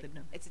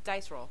 It's a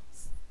dice roll.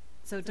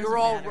 So it doesn't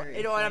matter.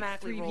 It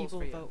automatically rolls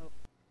for you. Vote.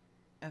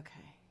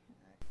 Okay.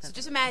 So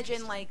just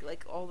imagine like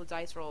all the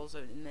dice rolls,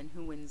 and then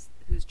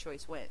whose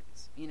choice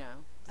wins. Does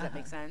that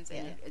make sense?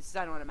 And it's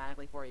done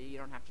automatically for you. You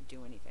don't have to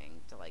do anything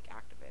to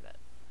activate it.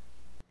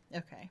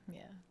 Okay,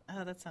 yeah.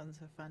 Oh, that sounds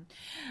so fun.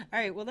 All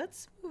right, well,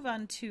 let's move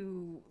on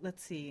to,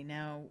 let's see.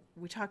 Now,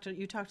 you talked a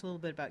little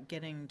bit about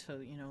getting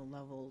to,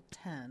 level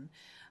 10.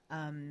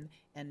 And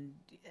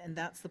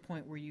that's the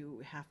point where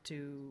you have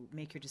to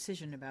make your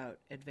decision about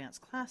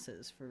advanced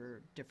classes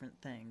for different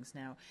things.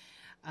 Now,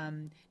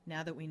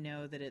 now that we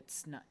know that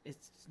it's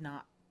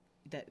not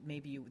that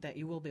that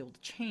you will be able to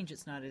change,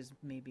 it's not as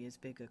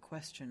big a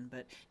question,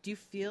 but do you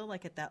feel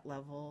like at that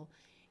level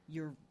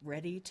you're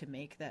ready to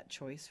make that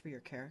choice for your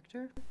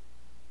character?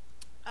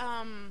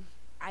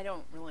 I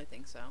don't really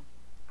think so.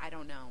 I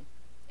don't know.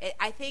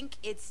 I think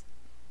it's...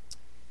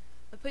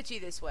 I'll put you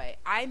this way.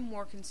 I'm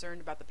more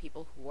concerned about the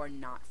people who are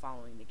not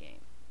following the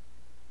game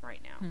right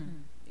now.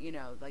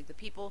 The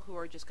people who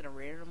are just going to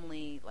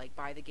randomly,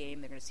 buy the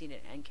game. They're going to see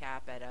it at end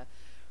cap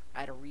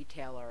at a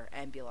retailer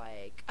and be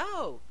like,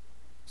 oh,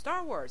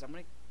 Star Wars.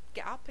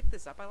 I'll pick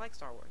this up. I like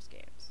Star Wars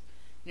games.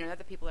 Not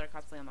the people that are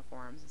constantly on the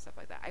forums and stuff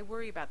like that. I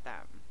worry about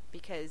them,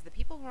 because the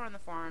people who are on the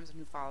forums and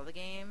who follow the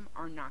game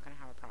are not going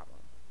to have a problem.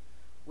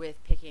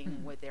 with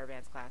picking what their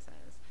advanced class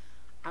is.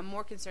 I'm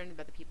more concerned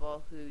about the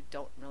people who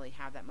don't really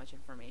have that much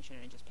information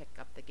and just pick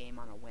up the game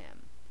on a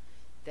whim.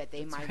 That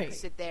they might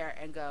sit there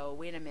and go,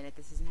 wait a minute,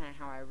 this isn't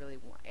how I really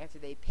want. After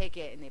they pick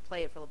it and they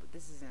play it for a little bit,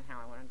 this isn't how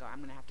I want to go. I'm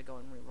going to have to go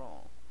and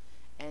re-roll.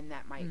 And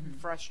that might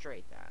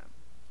frustrate them.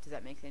 Does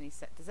that make any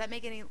sense? Does that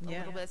make a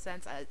little bit of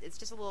sense? It's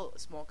just a little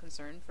small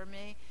concern for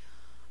me.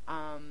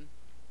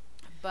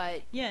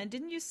 But yeah, and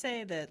didn't you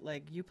say that,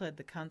 like, you played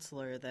the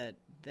counselor, that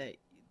the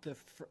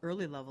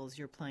early levels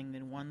you're playing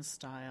them in one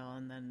style,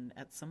 and then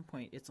at some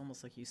point it's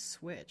almost like you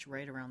switch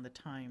right around the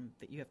time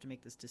that you have to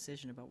make this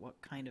decision about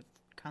what kind of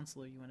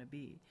counselor you want to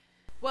be?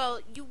 Well,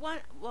 you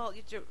have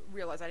to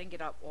realize I didn't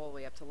get up all the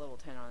way up to level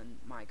 10 on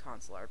my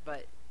counselor,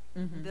 but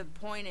the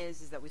point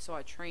is that we saw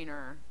a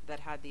trainer that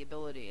had the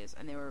abilities,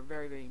 and they were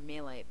very, very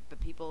melee,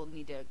 but people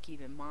need to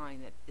keep in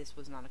mind that this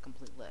was not a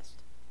complete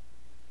list.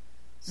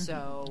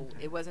 So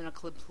it wasn't a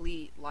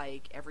complete,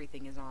 like,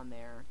 everything is on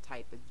there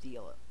type of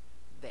deal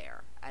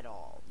there at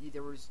all.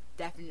 There was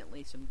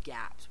definitely some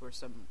gaps where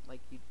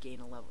you'd gain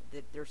a level.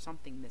 There's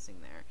something missing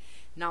there.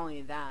 Not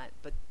only that,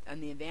 but on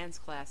the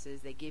advanced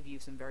classes, they give you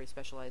some very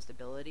specialized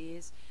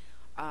abilities,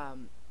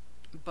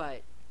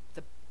 but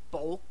the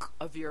bulk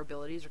of your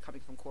abilities are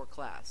coming from core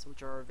class,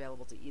 which are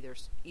available to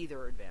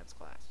either advanced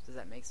class. Does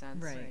that make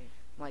sense? Right.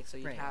 Like, so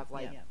you'd have,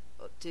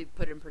 to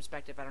put it in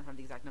perspective, I don't have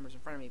the exact numbers in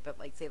front of me, but,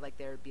 like, say, like,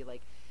 there would be,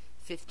 like,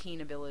 15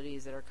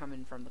 abilities that are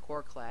coming from the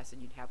core class,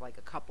 and you'd have, like,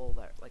 a couple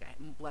that, like,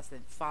 less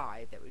than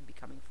 5 that would be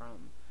coming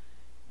from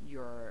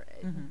your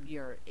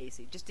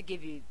AC, just to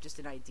give you just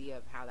an idea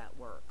of how that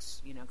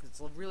works, you know, because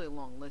it's a really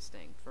long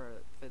listing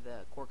for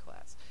the core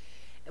class,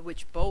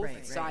 which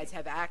both sides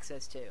have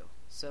access to,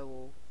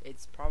 so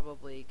it's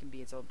probably can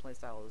be its own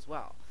playstyle as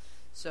well.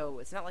 So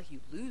it's not like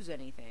you lose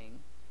anything.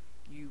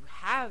 You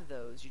have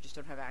those, you just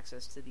don't have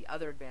access to the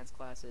other advanced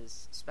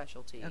classes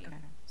specialty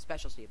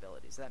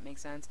abilities. Does that make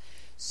sense?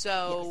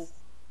 So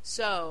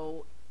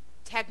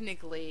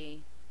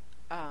technically,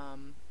 a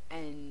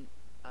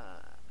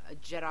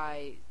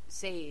Jedi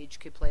Sage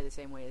could play the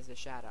same way as a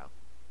Shadow,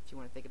 if you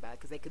want to think about it,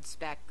 because they could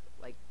spec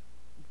like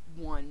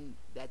one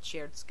that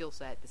shared skill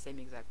set the same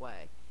exact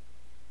way,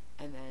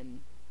 and then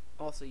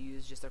also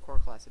use just their core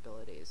class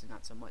abilities and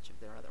not so much of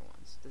their other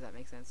ones. Does that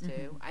make sense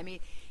too? I mean,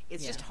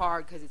 it's just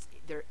hard because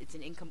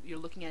you're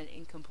looking at an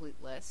incomplete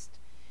list,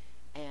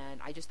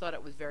 and I just thought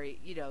it was very,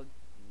 you know,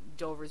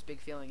 Dover's big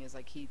feeling is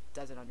like he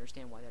doesn't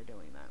understand why they're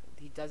doing that.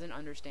 He doesn't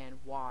understand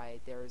why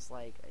there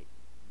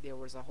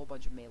was a whole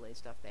bunch of melee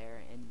stuff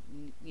there,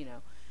 and you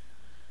know,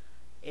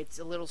 it's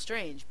a little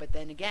strange. But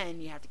then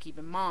again, you have to keep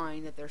in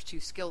mind that there's 2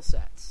 skill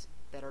sets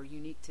that are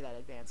unique to that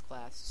advanced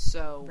class.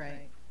 So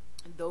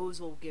those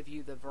will give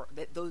you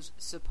those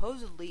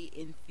supposedly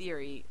in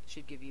theory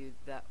should give you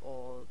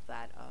all of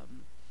that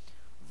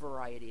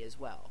variety as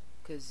well.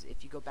 Because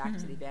if you go back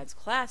to the advanced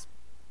class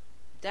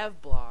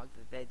dev blog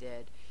that they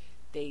did,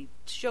 they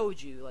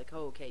showed you like,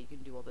 oh, okay, you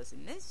can do all this,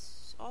 and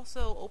this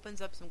also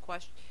opens up some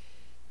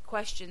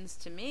questions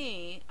to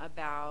me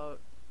about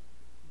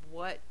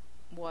what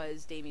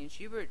was Damian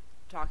Schubert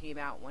talking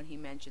about when he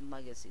mentioned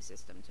legacy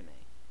system to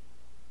me.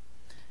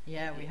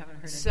 Yeah, we haven't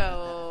heard anything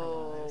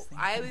so about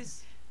that for a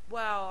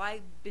while,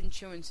 I've been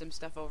chewing some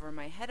stuff over in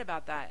my head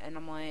about that, and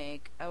I'm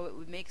like, oh, it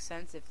would make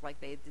sense if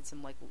like they did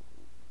some like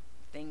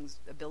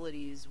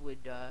abilities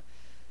would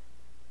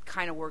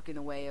kind of work in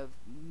the way of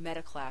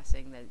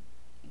metaclassing that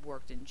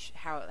worked in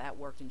how that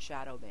worked in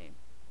Shadowbane.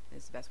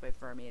 Is the best way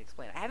for me to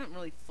explain it. I haven't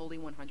really fully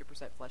 100%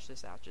 fleshed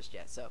this out just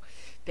yet, so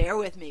bear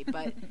with me.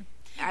 But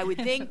I would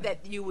think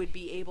that you would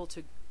be able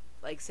to,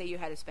 like, say you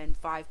had to spend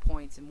 5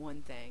 points in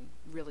one thing.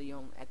 Really, you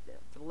only, at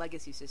the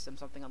legacy system,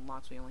 something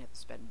unlocks when you only have to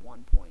spend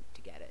 1 point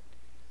to get it.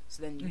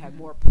 So then you have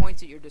more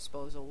points at your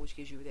disposal, which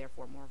gives you,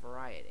 therefore, more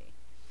variety.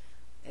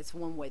 It's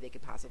one way they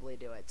could possibly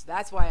do it. So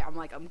that's why I'm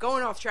like, I'm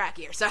going off track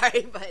here.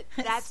 Sorry, but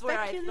that's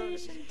where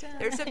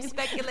there's some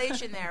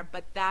speculation there.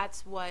 But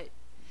that's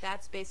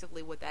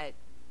basically what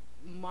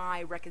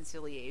my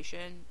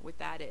reconciliation with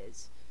that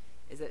is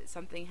that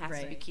something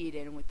has to be keyed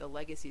in with the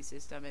legacy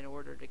system in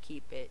order to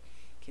keep it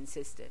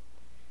consistent.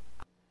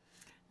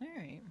 All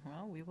right.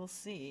 Well, we will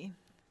see.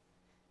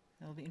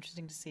 It'll be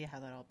interesting to see how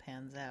that all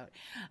pans out.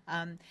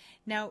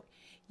 Now,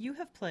 you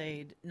have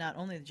played not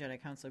only the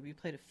Jedi Counselor, but you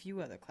played a few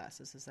other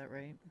classes. Is that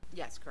right?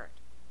 Yes, correct.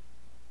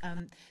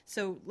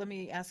 So let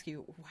me ask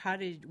you,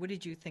 what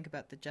did you think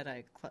about the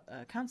Jedi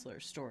Counselor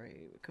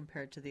story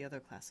compared to the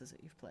other classes that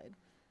you've played?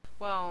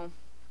 Well,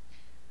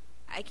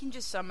 I can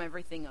just sum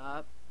everything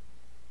up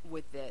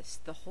with this.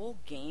 The whole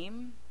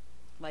game,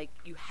 like,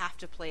 you have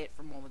to play it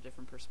from all the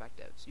different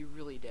perspectives. You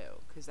really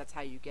do, because that's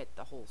how you get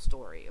the whole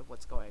story of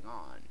what's going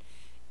on.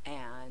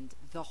 And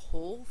the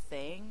whole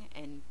thing,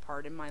 and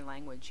pardon my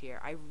language here,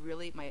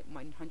 my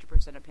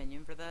 100%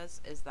 opinion for this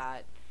is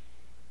that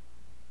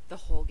the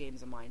whole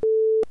game's a mind.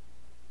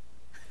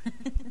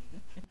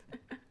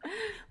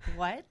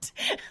 What?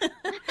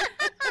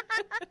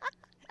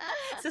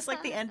 Is this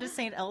like the end of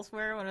St.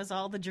 Elsewhere when it was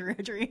all the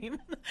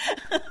dream?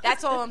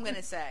 That's all I'm going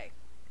to say.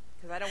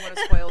 because I don't want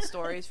to spoil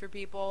stories for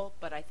people,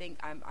 but I think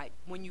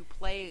when you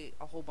play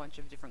a whole bunch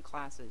of different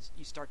classes,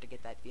 you start to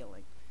get that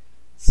feeling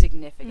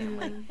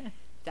significantly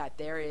that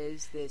there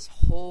is this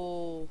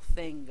whole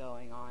thing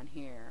going on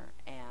here,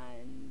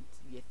 and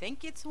you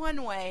think it's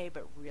one way,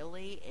 but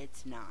really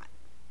it's not.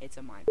 It's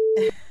a mind.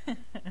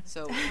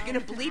 So you're going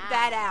to bleep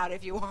that out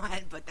if you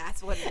want, but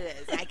that's what it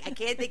is. I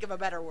can't think of a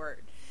better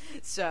word.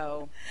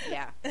 So,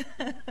 yeah.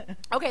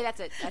 Okay, that's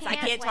it. I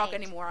can't talk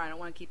anymore. I don't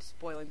want to keep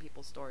spoiling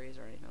people's stories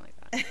or anything like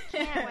that.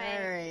 Can't wait.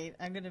 All right.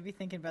 I'm going to be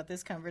thinking about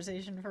this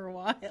conversation for a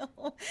while.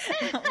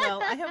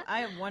 Well, I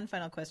have one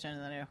final question,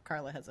 and then I know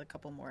Carla has a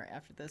couple more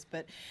after this.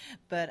 But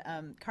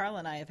Carla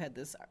and I have had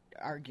this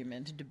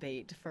argument,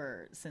 debate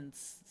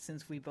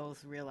since we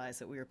both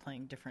realized that we were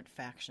playing different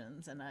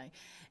factions, and I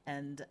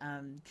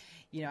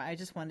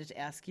just wanted to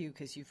ask you,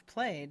 because you've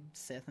played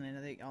Sith, and I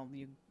know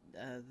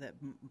that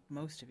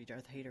most of you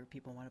Darth Vader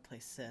people want to play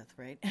Sith,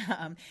 right?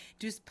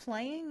 Does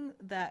playing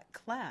that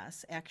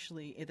class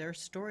actually, their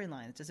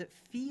storylines, does it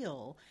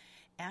feel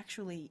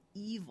actually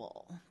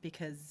evil?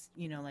 Because,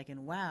 like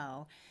in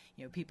WoW,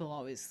 people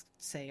always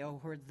say, oh,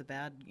 Horde's the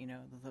bad,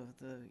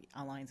 the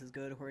Alliance is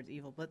good, Horde's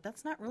evil, but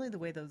that's not really the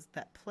way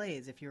that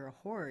plays. If you're a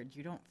Horde,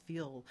 you don't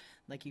feel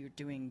like you're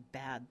doing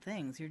bad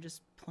things. You're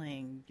just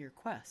playing your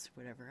quest,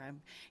 whatever.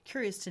 I'm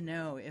curious to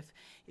know if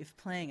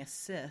playing a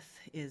Sith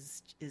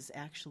is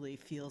actually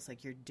feels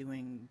like you're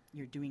doing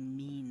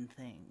mean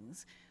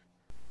things.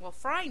 Well,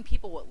 frying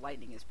people with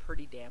lightning is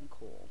pretty damn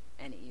cool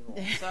and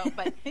evil. So,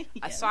 but yes.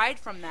 Aside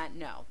from that,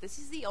 no. This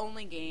is the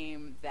only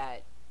game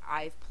that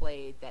I've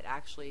played that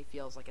actually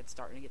feels like it's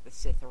starting to get the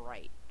Sith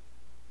right.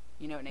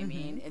 You know what I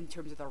mean? In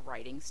terms of the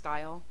writing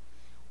style,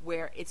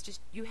 where it's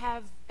just, you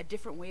have a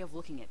different way of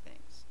looking at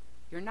things.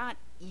 You're not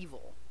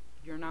evil.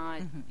 You're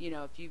not,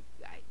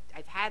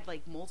 I've had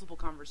like multiple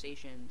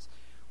conversations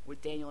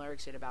with Daniel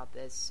Erickson about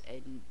this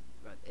and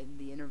in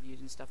the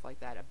interviews and stuff like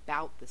that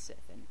about the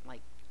Sith, and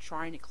like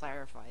trying to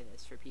clarify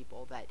this for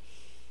people, that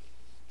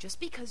just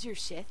because you're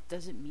Sith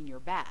doesn't mean you're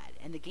bad,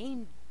 and the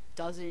game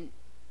doesn't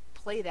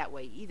play that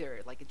way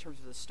either, like in terms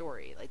of the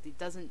story. Like, it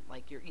doesn't,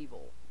 like, you're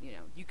evil,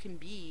 you can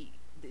be,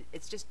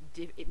 it's just,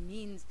 it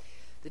means,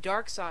 the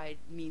dark side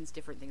means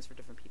different things for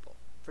different people,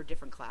 for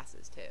different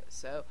classes too,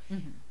 so,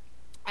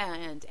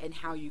 and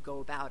how you go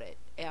about it,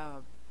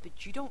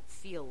 but you don't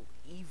feel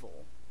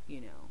evil,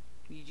 you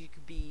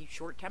could be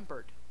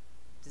short-tempered.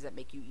 Does that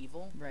make you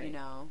evil? Right.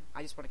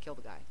 I just want to kill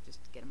the guy, just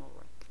get him over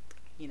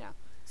with,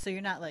 So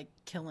you're not, like,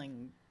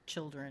 killing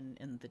children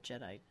in the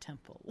Jedi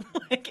Temple,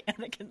 like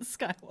Anakin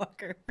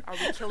Skywalker. Are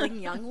we killing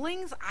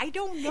younglings? I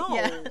don't know.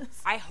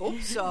 Yes. I hope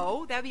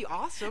so. That'd be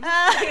awesome.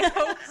 I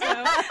hope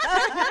so.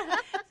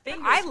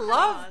 I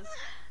love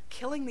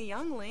killing the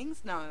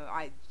younglings. No,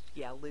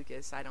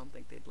 Lucas, I don't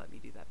think they'd let me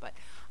do that, but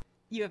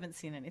you haven't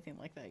seen anything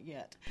like that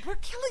yet. We're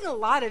killing a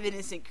lot of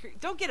innocent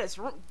don't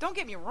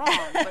get me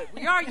wrong, but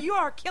you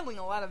are killing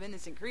a lot of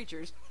innocent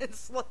creatures.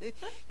 It's like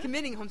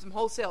committing some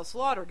wholesale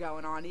slaughter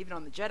going on, even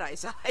on the Jedi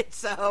side.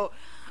 So,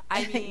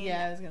 I mean,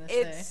 yeah, I was gonna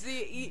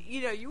say,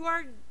 you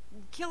are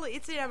killing.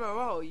 It's an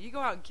MMO. You go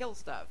out and kill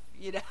stuff,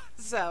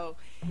 So,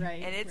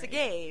 right, and it's a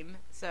game,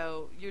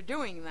 so you're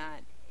doing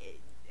that.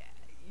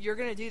 You're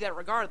going to do that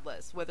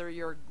regardless, whether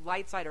you're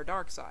light side or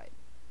dark side.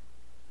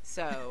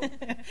 So,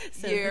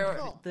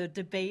 the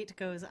debate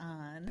goes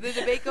on. The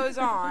debate goes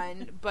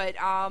on, but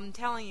I'm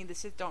telling you, the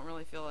Sith don't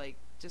really feel like,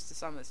 just to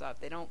sum this up,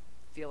 they don't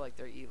feel like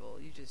they're evil.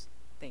 You just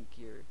think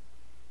you're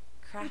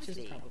crafty. Which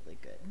is probably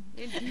good.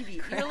 You're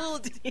devious. You're a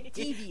little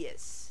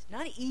devious.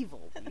 Not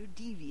evil, but you're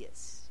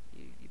devious.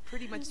 You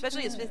pretty much,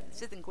 especially as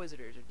Sith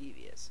Inquisitors, are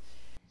devious.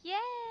 Yay!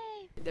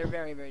 They're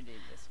very, very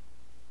devious.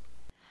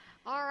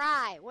 All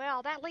right.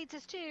 Well, that leads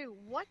us to,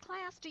 what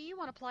class do you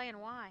want to play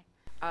and why?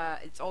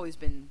 It's always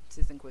been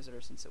Sith Inquisitor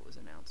since it was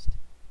announced,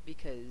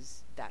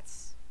 because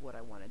that's what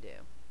I want to do.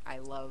 I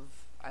love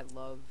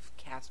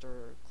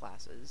caster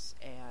classes,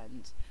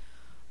 and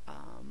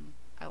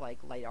I like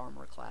light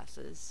armor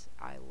classes.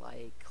 I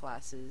like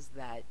classes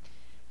that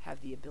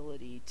have the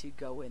ability to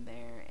go in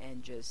there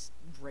and just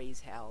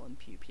raise hell and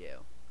pew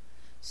pew.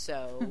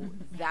 So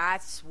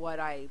that's what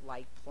I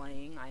like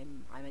playing.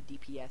 I'm a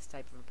DPS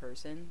type of a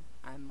person.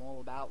 I'm all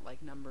about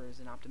like numbers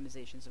and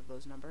optimizations of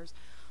those numbers.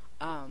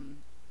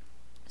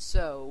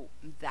 So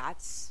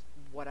that's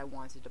what I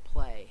wanted to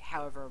play.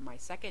 However, my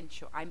second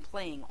I'm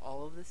playing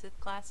all of the Sith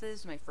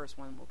classes. My first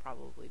one will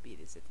probably be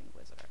the Sith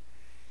Inquisitor.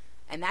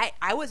 And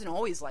I wasn't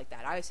always like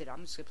that. I said,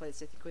 I'm just going to play the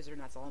Sith Inquisitor,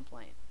 and that's all I'm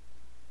playing.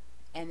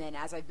 And then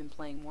as I've been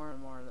playing more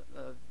and more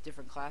of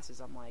different classes,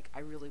 I'm like, I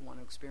really want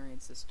to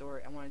experience this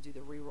story. I want to do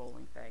the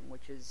re-rolling thing,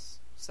 which is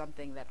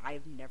something that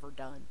I've never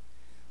done.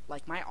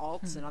 Like, my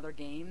alts in other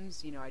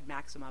games, I'd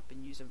max them up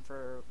and use them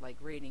for, like,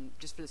 raiding,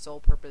 just for the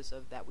sole purpose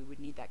of that we would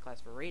need that class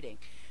for raiding.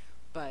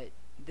 But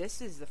this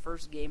is the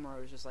first game where I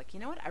was just like, you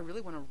know what? I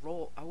really want to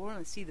roll. I want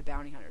to see the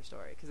Bounty Hunter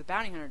story, because the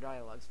Bounty Hunter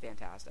dialogue is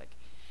fantastic.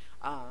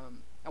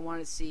 I want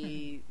to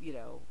see,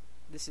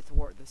 the Sith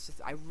War.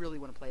 I really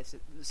want to play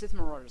the Sith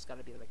Marauder's got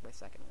to be like my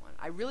second one.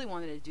 I really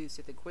wanted to do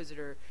Sith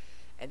Inquisitor,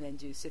 and then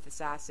do Sith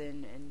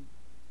Assassin,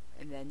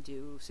 and then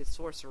do Sith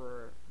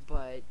Sorcerer.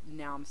 But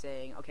now I'm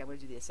saying, okay, I'm going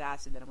to do the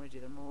Assassin, then I'm going to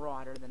do the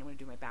Marauder, then I'm going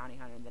to do my Bounty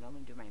Hunter, and then I'm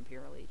going to do my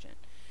Imperial Agent.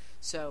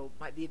 So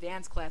the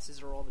advanced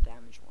classes are all the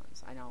damage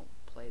ones. I don't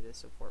play the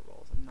support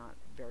roles. I'm not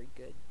very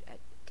good at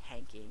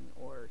tanking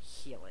or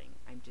healing.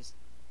 I'm just,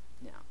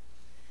 no.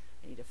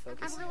 I need to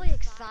focus. I'm really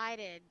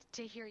excited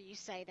to hear you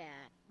say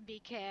that,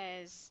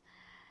 because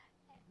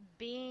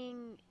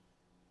being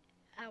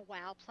a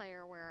WoW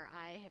player where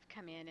I have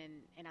come in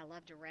and I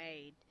love to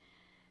raid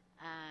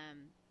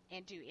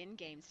and do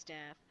in-game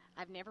stuff,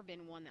 I've never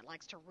been one that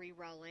likes to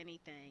re-roll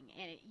anything.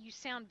 And you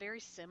sound very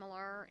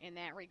similar in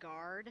that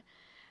regard,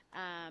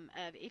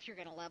 of if you're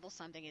going to level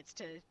something, it's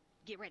to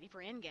get ready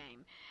for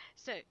in-game.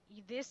 So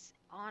this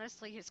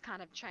honestly has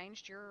kind of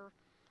changed your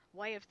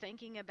way of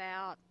thinking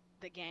about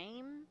the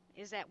game.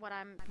 Is that what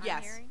I'm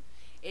hearing?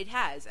 It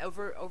has.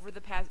 Over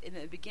the past, in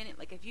the beginning,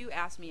 like if you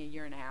asked me a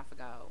year and a half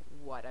ago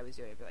what I was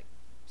doing, I'd be like,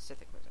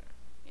 Sith Inquisitor.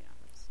 You know,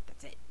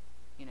 that's it.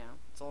 You know,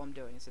 that's all I'm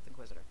doing is Sith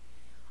Inquisitor.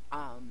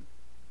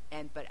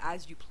 But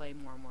as you play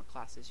more and more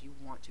classes, you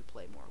want to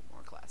play more and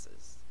more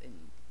classes in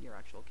your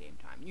actual game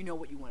time. You know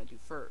what you want to do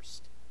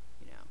first,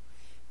 you know.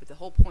 But the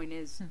whole point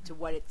is, to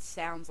what it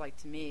sounds like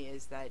to me,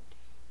 is that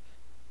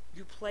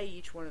you play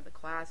each one of the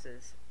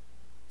classes,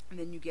 and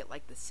then you get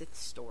like the Sith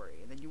story,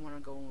 and then you want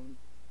to go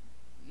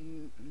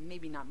and,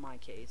 maybe not my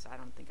case, I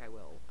don't think I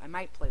will. I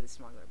might play the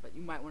Smuggler, but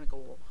you might want to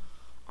go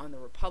on the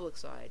Republic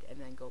side and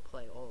then go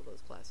play all of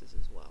those classes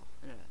as well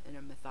in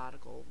a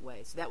methodical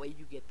way. So that way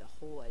you get the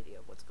whole idea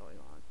of what's going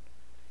on.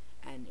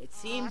 And it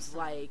seems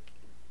like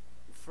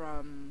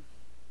from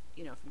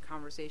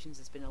conversations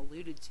it's been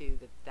alluded to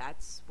that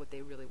that's what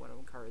they really want to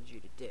encourage you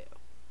to do.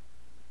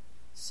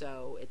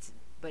 So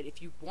but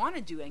if you want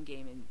to do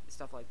endgame and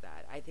stuff like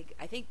that, I think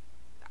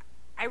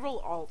I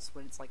roll alts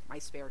when it's like my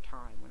spare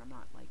time, when I'm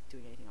not like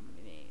doing anything on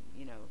my main,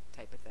 you know,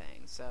 type of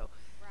thing. So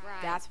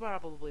that's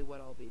probably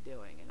what I'll be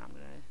doing, and I'm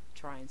gonna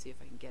try and see if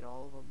I can get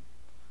all of them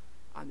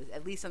on this,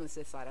 at least on the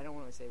Sith side. I don't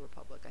want to say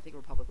Republic. I think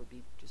Republic would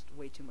be just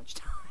way too much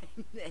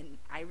time. And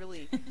I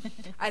really,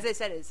 as I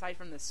said, aside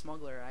from the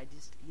Smuggler, I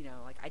just, you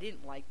know, like I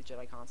didn't like the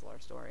Jedi Consular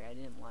story. I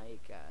didn't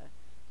like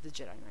the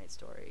Jedi Knight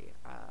story,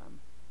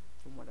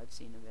 from what I've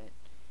seen of it.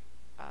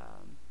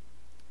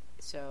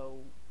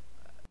 So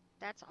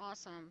that's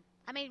awesome.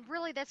 I mean,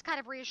 really, that's kind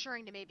of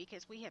reassuring to me,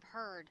 because we have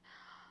heard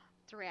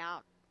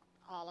throughout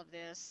all of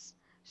this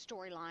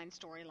storyline,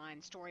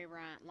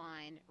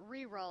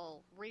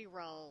 reroll.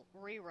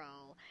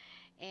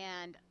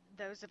 And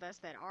those of us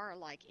that are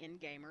like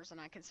in-gamers,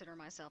 and I consider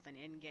myself an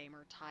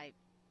in-gamer type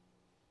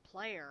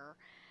player,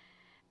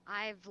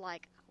 I've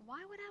like,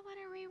 why would I want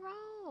to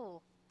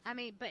re-roll? I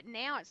mean, but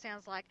now it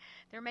sounds like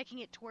they're making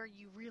it to where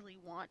you really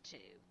want to.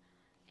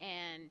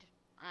 And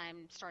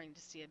I'm starting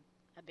to see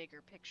a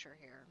bigger picture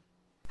here.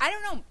 I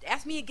don't know.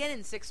 Ask me again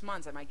in 6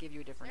 months. I might give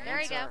you a different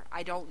answer. There you go.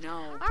 I don't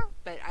know.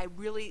 But I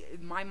really,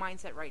 my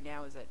mindset right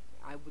now is that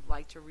I would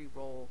like to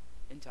re-roll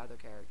into other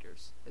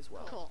characters as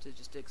well. Cool.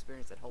 To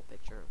experience that whole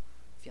picture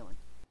feeling.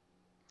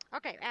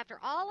 Okay, after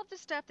all of the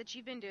stuff that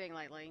you've been doing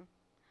lately,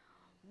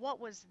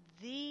 what was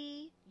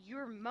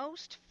your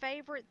most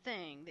favorite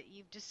thing that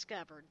you've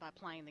discovered by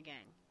playing the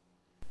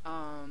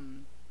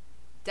game?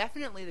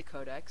 Definitely the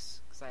Codex,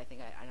 because I think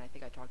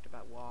I talked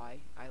about why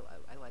I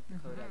like the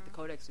Codex. The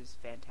Codex is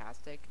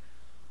fantastic.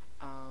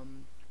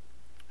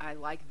 I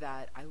like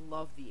that. I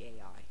love the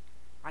AI.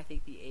 I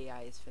think the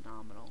AI is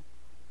phenomenal.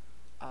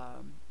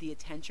 The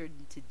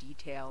attention to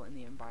detail in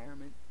the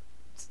environment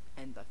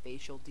and the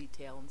facial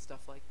detail and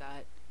stuff like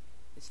that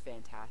is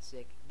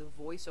fantastic. The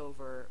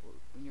voiceover,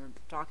 when you're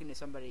talking to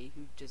somebody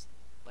who just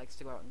likes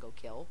to go out and go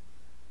kill,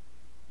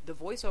 the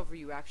voiceover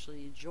you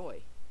actually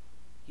enjoy.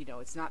 You know,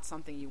 it's not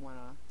something you want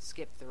to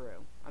skip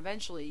through.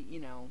 Eventually, you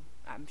know,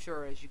 I'm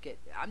sure as you get,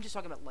 I'm just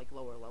talking about like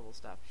lower level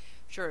stuff.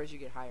 I'm sure as you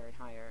get higher and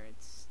higher,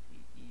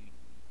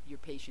 your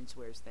patience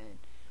wears thin.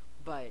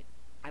 But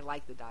I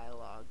like the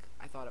dialogue.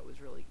 I thought it was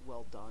really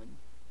well done.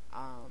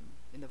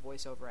 And the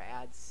voiceover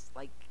adds,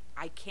 like,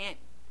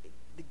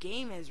 the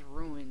game has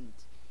ruined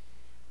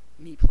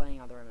me playing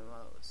other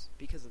MMOs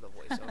because of the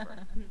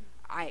voiceover.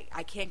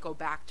 I can't go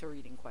back to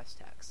reading quest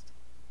text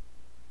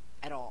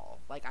at all.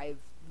 Like, I've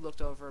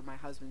looked over my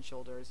husband's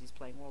shoulder as he's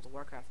playing World of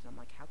Warcraft, and I'm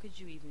like, how could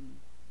you even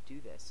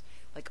do this?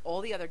 Like, all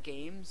the other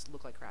games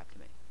look like crap to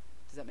me.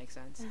 Does that make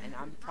sense? And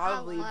I'm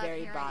probably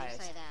very biased.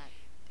 You say that.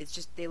 It's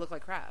just, they look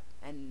like crap,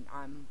 and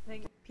I'm...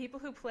 Like, people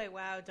who play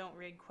WoW don't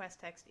read quest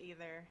text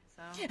either,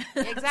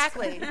 so...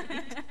 Exactly.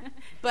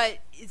 But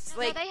it's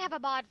like... No, they have a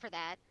mod for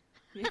that.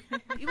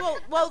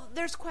 well,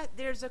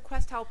 there's a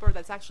quest helper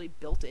that's actually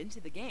built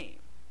into the game.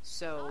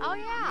 So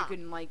you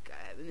can, like,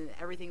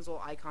 everything's all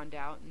iconed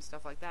out and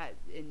stuff like that,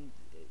 and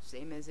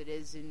same as it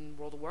is in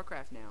World of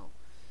Warcraft now.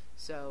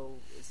 So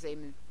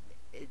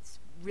it's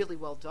really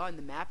well done.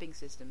 The mapping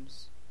system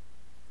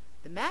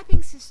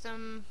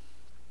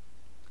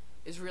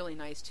is really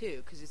nice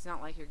too, because it's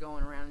not like you're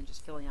going around and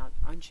just filling out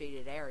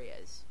unshaded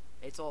areas.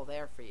 It's all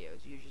there for you.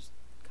 You're just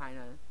kind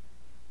of,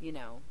 you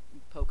know,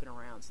 poking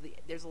around. So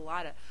there's a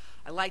lot of...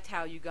 I liked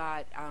how you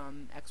got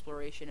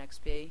exploration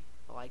XP.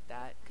 like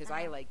that, because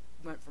I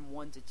went from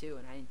 1 to 2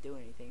 and I didn't do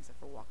anything except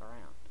for walk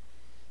around.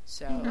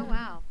 So, Oh,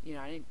 wow.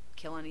 I didn't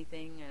kill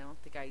anything. I don't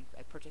think I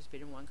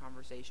participated in one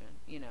conversation,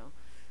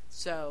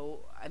 So,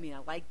 I mean, I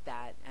like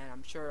that, and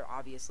I'm sure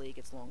obviously it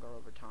gets longer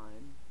over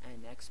time,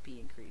 and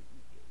XP increase,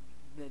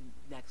 the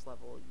next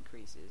level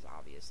increases,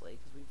 obviously,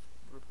 because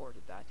we've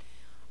reported that.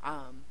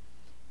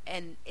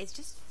 And it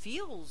just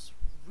feels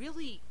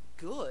really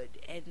good,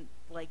 and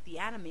like the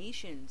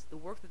animations, the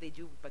work that they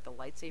do, like the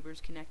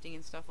lightsabers connecting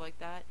and stuff like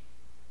that,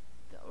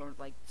 or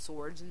like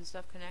swords and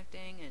stuff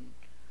connecting, and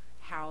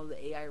how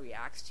the AI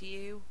reacts to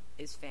you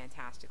is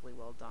fantastically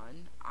well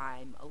done.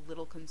 I'm a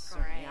little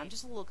concerned. Right. I'm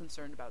just a little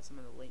concerned about some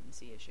of the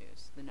latency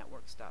issues, the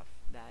network stuff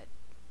that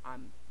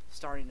I'm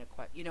starting to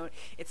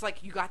it's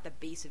like you got the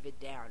base of it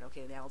down.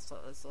 Okay, now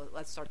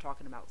let's start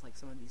talking about like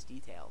some of these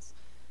details.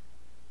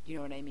 You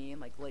know what I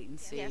mean? Like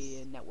latency Yes.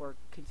 and network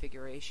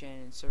configuration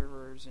and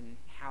servers and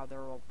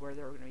where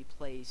they're going to be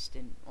placed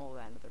and all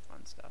that other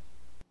fun stuff.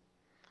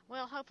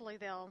 Well, hopefully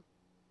they'll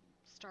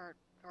start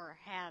or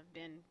have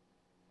been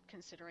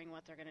considering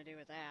what they're going to do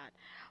with that.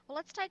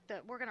 Well,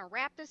 we're going to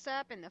wrap this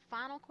up, and the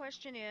final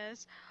question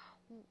is,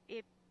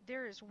 if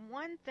there is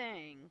one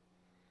thing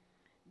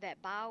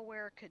that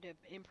BioWare could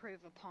improve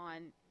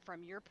upon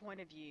from your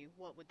point of view,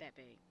 what would that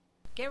be?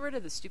 Get rid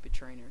of the stupid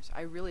trainers.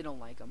 I really don't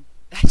like them.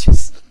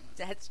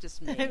 That's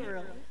just me.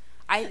 Really?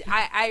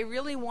 I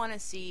really want to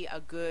see a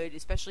good,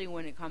 especially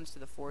when it comes to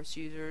the Force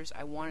users,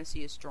 I want to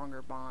see a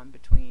stronger bond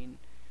between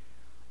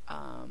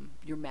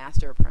your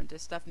master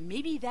apprentice stuff.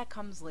 Maybe that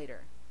comes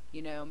later.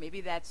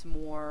 Maybe that's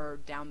more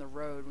down the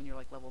road when you're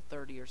like level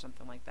 30 or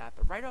something like that.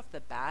 But right off the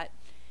bat,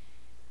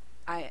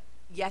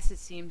 yes, it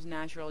seems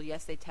natural.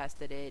 Yes, they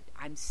tested it.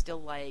 I'm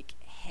still like,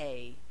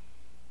 hey,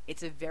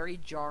 it's a very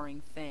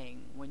jarring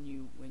thing when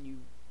you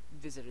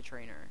visit a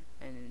trainer,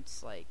 and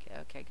it's like,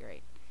 okay,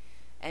 great.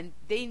 And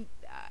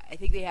I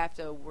think they have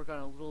to work on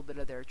a little bit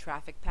of their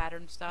traffic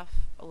pattern stuff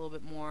a little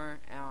bit more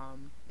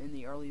in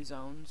the early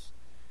zones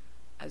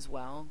as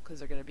well, because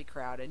they're going to be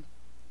crowded,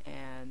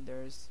 and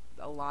there's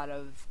a lot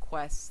of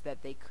quests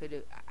that they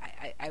could.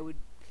 I would,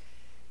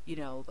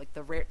 like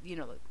the rare,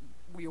 like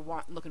where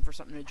you're looking for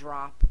something to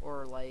drop,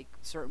 or like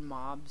certain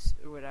mobs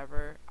or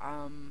whatever.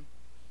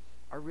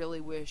 I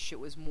really wish it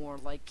was more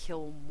like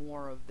kill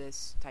more of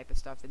this type of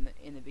stuff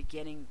in the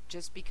beginning,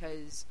 just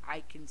because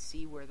I can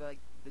see where the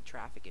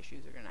traffic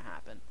issues are going to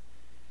happen.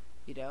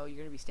 You're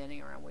going to be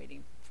standing around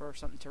waiting for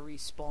something to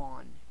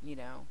respawn.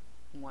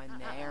 When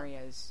the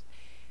areas,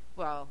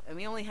 and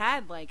we only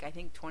had I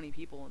think 20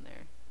 people in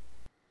there.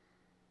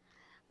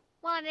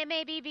 Well, and it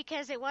may be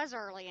because it was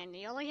early and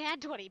you only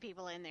had 20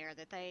 people in there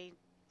that they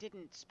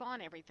didn't spawn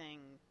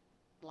everything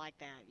like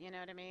that. You know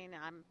what I mean?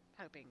 I'm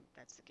hoping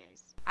that's the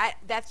case.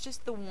 That's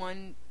just the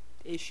one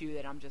issue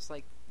that I'm just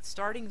like,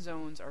 starting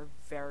zones are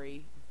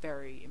very,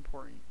 very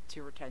important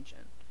to retention.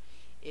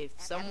 If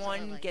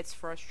someone gets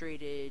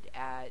frustrated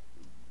at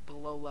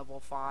below level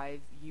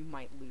 5, you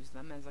might lose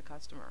them as a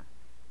customer.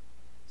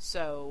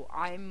 So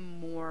I'm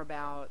more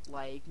about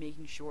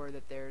making sure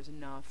that there's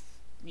enough,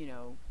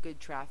 good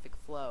traffic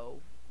flow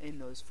in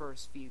those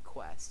first few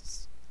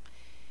quests.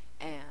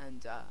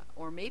 And,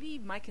 or maybe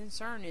my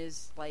concern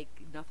is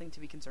nothing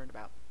to be concerned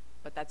about,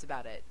 but that's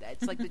about it.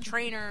 It's like the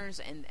trainers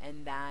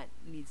and that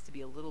needs to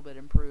be a little bit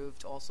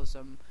improved. Also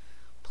some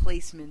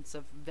placements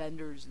of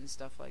vendors and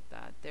stuff like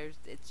that.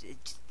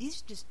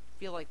 These just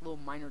feel like little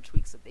minor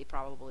tweaks that they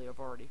probably have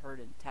already heard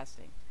in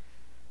testing.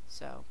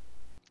 So.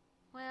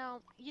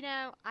 Well,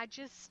 I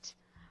just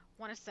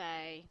want to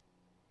say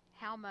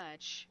how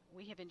much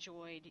we have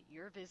enjoyed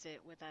your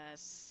visit with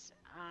us.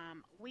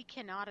 We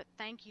cannot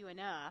thank you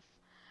enough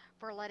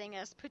for letting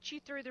us put you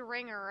through the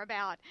ringer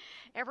about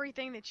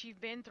everything that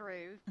you've been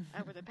through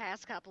over the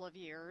past couple of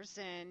years.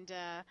 And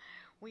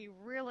we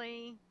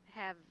really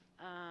have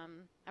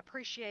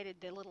appreciated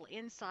the little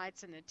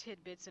insights and the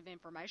tidbits of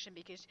information,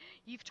 because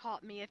you've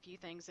taught me a few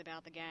things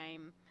about the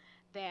game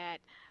that,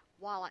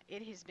 while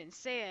it has been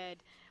said,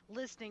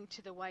 listening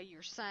to the way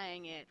you're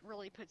saying it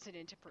really puts it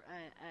into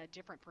a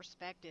different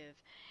perspective.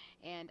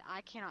 And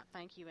I cannot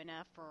thank you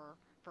enough for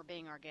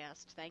being our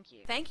guest. Thank you.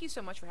 Thank you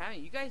so much for having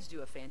me. You guys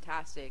do a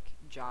fantastic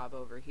job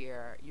over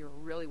here. You're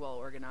really well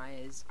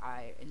organized.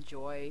 I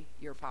enjoy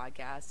your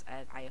podcasts,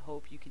 and I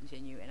hope you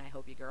continue, and I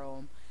hope you grow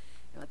them,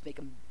 and let's make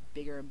them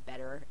bigger and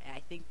better. And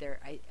I think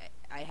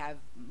I have,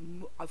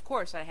 of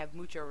course, I have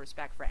mucho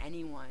respect for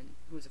anyone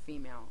who's a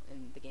female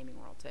in the gaming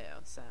world too.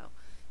 So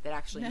that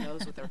actually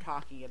knows what they're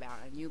talking about,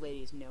 and you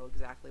ladies know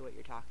exactly what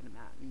you're talking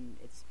about. And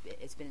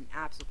it's been an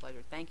absolute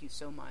pleasure. Thank you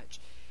so much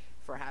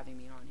for having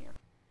me on here.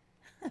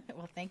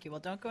 Well, thank you. Well,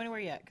 don't go anywhere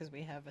yet, because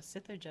we have a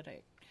Sith or Jedi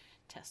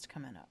test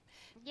coming up.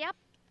 Yep.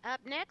 Up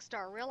next,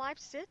 our real-life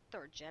Sith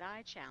or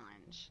Jedi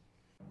challenge.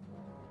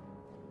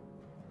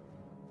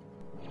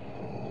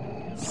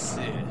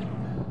 Sith.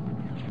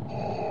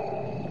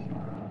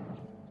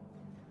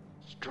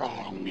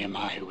 Strong am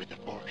I with the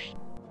Force.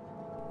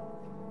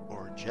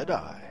 Or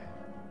Jedi.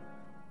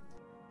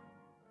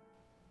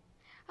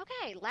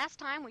 Okay, last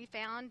time we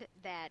found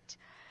that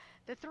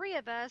The three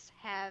of us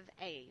have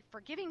a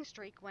forgiving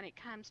streak when it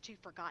comes to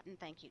forgotten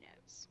thank you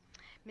notes.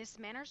 Miss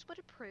Manners would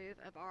approve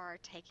of our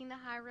taking the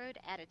high road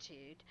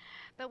attitude,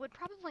 but would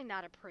probably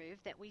not approve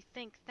that we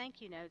think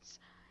thank you notes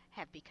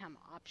have become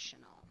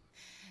optional.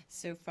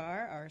 So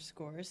far, our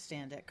scores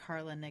stand at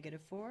Carla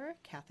 -4,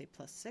 Kathy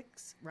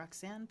 +6,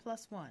 Roxanne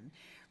 +1.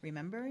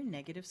 Remember,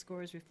 negative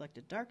scores reflect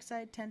a dark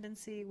side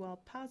tendency,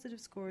 while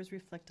positive scores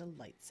reflect a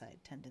light side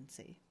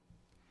tendency.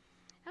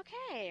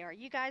 Okay, are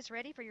you guys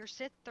ready for your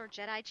Sith or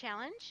Jedi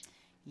challenge?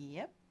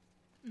 Yep.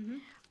 Mm-hmm.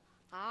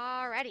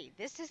 Alrighty,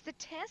 this is the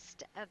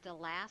test of the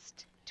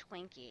last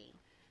Twinkie.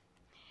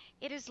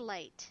 It is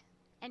late,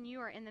 and you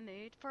are in the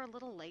mood for a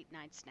little late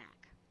night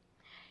snack.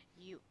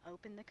 You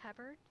open the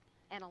cupboard,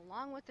 and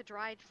along with the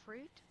dried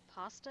fruit,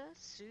 pasta,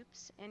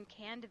 soups, and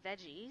canned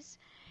veggies,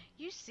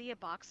 you see a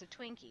box of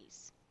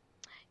Twinkies.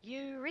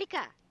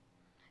 Eureka!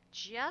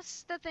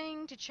 Just the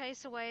thing to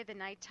chase away the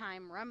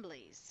nighttime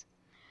rumblies.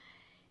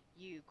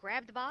 You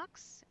grab the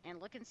box and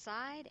look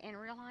inside and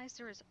realize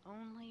there is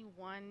only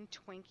one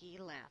Twinkie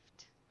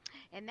left.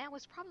 And that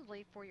was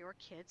probably for your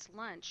kid's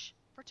lunch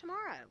for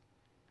tomorrow.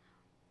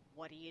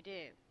 What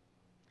do?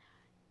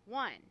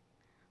 1.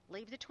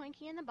 Leave the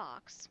Twinkie in the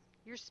box.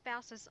 Your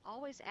spouse is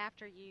always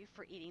after you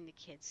for eating the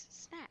kids'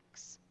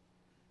 snacks.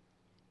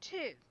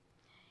 2.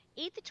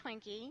 Eat the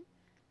Twinkie.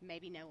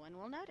 Maybe no one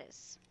will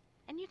notice,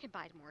 and you can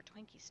buy more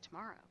Twinkies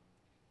tomorrow.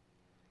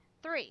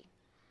 3.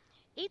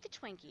 Eat the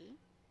Twinkie.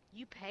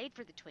 You paid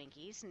for the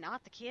Twinkies,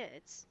 not the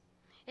kids.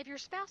 If your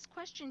spouse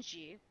questions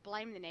you,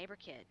 blame the neighbor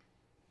kid.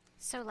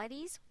 So,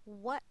 ladies,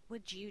 what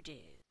would you do?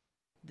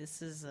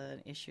 This is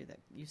an issue that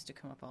used to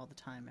come up all the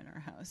time in our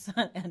house,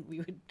 and we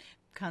would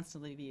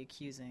constantly be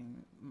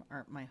accusing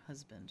my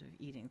husband of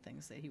eating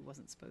things that he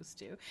wasn't supposed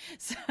to.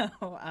 So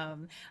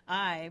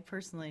I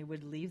personally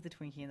would leave the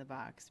Twinkie in the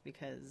box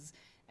because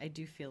I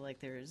do feel like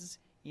there's,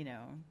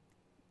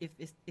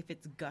 if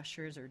it's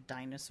Gushers or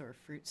dinosaur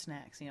fruit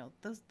snacks,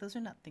 those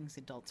are not things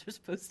adults are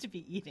supposed to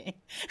be eating.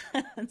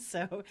 And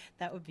so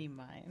that would be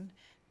mine.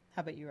 How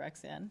about you,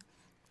 Roxanne?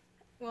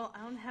 Well, I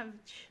don't have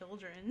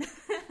children.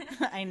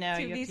 I know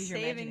to you be have to use your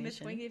saving the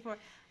imagination. Twinkie for.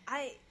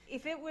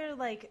 If it were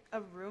like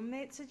a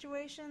roommate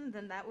situation,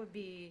 then it would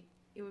be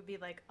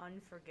like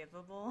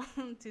unforgivable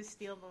to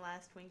steal the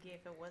last Twinkie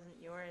if it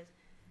wasn't yours.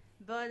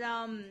 But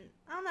I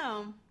don't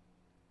know.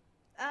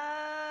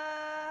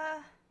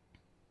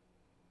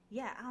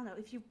 Yeah, I don't know.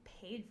 If you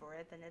paid for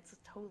it, then it's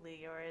totally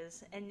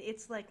yours. And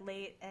it's like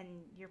late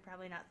and you're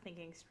probably not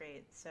thinking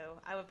straight. So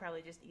I would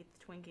probably just eat the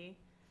Twinkie.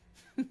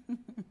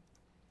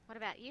 What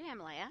about you,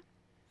 Emlaeh?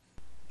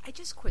 I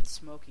just quit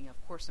smoking.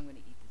 Of course I'm going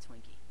to eat the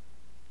Twinkie.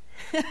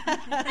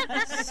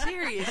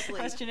 Seriously. The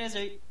question is,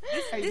 are you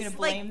going to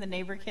blame the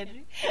neighbor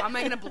kid? Am I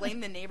going to blame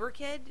the neighbor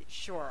kid?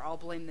 Sure, I'll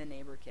blame the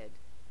neighbor kid.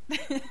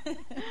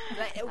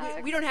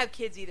 We don't have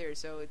kids either,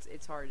 so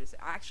it's hard to say.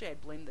 Actually,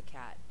 I'd blame the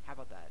cat. How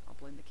about that? I'll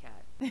blame the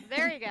cat.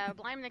 There you go.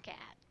 Blame the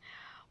cat.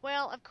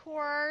 Well, of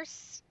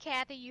course,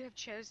 Kathy, you have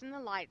chosen the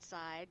light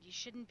side. You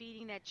shouldn't be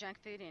eating that junk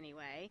food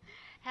anyway.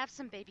 Have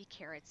some baby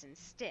carrots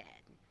instead.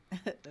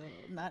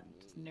 Not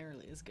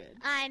nearly as good.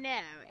 I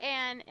know.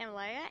 And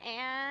Emlaeh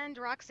and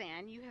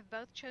Roxanne, you have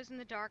both chosen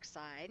the dark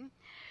side,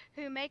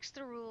 who makes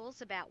the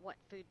rules about what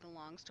food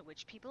belongs to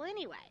which people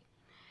anyway.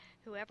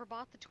 Whoever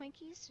bought the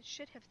Twinkies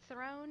should have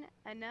thrown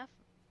enough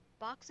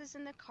boxes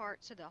in the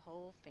cart so the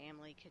whole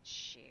family could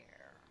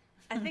share.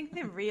 I think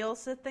the real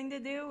Sith thing to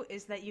do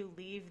is that you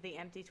leave the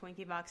empty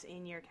Twinkie box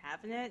in your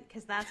cabinet,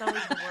 because that's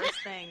always the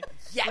worst thing.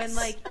 Yes!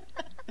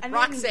 When,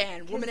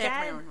 Roxanne, woman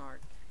after my own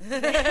heart.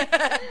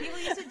 People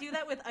used to do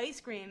that with ice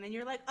cream, and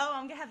you're like, oh,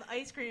 I'm going to have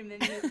ice cream,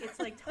 and it's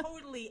like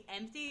totally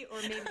empty, or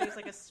maybe there's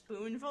like a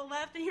spoonful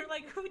left, and you're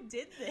like, who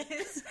did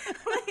this?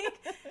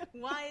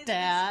 Why is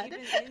Dad?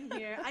 this even in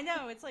here? I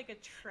know, it's like a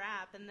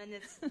trap, and then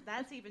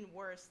that's even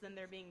worse than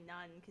there being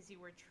none, because you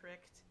were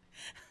tricked.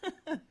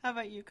 How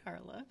about you,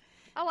 Carla?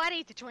 Oh, I'd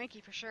eat the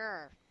Twinkie for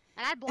sure.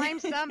 And I'd blame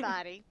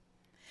somebody.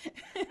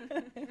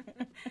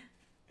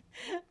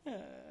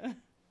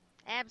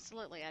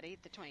 Absolutely, I'd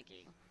eat the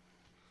Twinkie.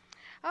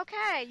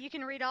 Okay, you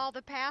can read all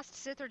the past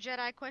Sith or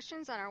Jedi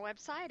questions on our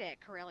website at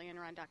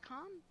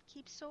CorellianRun.com.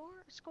 Keep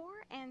score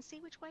and see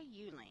which way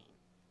you lean.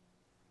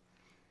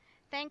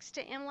 Thanks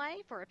to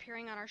Emlaeh for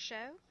appearing on our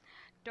show.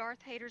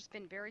 Darth Hader's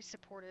been very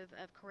supportive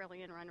of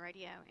Corellian Run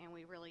Radio, and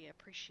we really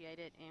appreciate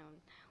it,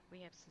 and we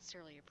have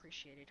sincerely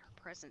appreciated her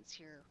presence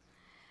here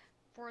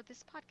for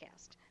this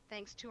podcast.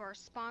 Thanks to our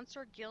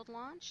sponsor, Guild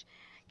Launch.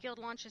 Guild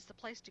Launch is the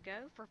place to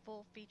go for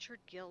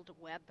full-featured Guild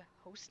web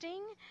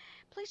hosting.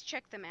 Please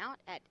check them out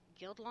at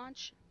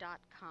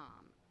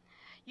guildlaunch.com.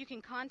 You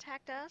can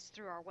contact us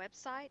through our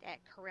website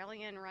at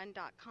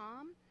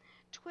CorellianRun.com,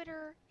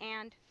 Twitter,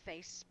 and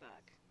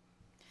Facebook.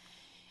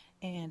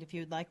 And if you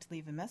would like to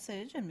leave a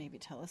message and maybe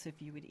tell us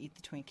if you would eat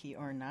the Twinkie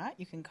or not,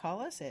 you can call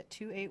us at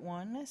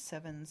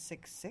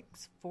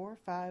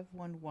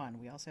 281-766-4511.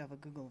 We also have a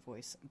Google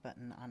Voice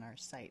button on our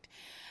site.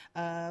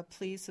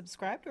 Please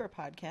subscribe to our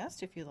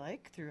podcast if you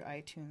like through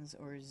iTunes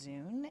or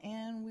Zune.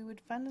 And we would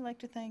finally like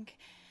to thank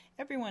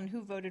everyone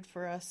who voted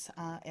for us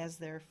as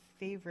their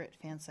favorite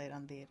fan site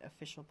on the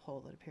official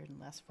poll that appeared in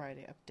last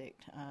Friday update.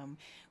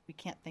 We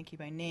can't thank you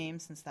by name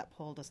since that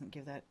poll doesn't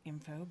give that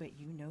info, but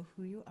you know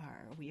who you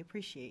are. We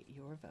appreciate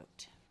your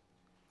vote.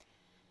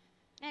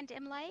 And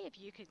Emlaeh, if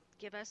you could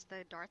give us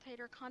the Darth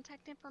Hater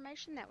contact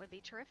information, that would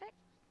be terrific.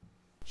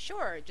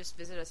 Sure, just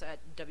visit us at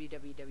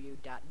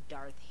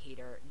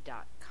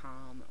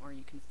www.darthhater.com, or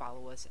you can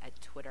follow us at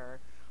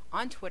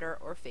on Twitter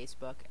or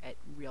Facebook at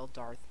Real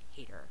Darth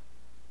Hater.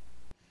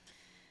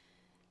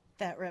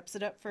 That wraps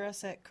it up for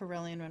us at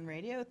Corellian Run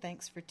Radio.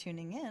 Thanks for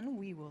tuning in.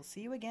 We will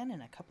see you again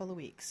in a couple of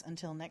weeks.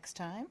 Until next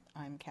time,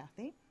 I'm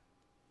Kathy.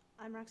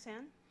 I'm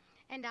Roxanne.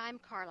 And I'm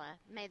Carla.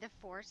 May the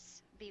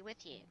Force be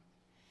with you.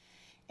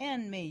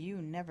 And may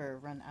you never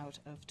run out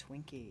of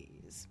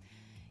Twinkies.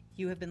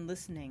 You have been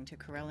listening to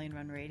Corellian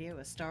Run Radio,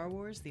 a Star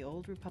Wars The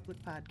Old Republic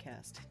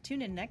podcast.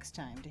 Tune in next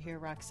time to hear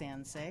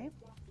Roxanne say,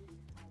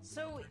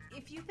 So,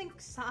 if you think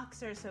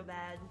socks are so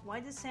bad, why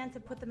does Santa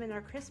put them in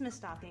our Christmas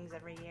stockings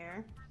every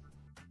year?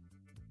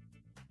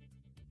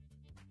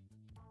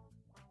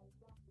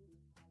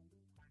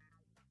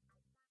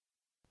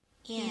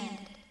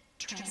 End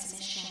transmission.